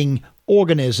fascinating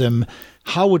organism,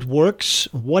 how it works,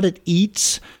 what it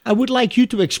eats. I would like you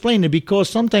to explain it, because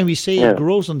sometimes we say it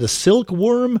grows on the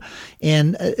silkworm,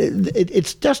 and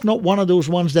it's just not one of those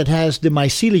ones that has the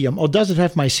mycelium. Or does it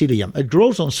have mycelium? It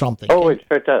grows on something. Oh, it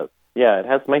sure does. Yeah, it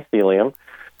has mycelium.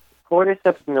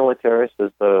 Cordyceps militaris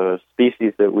is the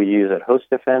species that we use at Host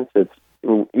Defense. It's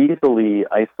easily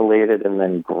isolated and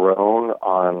then grown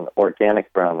on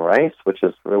organic brown rice, which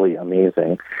is really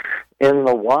amazing. In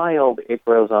the wild, it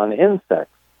grows on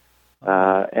insects.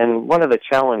 And one of the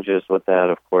challenges with that,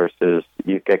 of course, is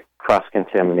you get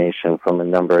cross-contamination from a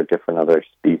number of different other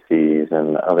species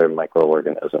and other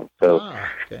microorganisms. So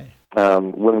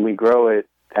when we grow it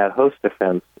at Host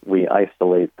Defense, we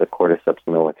isolate the Cordyceps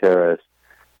militaris,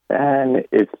 and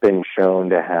it's been shown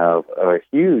to have a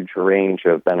huge range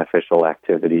of beneficial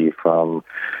activity, from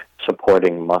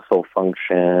supporting muscle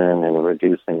function and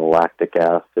reducing lactic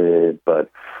acid, but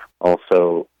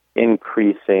also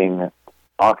increasing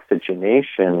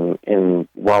oxygenation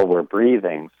while we're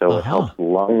breathing. So it helps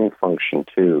lung function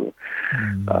too.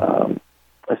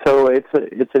 So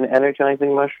it's an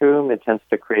energizing mushroom. It tends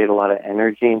to create a lot of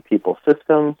energy in people's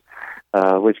systems,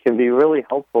 which can be really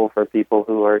helpful for people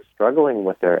who are struggling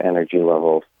with their energy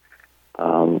levels.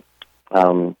 But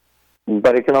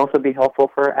it can also be helpful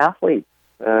for athletes.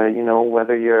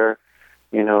 whether you're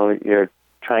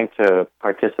trying to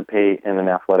participate in an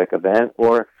athletic event,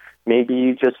 or maybe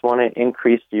you just want to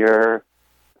increase your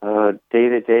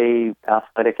day-to-day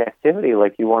athletic activity,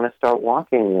 like you want to start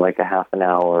walking like a half an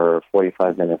hour or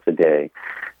 45 minutes a day.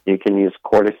 You can use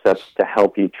cordyceps to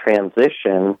help you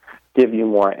transition, give you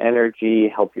more energy,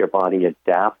 help your body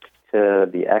adapt to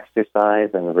the exercise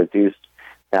and reduce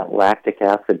that lactic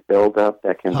acid buildup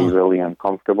that can be really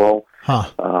uncomfortable,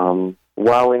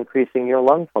 while increasing your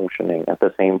lung functioning at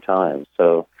the same time.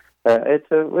 So it's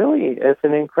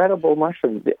an incredible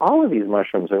mushroom. All of these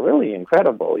mushrooms are really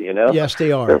incredible, Yes,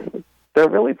 they are. They're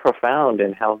really profound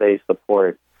in how they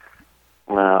support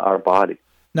our body.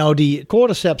 Now, the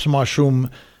cordyceps mushroom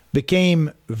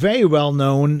became very well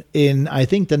known in, I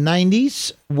think, the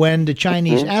 90s when the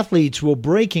Chinese athletes were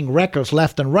breaking records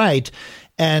left and right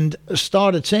and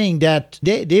started saying that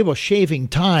they were shaving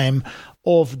time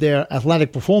of their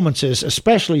athletic performances,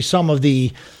 especially some of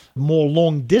the more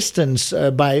long distance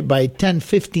by 10,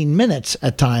 15 minutes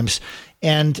at times.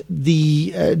 And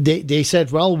they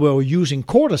said, well, we're using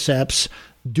cordyceps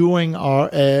during our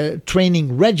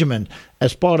training regimen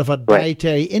as part of a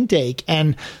dietary intake.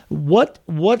 And what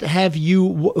have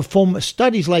you, from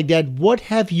studies like that, what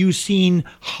have you seen,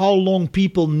 how long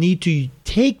people need to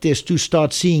take this to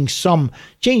start seeing some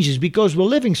changes? Because we're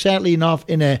living, sadly enough,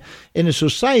 in a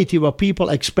society where people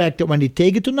expect that when they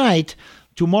take it tonight,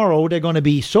 tomorrow they're going to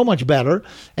be so much better,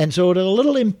 and so they're a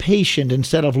little impatient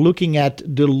instead of looking at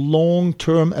the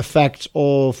long-term effects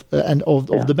of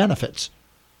the benefits.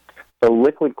 So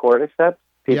liquid cordyceps,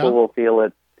 people will feel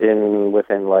it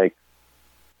within like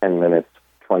 10 minutes,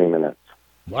 20 minutes.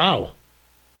 Wow.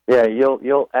 Yeah,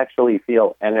 you'll actually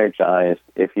feel energized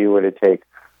if you were to take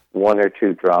 1 or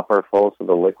 2 dropperfuls of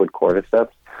the liquid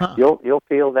cordyceps. You'll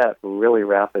feel that really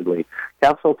rapidly.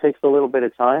 Capsule takes a little bit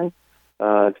of time.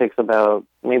 It takes about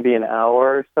maybe an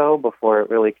hour or so before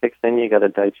it really kicks in. You got to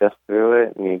digest through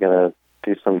it, and you got to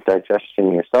do some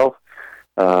digestion yourself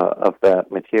of that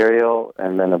material,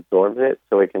 and then absorb it.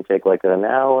 So it can take like an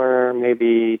hour,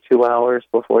 maybe 2 hours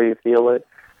before you feel it.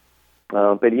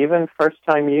 But even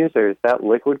first-time users, that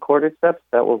liquid cordyceps,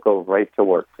 that will go right to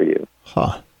work for you.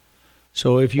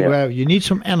 So if you need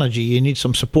some energy, you need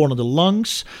some support of the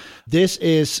lungs, this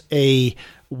is a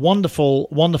wonderful,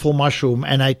 wonderful mushroom.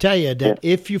 And I tell you that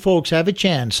if you folks have a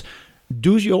chance,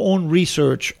 do your own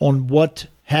research on what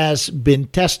has been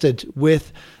tested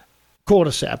with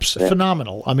cordyceps.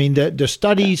 Phenomenal. I mean, the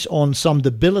studies on some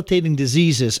debilitating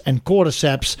diseases and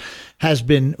cordyceps has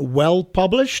been well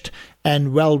published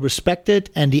and well respected,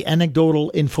 and the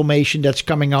anecdotal information that's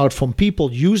coming out from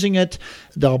people using it,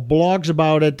 there are blogs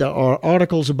about it, there are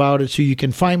articles about it, so you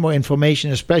can find more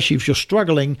information, especially if you're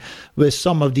struggling with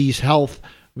some of these health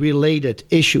related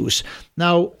issues.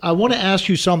 Now, I want to ask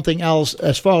you something else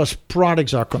as far as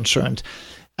products are concerned.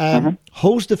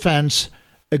 Host Defense,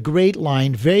 a great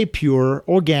line, very pure,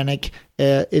 organic.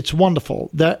 It's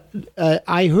wonderful.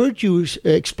 I heard you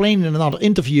explain in another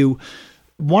interview,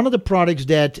 one of the products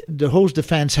that the Host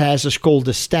Defense has is called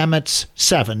the Stamets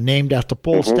 7, named after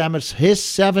Paul Stamets, his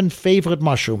 7 favorite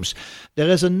mushrooms. There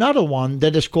is another one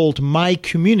that is called My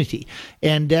Community,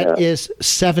 and that is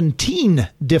 17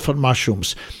 different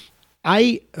mushrooms.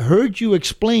 I heard you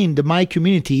explain the My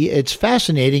Community. It's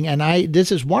fascinating, and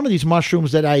this is one of these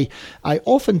mushrooms that I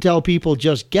often tell people,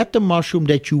 just get the mushroom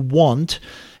that you want,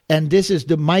 and this is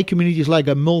the My Community is like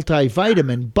a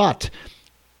multivitamin, but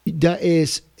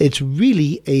it's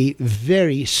really a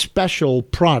very special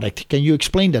product. Can you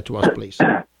explain that to us, please?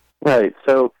 Right.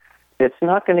 So it's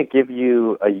not going to give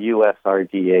you a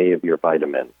USRDA of your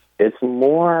vitamins. It's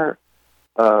more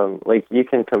like you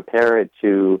can compare it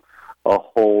to a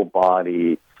whole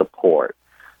body support.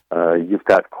 You've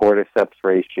got Cordyceps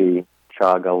reishi,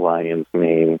 Chaga lion's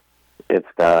mane. It's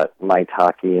got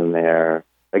maitake in there,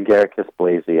 Agaricus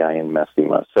blazei, and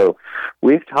messima. So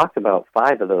we've talked about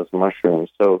 5 of those mushrooms.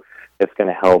 So it's going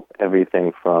to help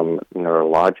everything from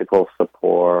neurological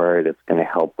support. It's going to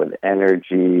help with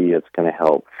energy. It's going to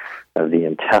help the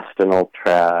intestinal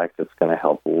tract. It's going to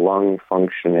help lung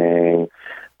functioning.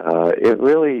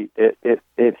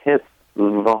 It hits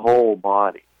the whole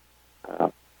body.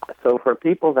 So for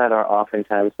people that are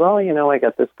oftentimes, I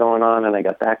got this going on and I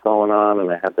got that going on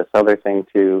and I have this other thing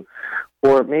too,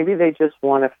 or maybe they just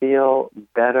want to feel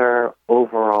better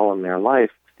overall in their life,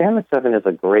 Stamets 7 is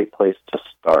a great place to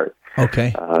start.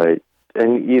 Okay.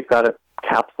 And you've got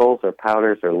capsules or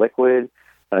powders or liquid.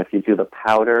 If you do the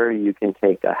powder, you can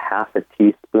take a half a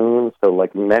teaspoon, so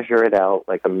like measure it out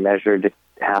like a measured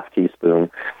half teaspoon.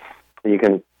 You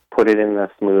can put it in the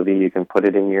smoothie, you can put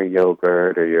it in your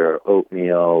yogurt or your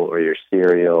oatmeal or your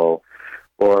cereal,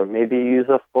 Or maybe use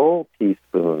a full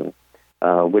teaspoon,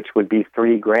 which would be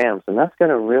 3 grams, and that's going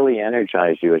to really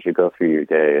energize you as you go through your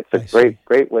day. It's a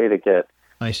great way to get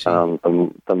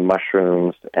the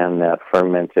mushrooms and that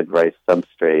fermented rice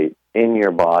substrate in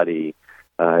your body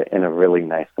in a really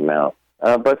nice amount.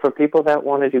 But for people that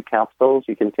want to do capsules,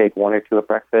 you can take 1 or 2 at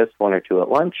breakfast, 1 or 2 at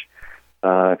lunch.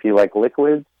 If you like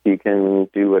liquids, you can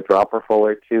do a dropper full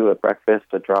or 2 at breakfast,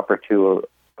 a dropper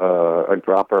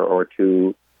or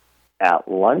 2 at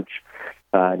lunch.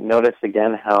 Notice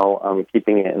again how I'm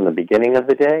keeping it in the beginning of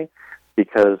the day,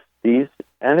 because these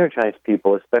energize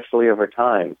people, especially over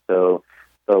time. So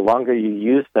the longer you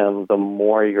use them, the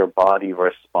more your body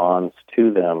responds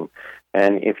to them.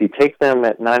 And if you take them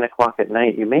at 9 o'clock at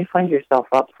night, you may find yourself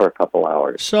up for a couple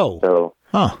hours.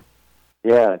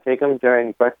 Yeah, take them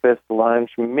during breakfast,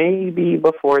 lunch, maybe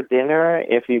before dinner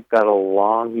if you've got a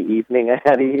long evening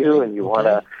ahead of you and you want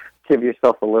to give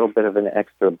yourself a little bit of an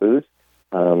extra boost.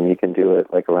 You can do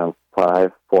it like around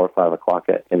 4 or 5 o'clock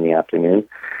in the afternoon.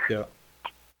 Yeah.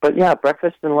 But yeah,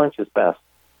 breakfast and lunch is best.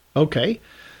 Okay.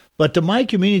 But the My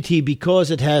Community, because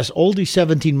it has all these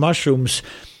 17 mushrooms,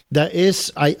 that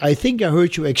is, I think I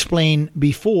heard you explain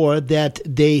before that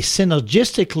they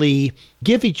synergistically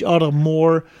give each other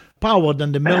more power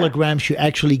than the milligrams you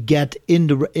actually get in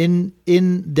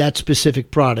that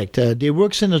specific product. They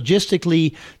work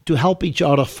synergistically to help each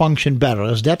other function better.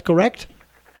 Is that correct?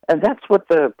 And that's what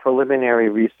the preliminary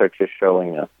research is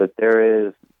showing us, that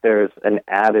there's an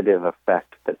additive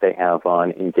effect that they have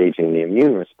on engaging the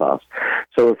immune response.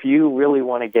 So if you really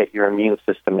want to get your immune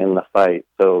system in the fight,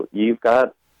 so you've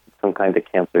got some kind of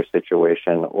cancer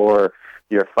situation or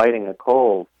you're fighting a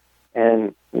cold,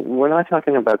 and we're not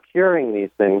talking about curing these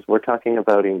things, we're talking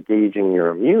about engaging your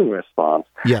immune response.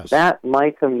 Yes. That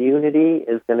My Community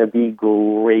is going to be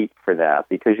great for that,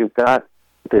 because you've got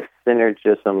this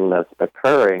synergism that's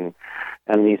occurring,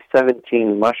 and these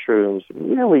 17 mushrooms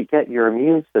really get your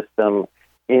immune system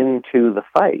into the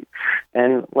fight.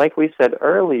 And like we said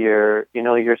earlier,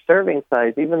 your serving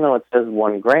size, even though it says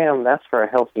 1 gram, that's for a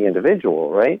healthy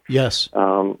individual, right? Yes.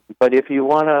 But if you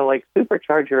want to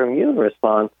supercharge your immune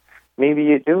response, maybe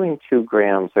you're doing 2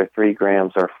 grams or 3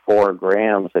 grams or 4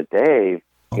 grams a day,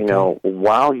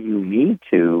 while you need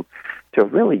to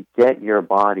really get your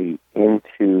body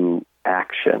into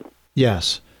action.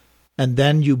 Yes. And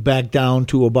then you back down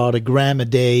to about 1 gram a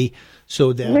day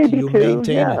so that maybe you 2,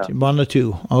 maintain it. 1 or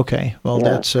 2. Okay. Well,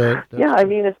 that's I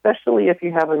mean, especially if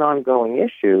you have an ongoing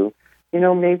issue,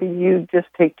 maybe you just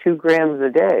take 2 grams a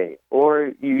day,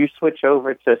 or you switch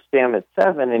over to Stamets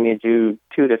 7 and you do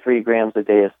 2 to 3 grams a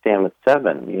day of Stamets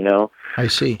 7, I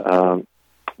see.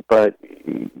 But,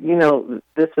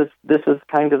 this is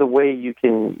kind of the way you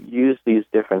can use these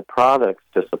different products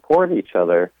to support each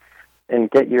other and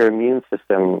get your immune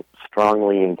system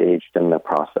strongly engaged in the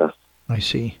process. I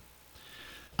see.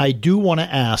 I do want to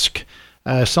ask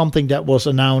something that was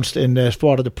announced as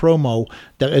part of the promo.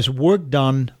 There is work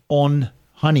done on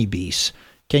honeybees.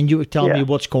 Can you tell me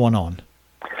what's going on?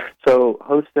 So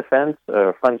Host Defense,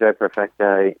 Fungi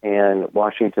Perfecti, and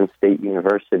Washington State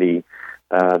University,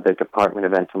 the Department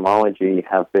of Entomology,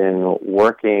 have been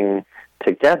working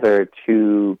together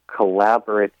to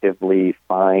collaboratively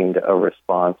find a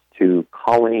response to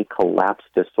colony collapse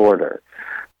disorder,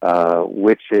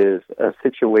 which is a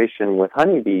situation with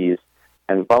honeybees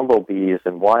and bumblebees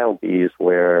and wild bees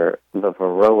where the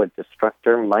Varroa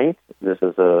destructor mite, this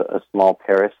is a small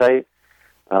parasite,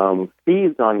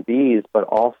 feeds on bees, but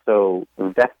also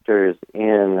vectors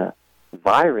in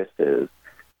viruses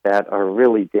that are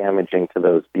really damaging to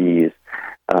those bees.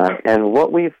 And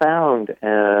what we found,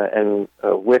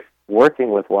 with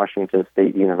working with Washington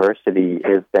State University,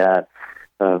 is that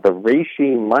the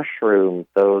reishi mushroom,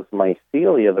 those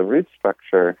mycelia, the root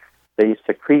structure, they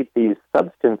secrete these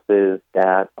substances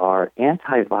that are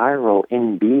antiviral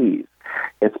in bees.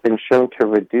 It's been shown to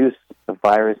reduce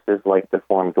viruses like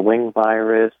deformed wing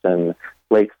virus and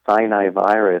Lake Sinai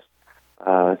virus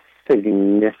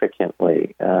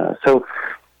significantly. So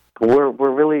we're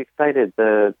really excited.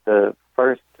 The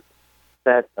first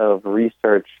set of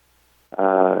research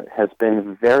has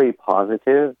been very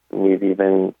positive. We've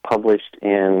even published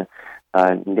in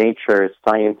Nature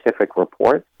Scientific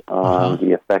Reports on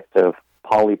the effect of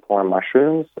polypore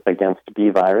mushrooms against bee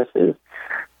viruses.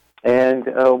 And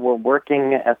we're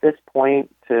working at this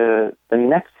point to the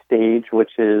next stage,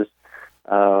 which is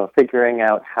figuring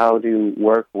out how to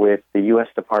work with the U.S.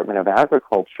 Department of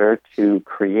Agriculture to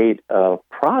create a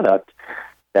product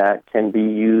that can be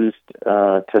used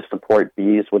to support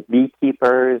bees with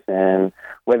beekeepers, and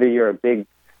whether you're a big,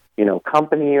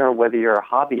 company or whether you're a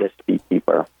hobbyist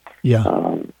beekeeper. Yeah.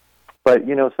 But,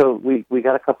 so we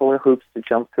got a couple of hoops to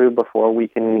jump through before we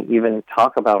can even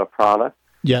talk about a product.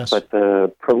 Yes. But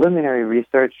the preliminary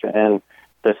research and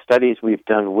the studies we've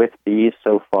done with bees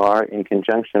so far in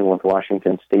conjunction with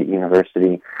Washington State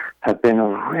University have been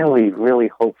really, really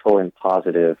hopeful and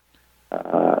positive.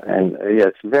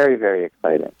 It's very, very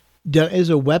exciting. There is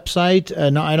a website,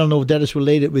 now I don't know if that is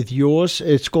related with yours.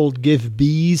 It's called Give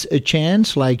Bees a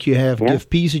Chance, like you have Give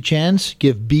Peas a Chance,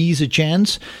 Give Bees a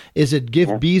Chance. Is it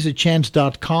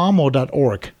givebeesachance.com or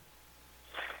 .org?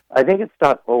 I think it's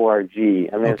 .org,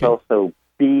 and there's also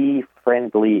Bee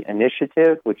Friendly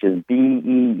Initiative, which is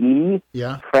BEE,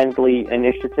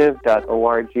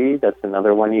 friendlyinitiative.org. That's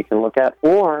another one you can look at,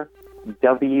 or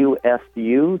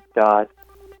WSU.edu,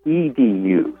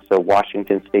 so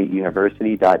Washington State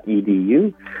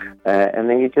University.edu, and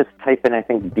then you just type in, I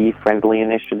think, Bee Friendly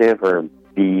Initiative or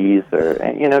bees, or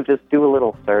just do a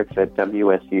little search at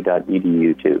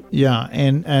wsu.edu too. Yeah,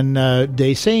 and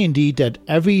they say indeed that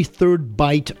every third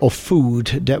bite of food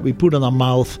that we put in our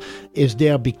mouth is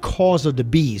there because of the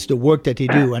bees, the work that they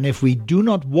do. And if we do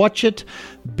not watch it,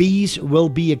 bees will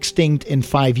be extinct in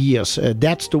 5 years.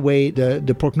 That's the way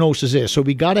the prognosis is. So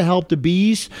we got to help the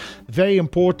bees. Very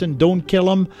important. Don't kill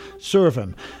them. Serve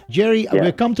them. Jerry,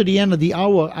 we've come to the end of the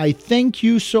hour. I thank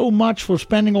you so much for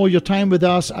spending all your time with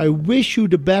us. I wish you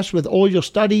the best with all your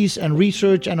studies and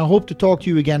research, and I hope to talk to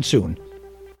you again soon.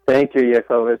 Thank you,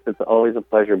 Jacobus. It's always a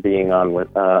pleasure being on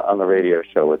the radio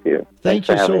show with you. Thank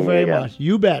you so very much.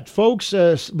 You bet. Folks,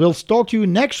 we'll talk to you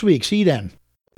next week. See you then.